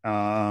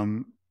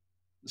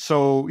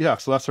 So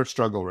that's our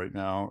struggle right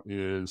now,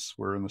 is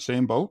we're in the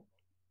same boat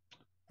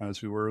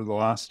as we were the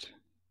last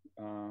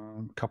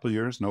couple of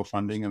years. No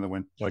funding, and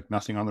went like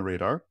nothing on the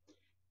radar.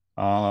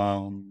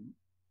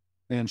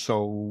 And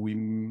so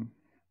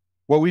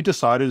what we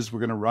decided is we're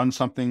going to run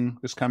something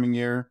this coming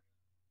year.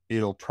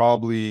 It'll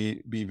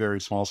probably be very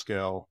small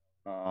scale,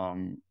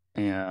 and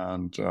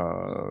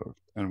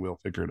we'll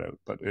figure it out.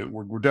 But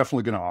we're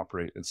definitely going to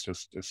operate. It's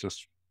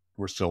just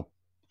we're still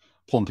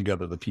pulling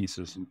together the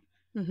pieces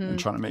and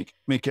trying to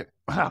make it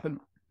happen.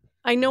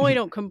 I know I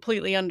don't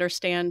completely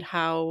understand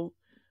how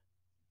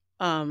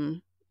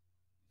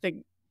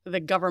the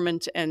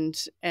government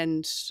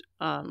and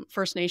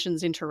First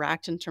Nations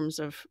interact in terms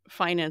of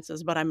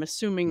finances, but I'm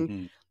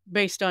assuming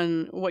based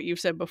on what you've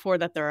said before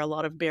that there are a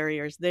lot of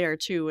barriers there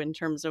too, in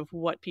terms of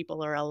what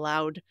people are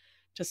allowed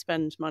to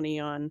spend money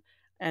on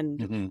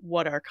and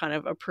what are kind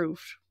of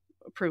approved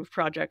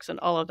projects and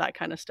all of that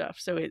kind of stuff.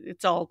 So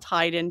it's all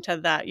tied into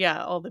that.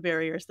 Yeah, all the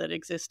barriers that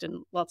exist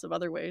in lots of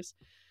other ways.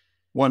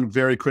 One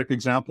very quick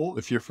example: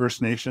 if you're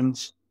First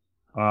Nations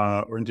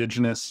or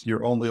Indigenous,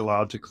 you're only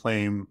allowed to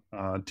claim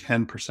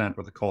 10%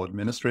 what they call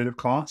administrative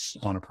costs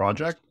on a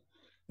project.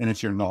 And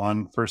if you're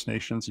non-First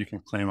Nations, you can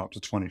claim up to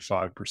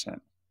 25%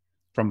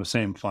 from the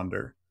same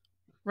funder.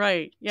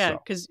 Right. Yeah.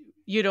 Because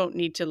you don't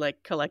need to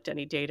like collect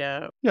any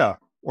data. Yeah.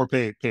 Or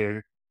pay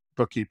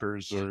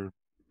bookkeepers or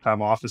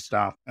have office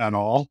staff and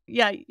all.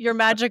 Yeah. Your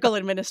magical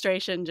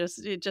administration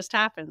just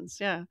happens.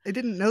 Yeah. I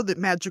didn't know that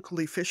magical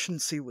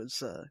efficiency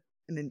was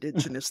an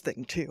Indigenous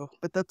thing too,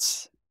 but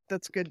that's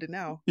good to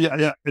know.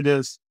 Yeah, it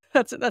is.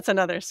 That's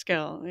another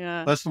skill.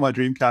 Yeah. That's what my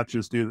dream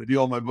catchers do. They do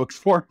all my books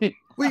for me.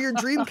 Well, your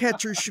dream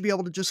catchers should be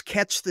able to just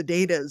catch the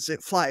data as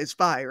it flies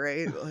by,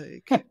 right?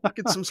 Like,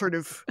 get some sort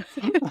of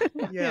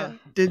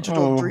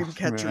digital dream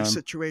catcher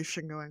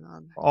situation going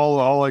on.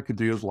 All I could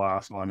do is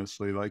laugh,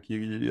 honestly. Like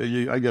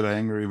I get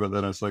angry, but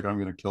then it's like I'm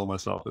going to kill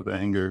myself with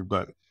anger.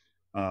 But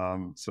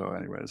so,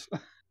 anyways.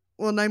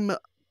 Well, and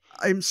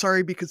I'm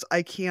sorry, because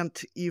I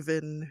can't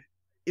even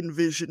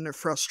envision the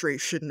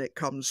frustration that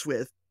comes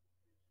with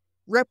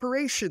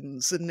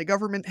reparations, and the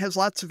government has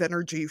lots of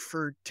energy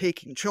for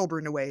taking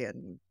children away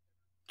and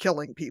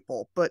killing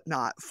people, but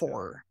not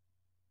for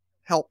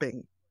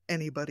helping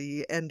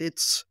anybody. And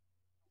it's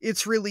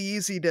really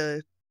easy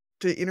to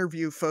to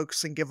interview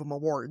folks and give them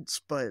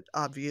awards, but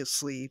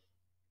obviously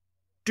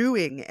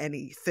doing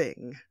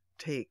anything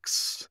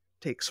takes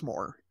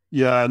more.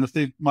 Yeah, and the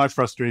thing, my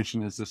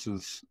frustration is this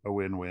is a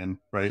win-win,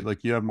 right?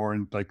 Like you have more,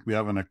 like we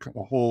have a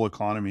whole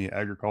economy,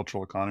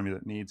 agricultural economy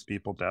that needs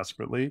people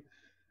desperately,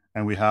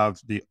 and we have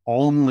the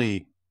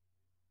only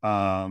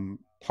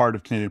part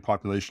of Canadian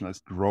population that's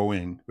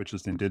growing, which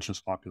is the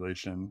Indigenous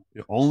population.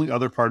 The only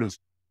other part is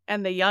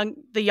And the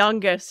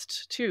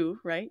youngest too,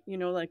 right? You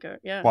know, like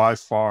by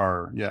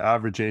far, yeah,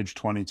 average age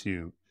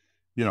 22.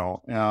 You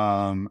know,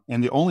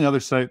 and the only other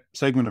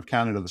segment of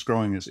Canada that's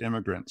growing is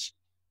immigrants.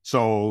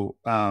 So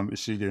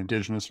it's either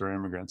Indigenous or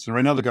immigrants. And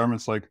right now the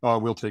government's like, oh,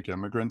 we'll take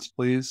immigrants,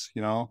 please,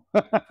 you know,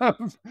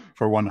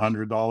 for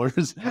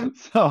 $100.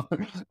 So,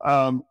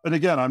 and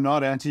again, I'm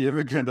not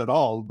anti-immigrant at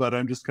all, but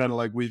I'm just kind of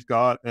like, we've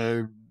got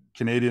a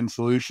Canadian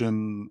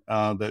solution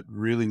that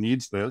really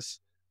needs this.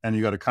 And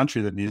you got a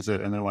country that needs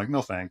it. And they're like,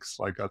 no, thanks.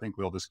 Like, I think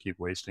we'll just keep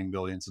wasting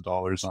billions of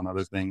dollars on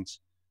other things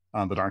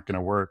that aren't going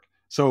to work.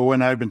 So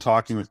when I've been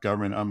talking with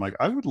government, I'm like,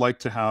 I would like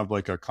to have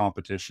like a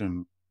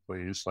competition,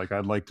 please. Like,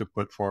 I'd like to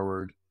put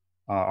forward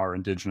our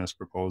Indigenous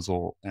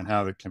proposal and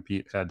have it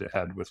compete head to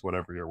head with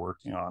whatever you're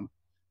working on.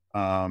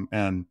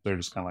 And they're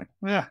just kind of like,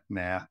 yeah,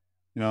 nah,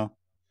 you know?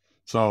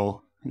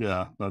 So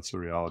yeah, that's the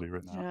reality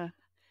right now. Yeah.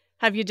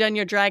 Have you done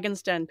your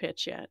Dragon's Den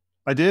pitch yet?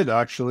 I did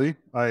actually.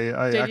 I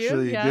Did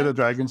actually you? did a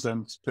Dragon's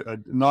Den. I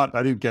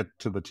didn't get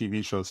to the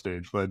TV show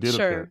stage, but I did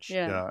a pitch.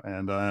 Yeah.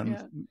 And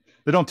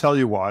they don't tell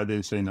you why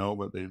they say no,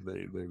 but they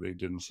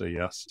didn't say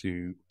yes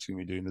to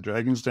me doing the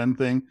Dragon's Den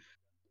thing.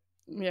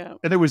 Yeah.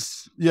 And it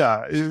was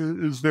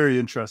very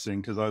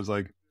interesting because I was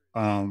like,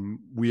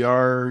 we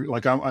are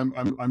like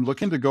I'm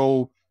looking to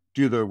go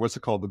do the what's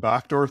it called, the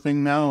backdoor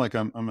thing now. Like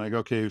I'm like,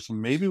 okay, so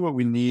maybe what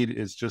we need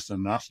is just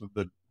enough of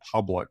the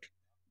public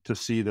to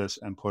see this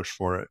and push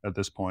for it at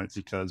this point,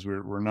 because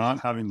we're not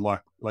having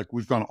luck. Like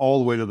we've gone all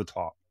the way to the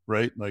top,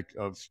 right? Like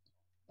of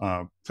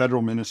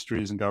federal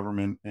ministries and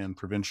government and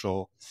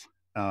provincial.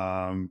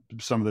 Talk to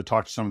some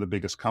of the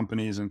biggest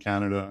companies in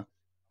Canada.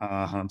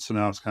 So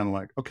now it's kind of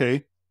like,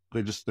 okay,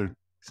 they're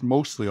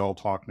mostly all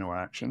talk, no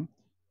action.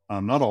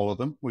 Not all of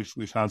them.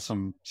 We've had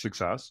some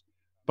success,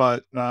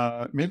 but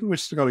maybe we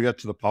still got to get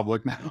to the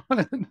public now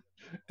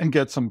and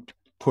get some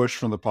push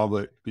from the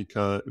public,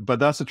 but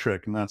that's a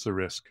trick and that's a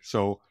risk.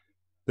 So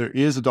there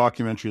is a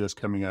documentary that's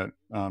coming out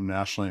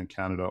nationally in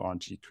Canada on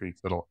Tea Creek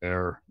that'll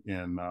air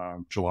in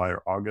July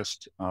or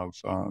August of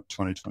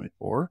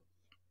 2024,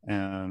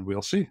 and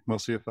we'll see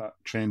if that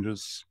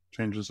changes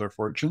our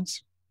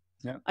fortunes.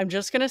 Yeah, I'm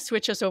just gonna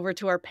switch us over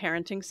to our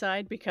parenting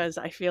side because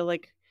I feel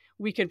like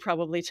we could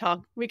probably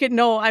talk.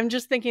 I'm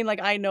just thinking like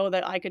I know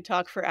that I could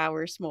talk for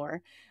hours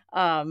more.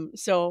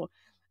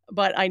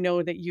 But I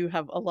know that you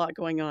have a lot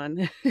going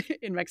on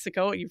in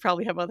Mexico. You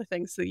probably have other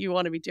things that you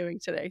want to be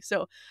doing today.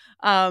 So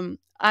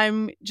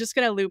I'm just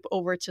going to loop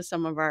over to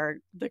some of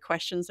the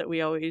questions that we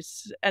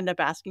always end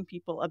up asking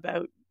people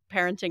about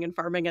parenting and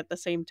farming at the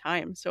same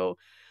time. So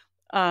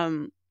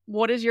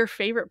what is your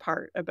favorite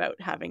part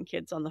about having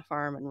kids on the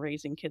farm and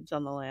raising kids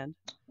on the land?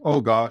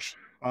 Oh gosh.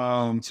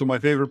 So my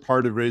favorite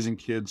part of raising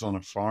kids on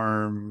a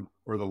farm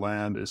or the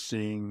land is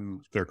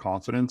seeing their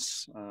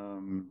confidence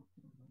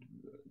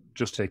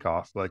just take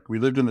off. Like we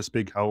lived in this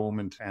big home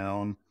in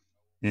town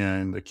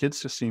and the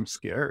kids just seemed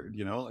scared,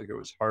 you know, like it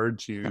was hard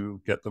to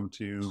get them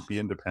to be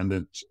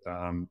independent.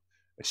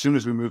 As soon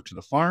as we moved to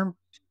the farm,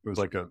 it was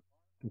like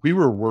we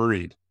were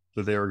worried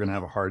that they were going to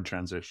have a hard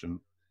transition,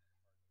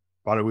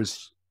 but it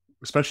was,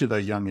 especially at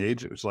that young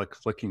age, it was like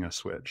flicking a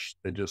switch.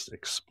 They just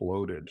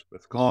exploded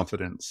with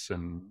confidence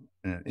and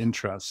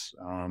interest.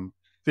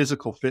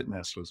 Physical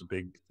fitness was a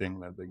big thing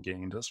that they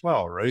gained as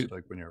well, right?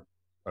 Like when you're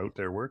out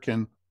there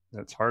working,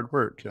 that's hard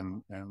work.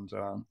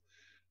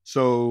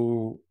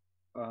 So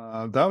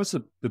that was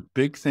the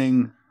big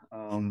thing.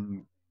 I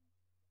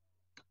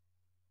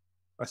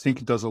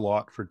think it does a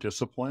lot for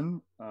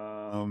discipline.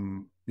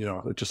 You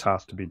know, it just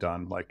has to be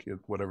done. Like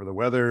whatever the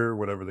weather,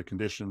 whatever the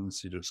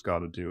conditions, you just got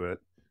to do it.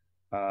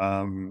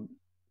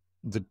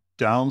 The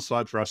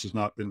downside for us has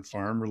not been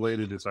farm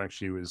related. It's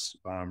actually was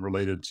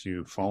related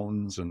to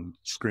phones and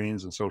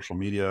screens and social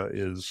media.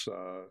 Is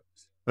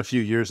a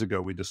few years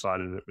ago, we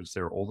decided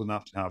they were old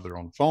enough to have their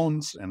own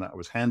phones, and that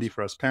was handy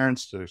for us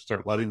parents to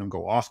start letting them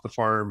go off the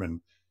farm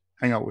and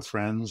hang out with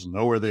friends,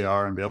 know where they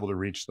are and be able to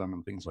reach them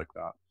and things like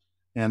that.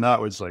 And that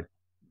was like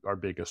our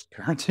biggest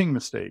parenting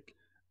mistake.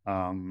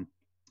 And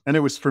it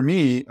was, for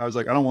me, I was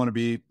like, I don't want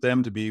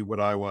them to be what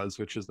I was,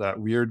 which is that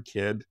weird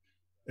kid.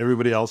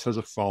 Everybody else has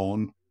a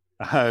phone.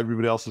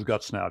 Everybody else has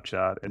got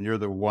Snapchat, and you're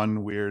the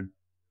one weird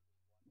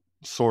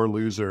sore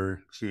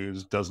loser who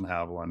doesn't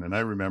have one. And I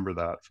remember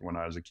that from when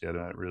I was a kid,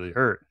 and it really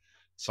hurt.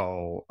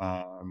 So,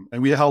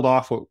 and we held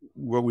off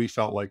what we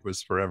felt like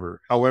was forever.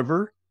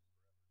 However,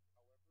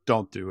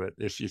 don't do it.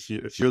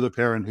 If you're the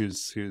parent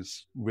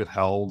who's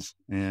withheld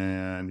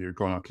and you're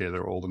going, okay,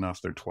 they're old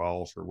enough, they're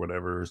 12 or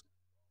whatever,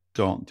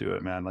 don't do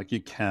it, man. Like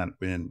you can't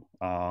win.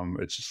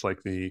 It's just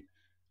like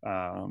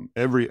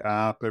Every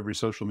app, every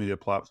social media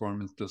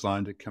platform is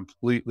designed to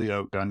completely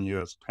outgun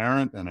you as a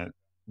parent, and it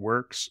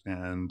works.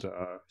 And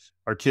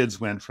our kids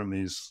went from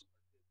these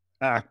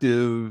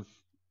active,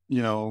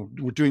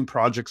 we're doing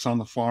projects on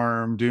the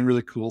farm, doing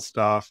really cool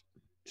stuff,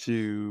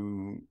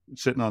 to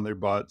sitting on their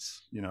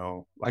butts,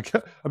 like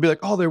I'd be like,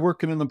 oh, they're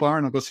working in the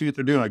barn. I'll go see what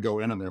they're doing. I go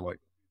in and they're like,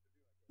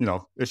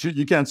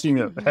 you can't see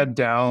me, head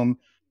down,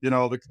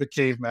 the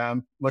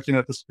caveman looking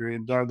at the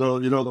screen,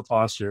 the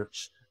posture.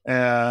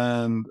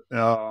 And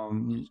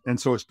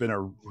so it's been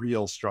a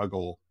real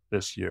struggle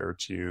this year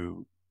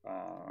to,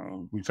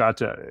 we've had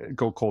to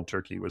go cold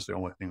turkey was the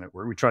only thing that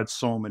we tried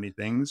so many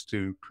things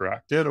to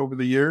correct it over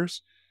the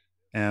years.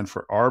 And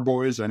for our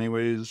boys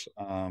anyways,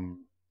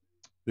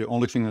 the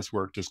only thing that's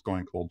worked is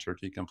going cold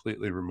turkey,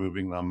 completely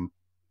removing them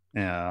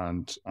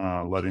and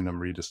letting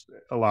them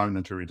allowing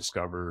them to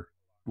rediscover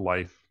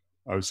life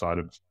outside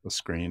of the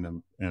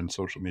screen and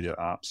social media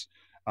apps.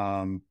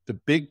 The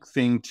big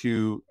thing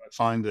to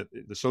find that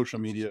the social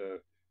media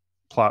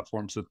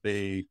platforms that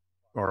they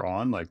are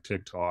on, like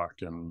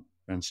TikTok and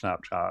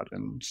Snapchat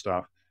and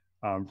stuff,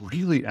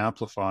 really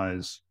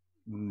amplifies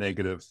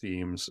negative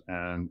themes,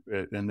 and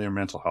their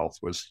mental health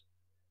was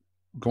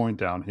going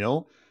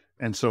downhill.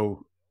 And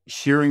so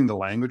hearing the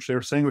language they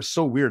were saying was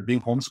so weird.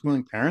 Being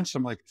homeschooling parents,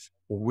 I'm like,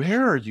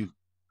 where are you?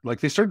 Like,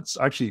 they started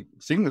actually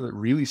seeing that it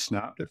really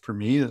snapped it for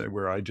me,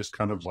 where I just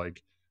kind of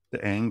like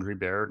the angry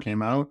bear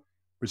came out,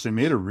 which they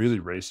made a really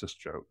racist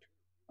joke.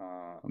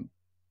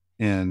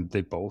 And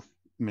they both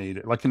made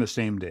it like in the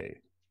same day.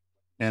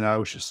 And I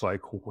was just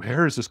like,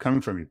 where is this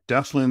coming from? You're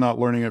definitely not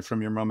learning it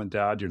from your mom and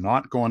dad. You're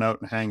not going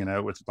out and hanging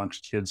out with a bunch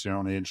of kids your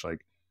own age,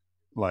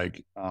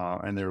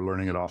 and they're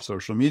learning it off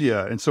social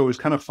media. And so it was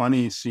kind of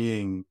funny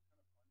seeing,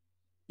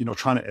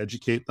 trying to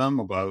educate them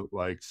about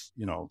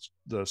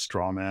the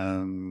straw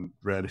man,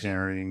 red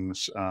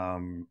herrings,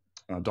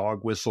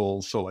 dog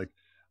whistles. So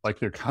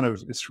they're kind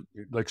of, it's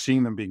like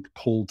seeing them being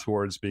pulled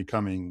towards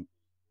becoming,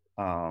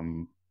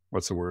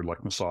 what's the word,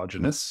 like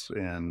misogynists.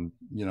 And,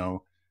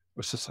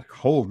 it's just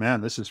like, oh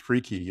man, this is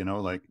freaky,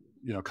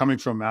 coming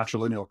from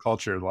matrilineal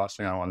culture, the last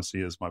thing I want to see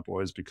is my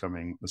boys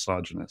becoming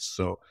misogynists.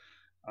 So,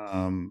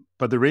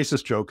 but the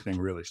racist joke thing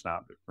really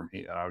snapped it for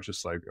me. And I was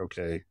just like,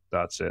 okay,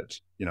 that's it,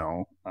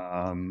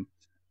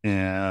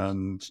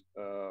 and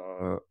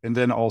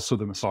then also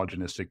the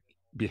misogynistic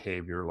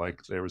behavior.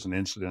 Like there was an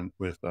incident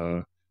with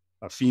a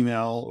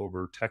female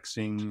over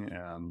texting,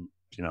 and,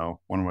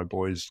 one of my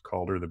boys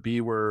called her the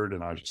B word.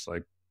 And I was just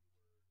like,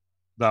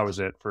 that was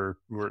it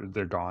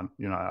they're gone.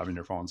 You're not having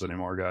your phones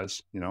anymore,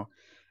 guys,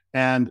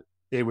 and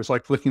it was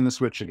like flicking the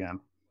switch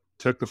again,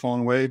 took the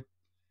phone away.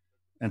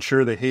 And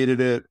sure, they hated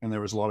it, and there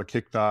was a lot of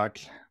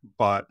kickback,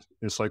 but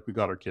it's like we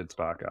got our kids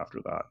back after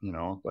that,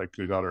 like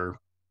we got our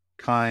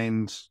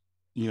kind,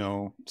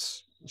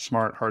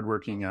 smart,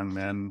 hardworking young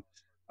men,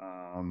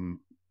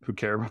 who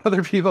care about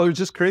other people. It was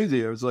just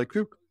crazy. It was like,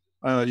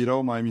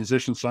 my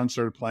musician son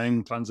started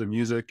playing tons of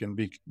music and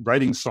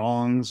writing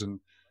songs and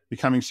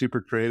becoming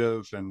super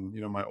creative. And,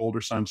 my older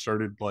son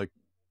started like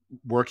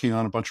working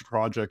on a bunch of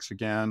projects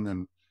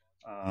again.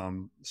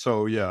 And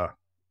so, yeah,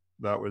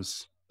 that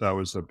was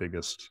the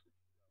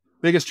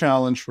biggest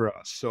challenge for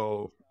us.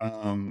 So,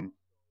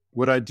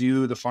 would I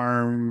do the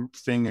farm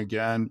thing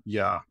again?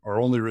 Yeah. Our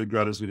only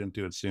regret is we didn't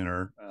do it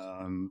sooner,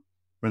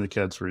 when the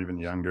kids were even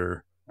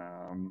younger.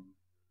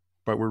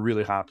 But we're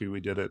really happy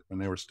we did it when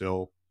they were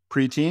still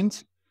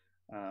preteens,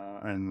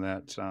 and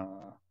that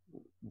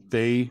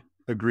they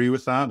agree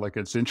with that. Like,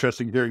 it's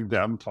interesting hearing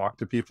them talk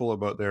to people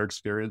about their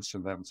experience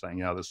and them saying,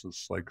 yeah, this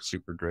is like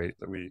super great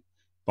that we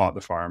bought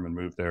the farm and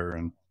moved there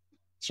and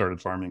started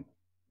farming.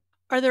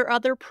 Are there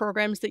other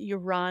programs that you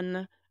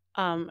run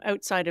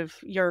outside of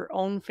your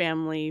own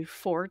family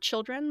for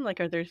children? Like,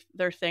 are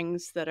there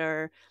things that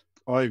are?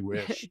 I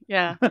wish.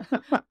 Yeah.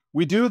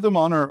 We do them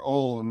on our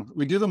own.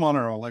 Like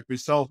we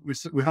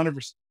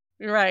 100%.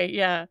 Right.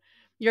 Yeah.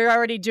 You're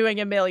already doing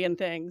a million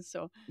things.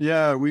 So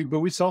Yeah, but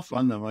we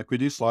self-fund them. Like we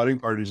do sliding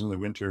parties in the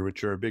winter,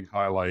 which are a big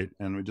highlight,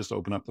 and we just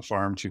open up the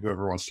farm to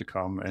whoever wants to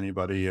come,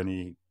 anybody,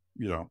 any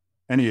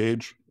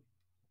age,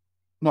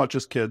 not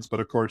just kids, but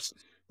of course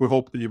we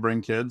hope that you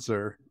bring kids,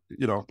 or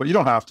but you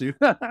don't have to.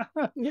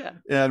 yeah.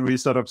 And we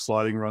set up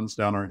sliding runs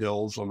down our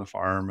hills on the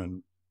farm,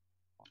 and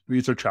we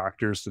use our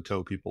tractors to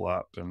tow people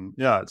up. And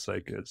yeah, it's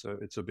like it's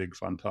a big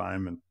fun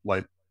time, and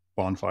light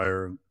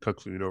bonfire and cook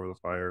food over the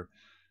fire.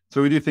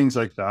 So we do things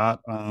like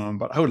that.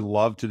 But I would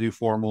love to do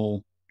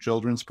formal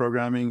children's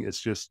programming. It's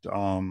just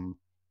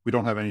we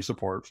don't have any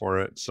support for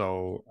it,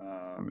 so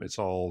it's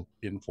all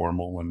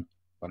informal when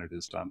it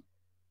is done.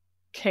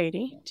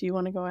 Katie, do you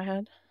want to go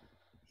ahead?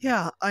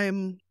 Yeah,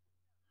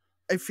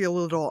 I feel a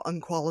little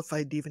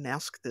unqualified to even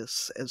ask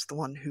this as the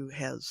one who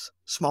has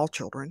small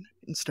children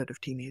instead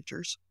of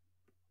teenagers.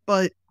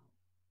 But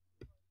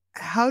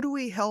how do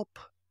we help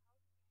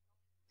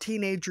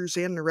teenagers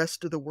and the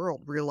rest of the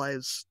world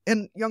realize,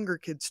 and younger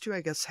kids too,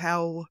 I guess,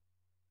 how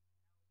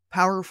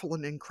powerful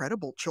and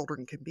incredible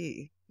children can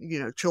be,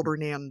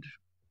 children and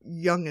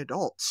young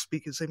adults?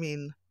 Because,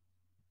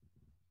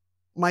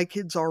 my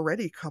kids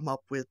already come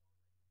up with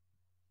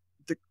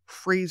the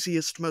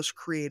craziest, most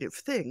creative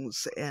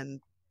things.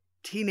 And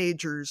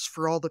teenagers,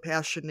 for all the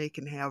passion they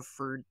can have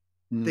for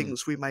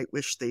things we might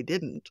wish they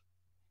didn't,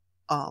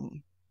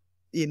 when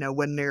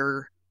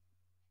they're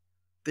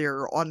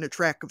on the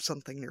track of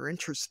something they're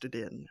interested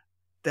in,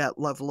 that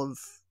level of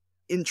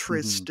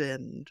interest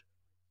and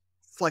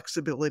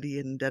flexibility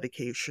and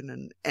dedication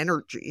and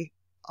energy,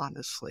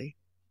 honestly,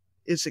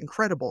 is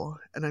incredible.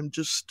 And I'm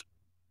just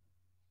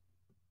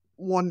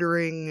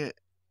wondering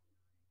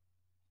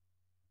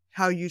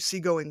how you see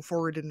going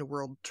forward in the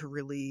world to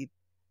really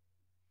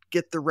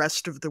get the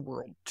rest of the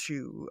world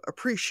to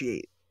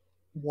appreciate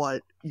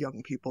what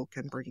young people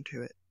can bring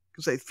to it.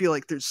 Because I feel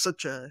like there's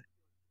such an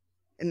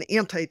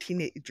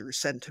anti-teenager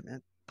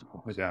sentiment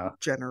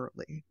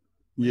generally.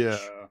 Yeah,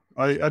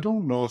 I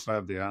don't know if I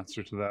have the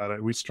answer to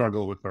that. We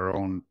struggle with our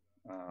own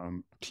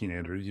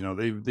teenagers.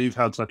 They've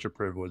had such a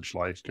privileged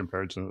life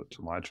compared to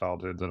my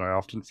childhood that I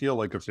often feel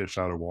like a fish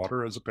out of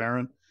water as a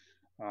parent.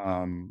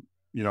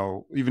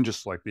 Even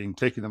just like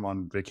taking them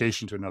on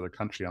vacation to another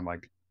country, I'm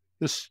like,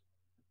 this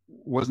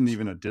wasn't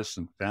even a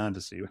distant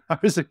fantasy when I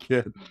was a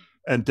kid,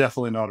 and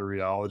definitely not a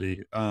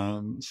reality.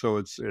 So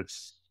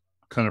it's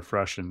kind of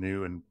fresh and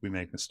new, and we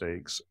make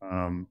mistakes.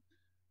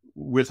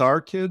 With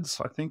our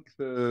kids, I think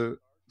the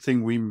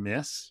thing we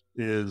miss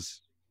is,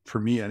 for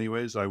me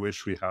anyways, I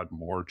wish we had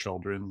more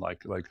children.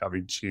 Like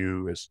having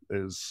two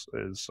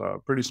is a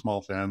pretty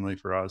small family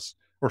for us,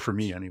 or for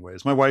me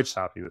anyways. My wife's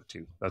happy with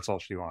two. That's all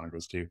she wanted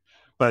was two.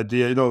 But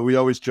we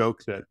always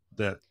joke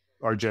that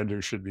our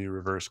gender should be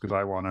reversed, because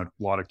I want a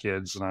lot of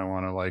kids and I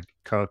want to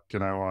cook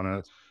and I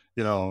want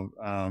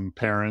to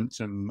parent,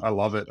 and I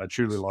love it. I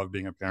truly love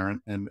being a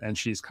parent, and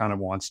she's kind of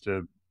wants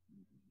to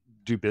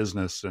do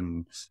business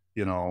and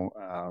not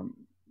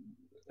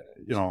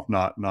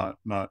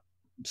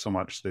so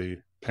much the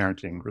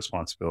parenting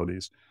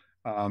responsibilities.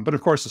 But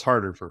of course it's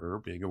harder for her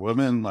being a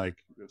woman,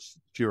 there's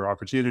fewer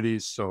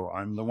opportunities. So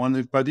I'm the one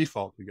that by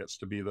default who gets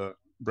to be the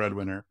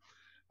breadwinner.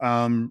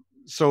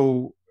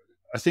 So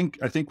I think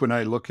when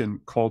I look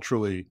in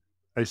culturally,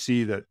 I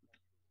see that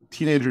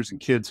teenagers and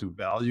kids who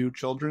value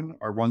children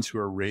are ones who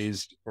are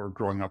raised or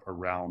growing up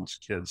around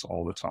kids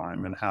all the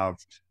time and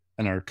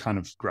are kind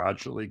of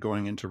gradually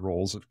going into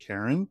roles of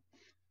caring.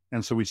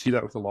 And so we see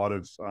that with a lot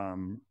of,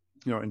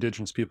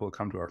 Indigenous people who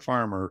come to our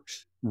farm are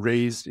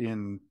raised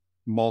in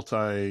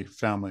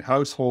multi-family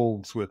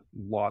households with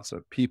lots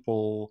of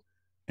people.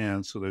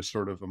 And so there's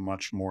sort of a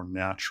much more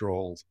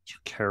natural,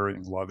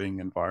 caring, loving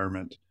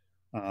environment.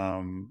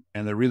 And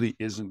there really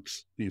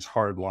isn't these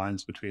hard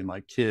lines between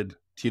kid,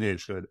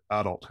 teenagehood,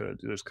 adulthood.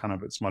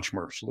 It's much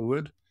more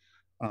fluid.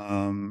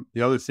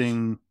 The other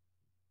thing,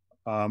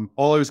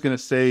 all I was going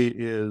to say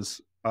is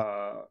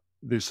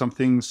there's some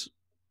things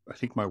I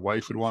think my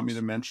wife would want me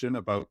to mention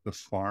about the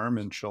farm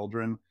and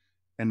children.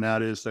 And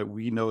that is that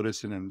we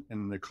notice in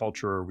the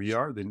culture where we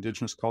are, the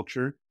Indigenous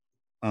culture,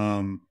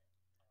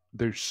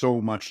 there's so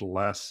much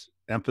less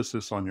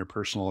emphasis on your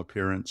personal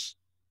appearance,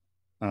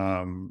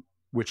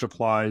 which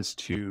applies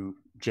to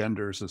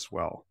genders as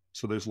well.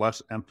 So there's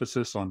less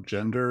emphasis on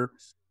gender.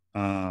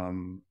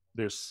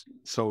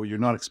 So you're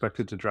not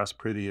expected to dress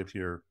pretty if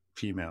you're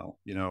female,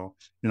 you're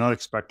not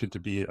expected to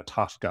be a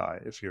tough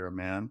guy if you're a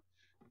man.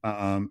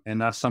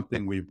 And that's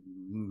something we've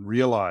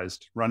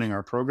realized running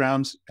our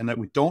programs, and that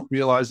we don't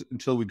realize it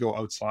until we go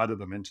outside of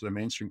them into the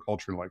mainstream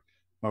culture. Like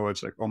my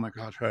wife's like, oh my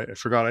God, I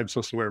forgot I'm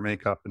supposed to wear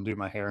makeup and do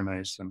my hair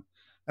nice. And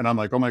I'm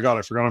like, oh my God,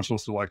 I forgot I'm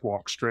supposed to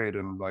walk straight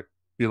and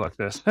be like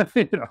this,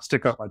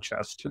 stick out my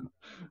chest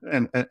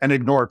and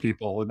ignore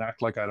people and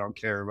act like I don't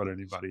care about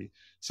anybody.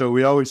 So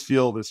we always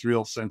feel this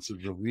real sense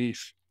of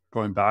relief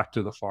going back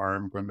to the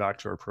farm, going back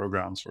to our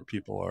programs where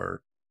people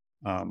are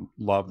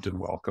loved and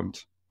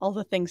welcomed. All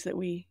the things that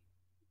we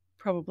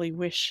probably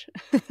wish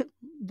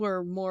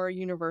were more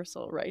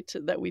universal, right?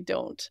 That we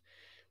don't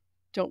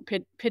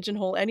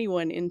pigeonhole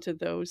anyone into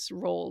those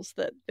roles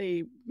that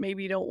they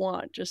maybe don't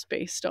want, just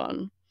based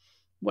on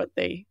what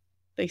they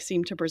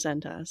seem to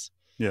present as.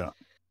 Yeah.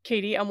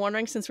 Katie, I'm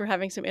wondering, since we're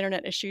having some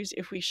internet issues,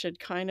 if we should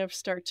kind of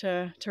start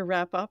to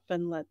wrap up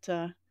and let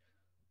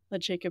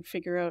Jacob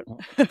figure out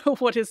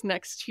what his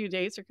next few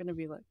days are going to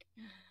be like.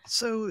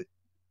 So,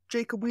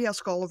 Jacob, we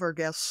ask all of our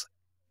guests,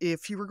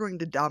 if you were going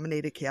to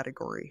dominate a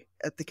category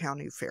at the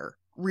county fair,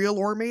 real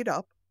or made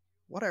up,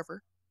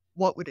 whatever,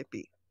 what would it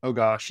be? Oh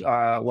gosh.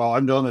 Well,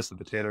 I'm known as the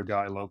potato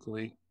guy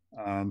locally.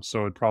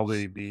 So it'd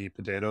probably be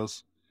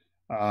potatoes.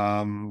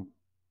 And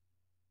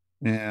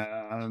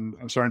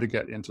I'm starting to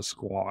get into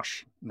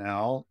squash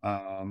now.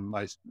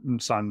 My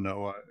son,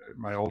 Noah,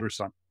 my older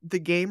son. The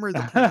game or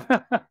the plant?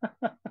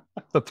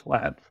 The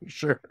plant, for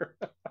sure.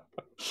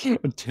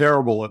 I'm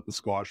terrible at the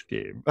squash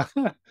game.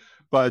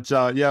 But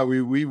yeah,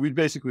 we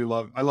basically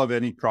I love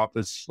any crop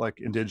that's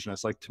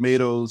indigenous, like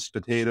tomatoes,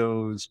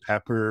 potatoes,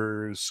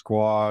 peppers,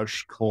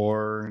 squash,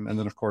 corn, and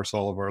then of course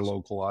all of our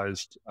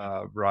localized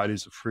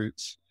varieties of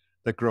fruits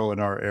that grow in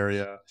our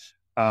area.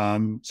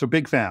 So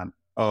big fan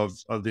of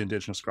the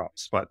indigenous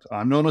crops, but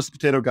I'm known as the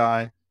potato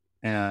guy,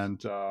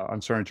 and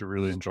I'm starting to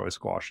really enjoy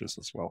squashes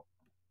as well.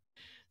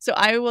 So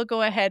I will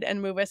go ahead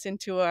and move us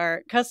into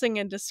our cussing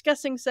and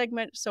discussing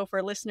segment. So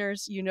for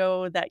listeners, you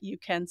know that you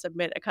can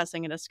submit a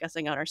cussing and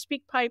discussing on our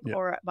SpeakPipe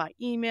or by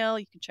email.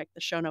 You can check the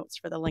show notes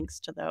for the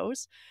links to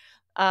those.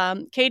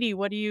 Katie,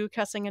 what are you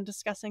cussing and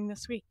discussing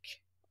this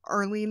week?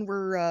 Arlene,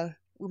 we're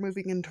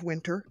moving into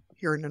winter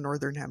here in the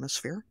Northern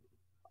Hemisphere.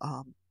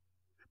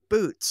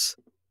 Boots.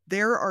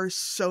 There are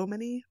so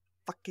many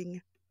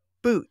fucking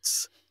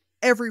boots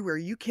everywhere.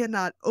 You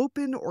cannot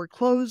open or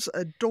close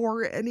a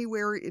door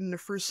anywhere in the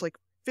first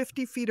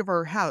 50 feet of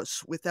our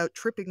house without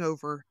tripping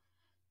over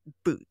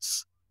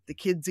boots. The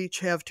kids each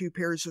have 2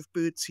 pairs of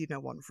boots,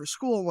 one for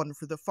school, one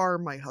for the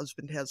farm. My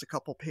husband has a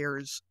couple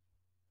pairs.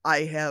 I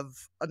have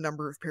a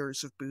number of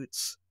pairs of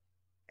boots.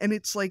 And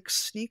it's like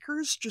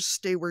sneakers just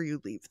stay where you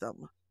leave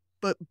them.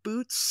 But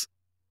boots,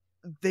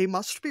 they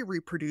must be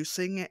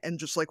reproducing and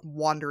just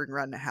wandering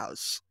around the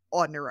house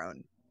on their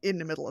own in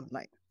the middle of the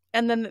night.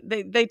 And then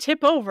they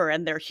tip over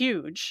and they're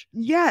huge.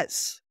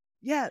 Yes.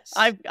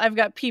 I've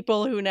got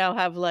people who now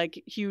have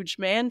huge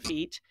man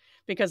feet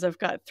because I've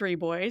got 3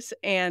 boys.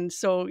 And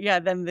so,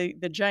 then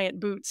the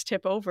giant boots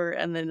tip over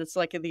and then it's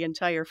the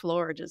entire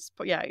floor just,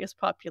 is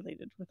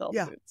populated with all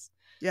the boots.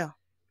 Yeah.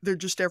 They're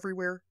just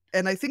everywhere.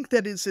 And I think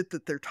that is it,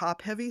 that they're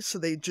top heavy. So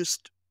they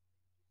just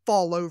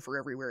fall over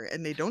everywhere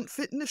and they don't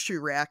fit in the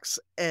shoe racks.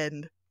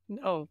 And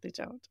no, they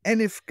don't.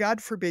 And if,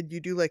 God forbid,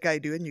 you do like I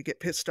do and you get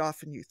pissed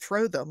off and you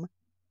throw them,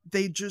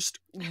 they just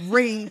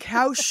rain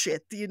cow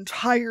shit the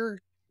entire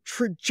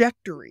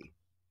trajectory.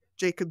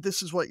 Jacob,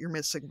 this is what you're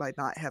missing by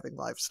not having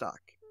livestock,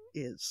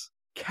 is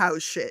cow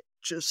shit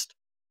just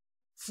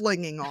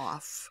flinging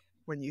off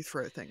when you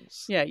throw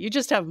things. Yeah, you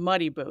just have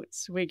muddy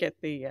boots. We get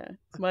the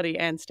muddy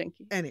and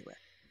stinky. Anyway,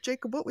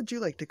 Jacob, what would you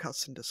like to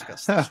cuss and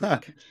discuss this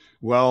week?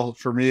 Well,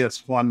 for me, it's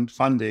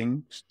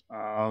funding.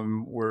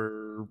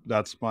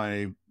 That's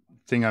my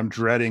thing I'm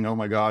dreading. Oh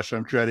my gosh,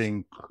 I'm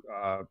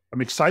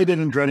excited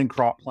and dreading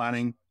crop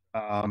planning.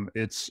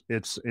 It's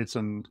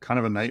kind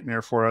of a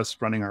nightmare for us.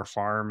 Running our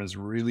farm is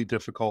really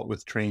difficult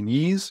with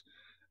trainees.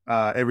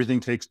 Everything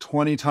takes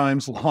 20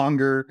 times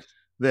longer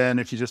than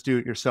if you just do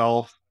it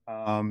yourself.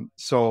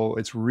 So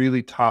it's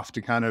really tough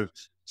to kind of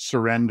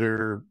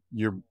surrender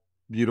your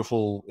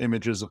beautiful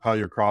images of how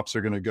your crops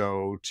are going to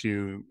go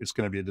to it's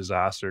going to be a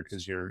disaster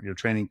because you're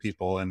training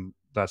people, and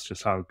that's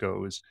just how it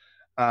goes.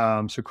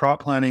 So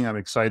crop planning, I'm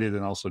excited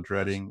and also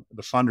dreading.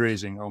 The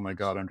fundraising, oh my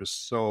God, I'm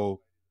just so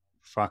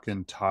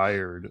fucking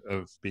tired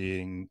of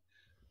being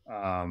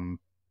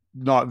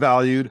not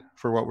valued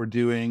for what we're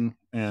doing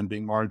and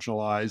being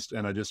marginalized.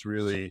 And I just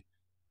really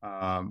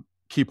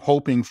keep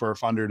hoping for a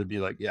funder to be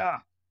like, yeah,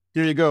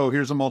 here you go.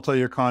 Here's a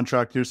multi-year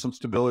contract. Here's some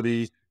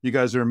stability. You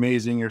guys are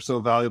amazing. You're so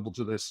valuable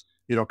to this,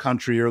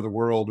 country or the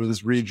world or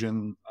this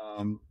region.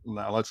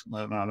 Now let's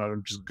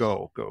just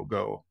go.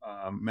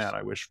 Man,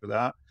 I wish for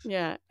that.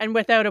 Yeah. And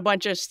without a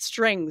bunch of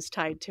strings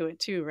tied to it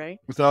too, right?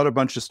 Without a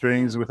bunch of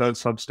strings, without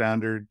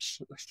substandard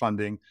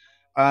funding.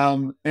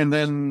 And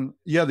then,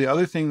 the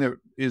other thing that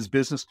is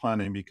business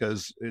planning,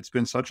 because it's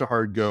been such a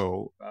hard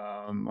go.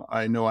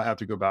 I know I have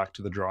to go back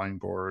to the drawing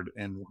board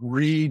and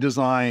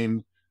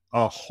redesign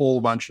a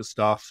whole bunch of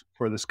stuff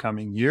for this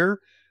coming year.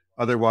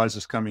 Otherwise,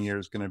 this coming year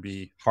is going to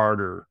be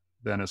harder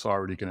than it's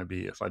already going to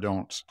be if I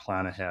don't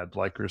plan ahead.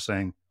 Like you're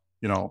saying,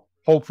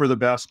 hope for the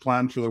best,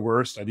 plan for the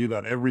worst. I do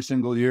that every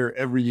single year.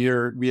 Every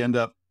year we end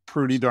up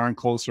pretty darn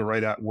close or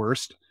right at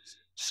worst.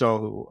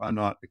 So I'm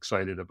not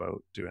excited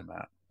about doing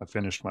that. I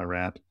finished my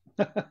rant.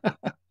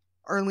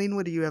 Arlene,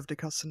 what do you have to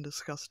cuss and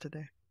discuss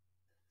today?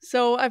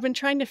 So I've been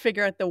trying to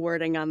figure out the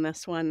wording on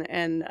this one,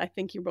 and I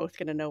think you're both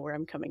going to know where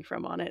I'm coming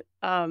from on it.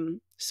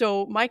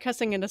 So my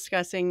cussing and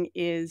discussing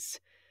is,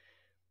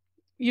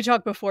 you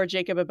talked before,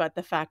 Jacob, about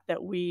the fact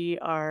that we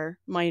are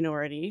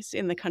minorities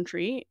in the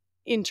country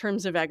in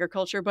terms of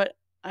agriculture, but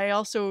I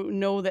also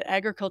know that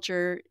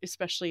agriculture,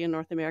 especially in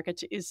North America,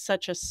 is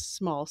such a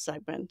small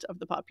segment of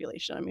the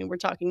population. I mean, we're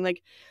talking I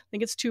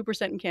think it's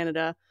 2% in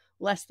Canada,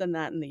 less than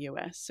that in the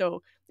US.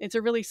 So it's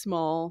a really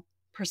small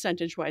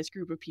percentage-wise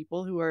group of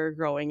people who are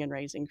growing and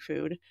raising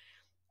food.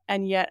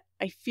 And yet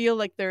I feel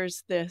like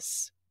there's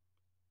this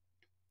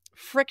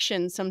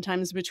friction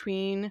sometimes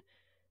between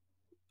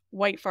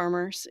white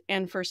farmers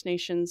and First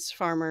Nations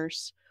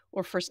farmers,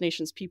 or First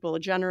Nations people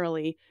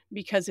generally,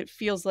 because it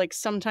feels like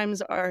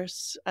sometimes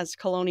us as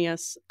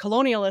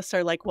colonialists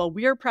are like, well,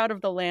 we're proud of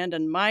the land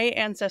and my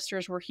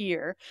ancestors were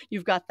here.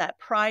 You've got that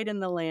pride in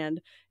the land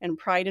and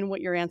pride in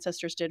what your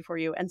ancestors did for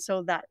you. And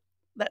so that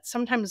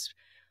sometimes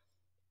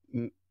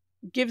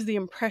gives the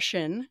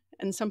impression,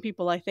 and some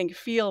people I think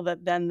feel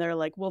that then they're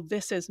like, well,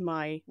 this is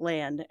my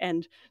land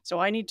and so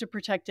I need to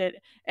protect it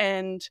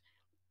and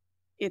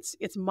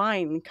it's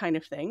mine kind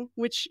of thing,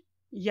 which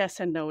yes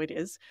and no it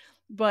is.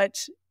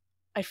 But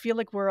I feel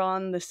like we're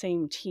on the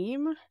same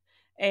team,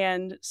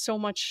 and so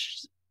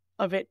much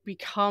of it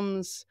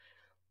becomes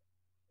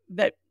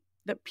that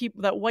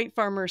that white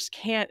farmers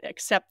can't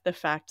accept the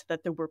fact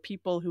that there were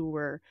people who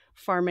were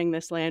farming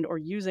this land or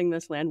using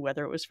this land,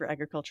 whether it was for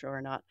agriculture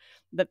or not,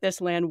 that this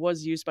land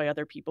was used by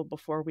other people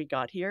before we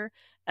got here,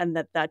 and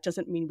that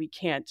doesn't mean we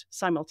can't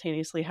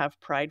simultaneously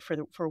have pride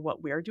for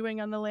what we're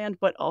doing on the land,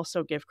 but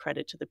also give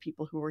credit to the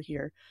people who were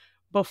here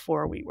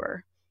before we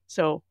were.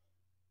 So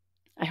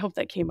I hope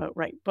that came out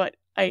right. But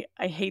I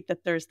hate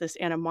that there's this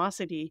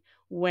animosity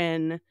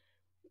when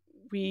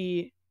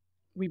we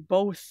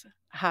both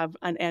have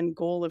an end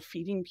goal of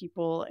feeding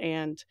people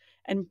and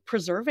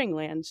preserving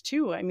lands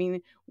too. I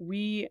mean,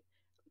 we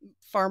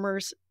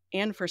farmers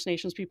and First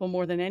Nations people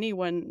more than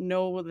anyone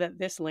know that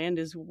this land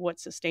is what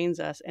sustains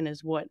us and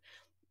is what,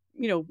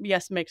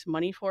 yes, makes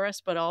money for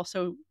us, but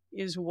also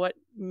is what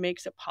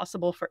makes it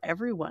possible for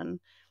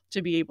everyone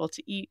to be able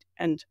to eat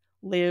and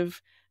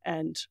live.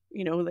 And,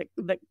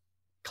 the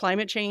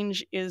climate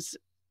change is,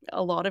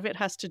 a lot of it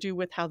has to do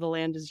with how the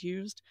land is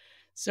used.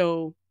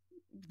 So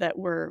that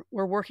we're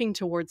working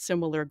towards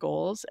similar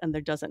goals, and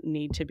there doesn't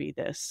need to be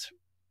this,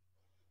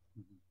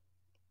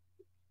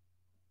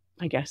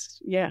 I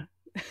guess, yeah.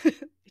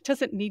 It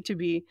doesn't need to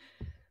be,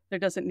 there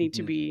doesn't need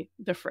to be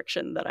the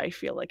friction that I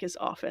feel like is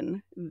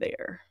often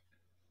there.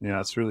 Yeah,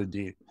 it's really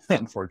deep,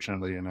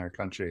 unfortunately, in our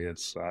country.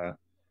 It's, I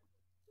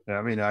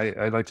mean,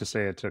 I'd like to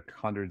say it took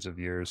hundreds of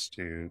years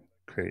to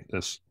create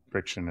this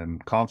friction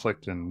and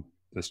conflict, and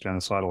this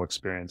genocidal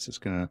experience is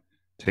going to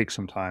take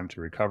some time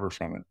to recover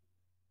from it.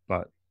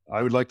 But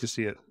I would like to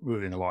see it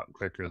moving a lot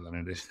quicker than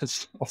it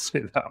is. I'll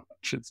say that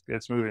much.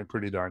 It's moving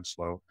pretty darn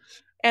slow.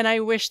 And I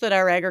wish that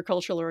our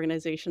agricultural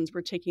organizations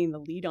were taking the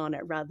lead on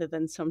it rather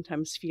than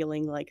sometimes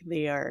feeling like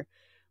they are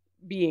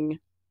being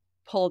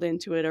pulled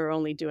into it or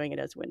only doing it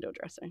as window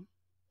dressing.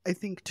 I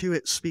think, too,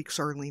 it speaks,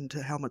 Arlene,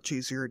 to how much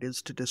easier it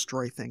is to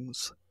destroy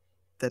things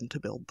than to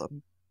build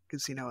them.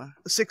 Because, a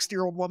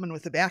 60-year-old woman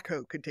with a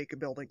backhoe could take a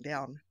building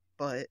down,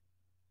 but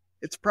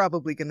it's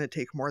probably going to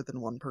take more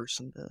than one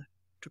person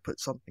to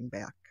put something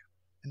back.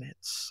 And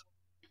it's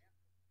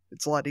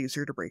a lot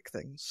easier to break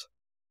things.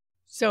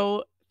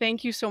 So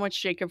thank you so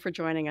much, Jacob, for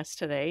joining us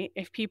today.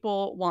 If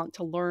people want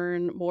to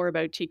learn more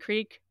about Tea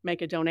Creek,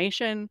 make a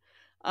donation,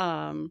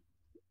 know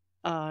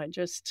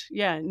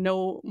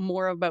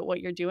more about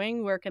what you're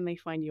doing, where can they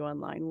find you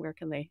online? Where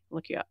can they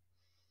look you up?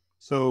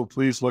 So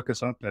please look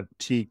us up at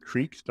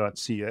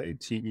teacreek.ca,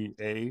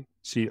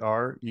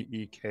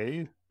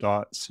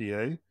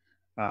 teacreek.ca.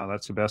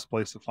 That's the best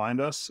place to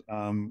find us.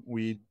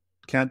 We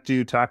can't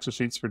do tax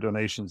receipts for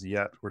donations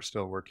yet. We're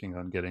still working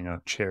on getting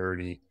a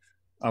charity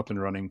up and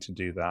running to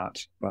do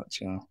that. But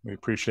we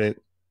appreciate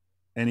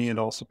any and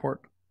all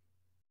support.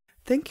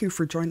 Thank you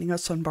for joining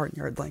us on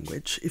Barnyard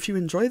Language. If you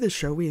enjoy this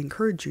show, we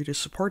encourage you to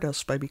support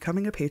us by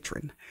becoming a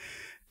patron.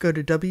 Go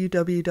to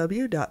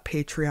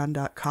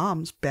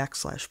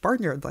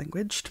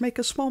www.patreon.com/barnyardlanguage to make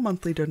a small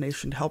monthly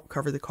donation to help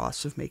cover the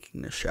costs of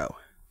making this show.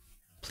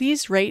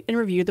 Please rate and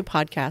review the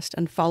podcast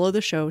and follow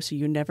the show so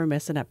you never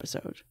miss an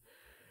episode.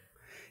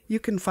 You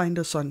can find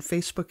us on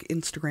Facebook,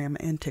 Instagram,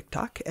 and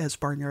TikTok as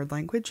Barnyard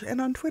Language, and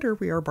on Twitter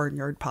we are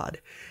Barnyard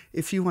Pod.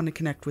 If you want to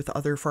connect with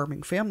other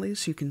farming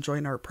families, you can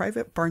join our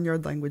private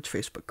Barnyard Language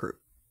Facebook group.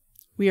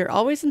 We are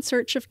always in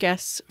search of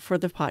guests for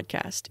the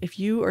podcast. If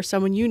you or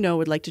someone you know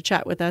would like to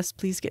chat with us,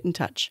 please get in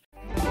touch.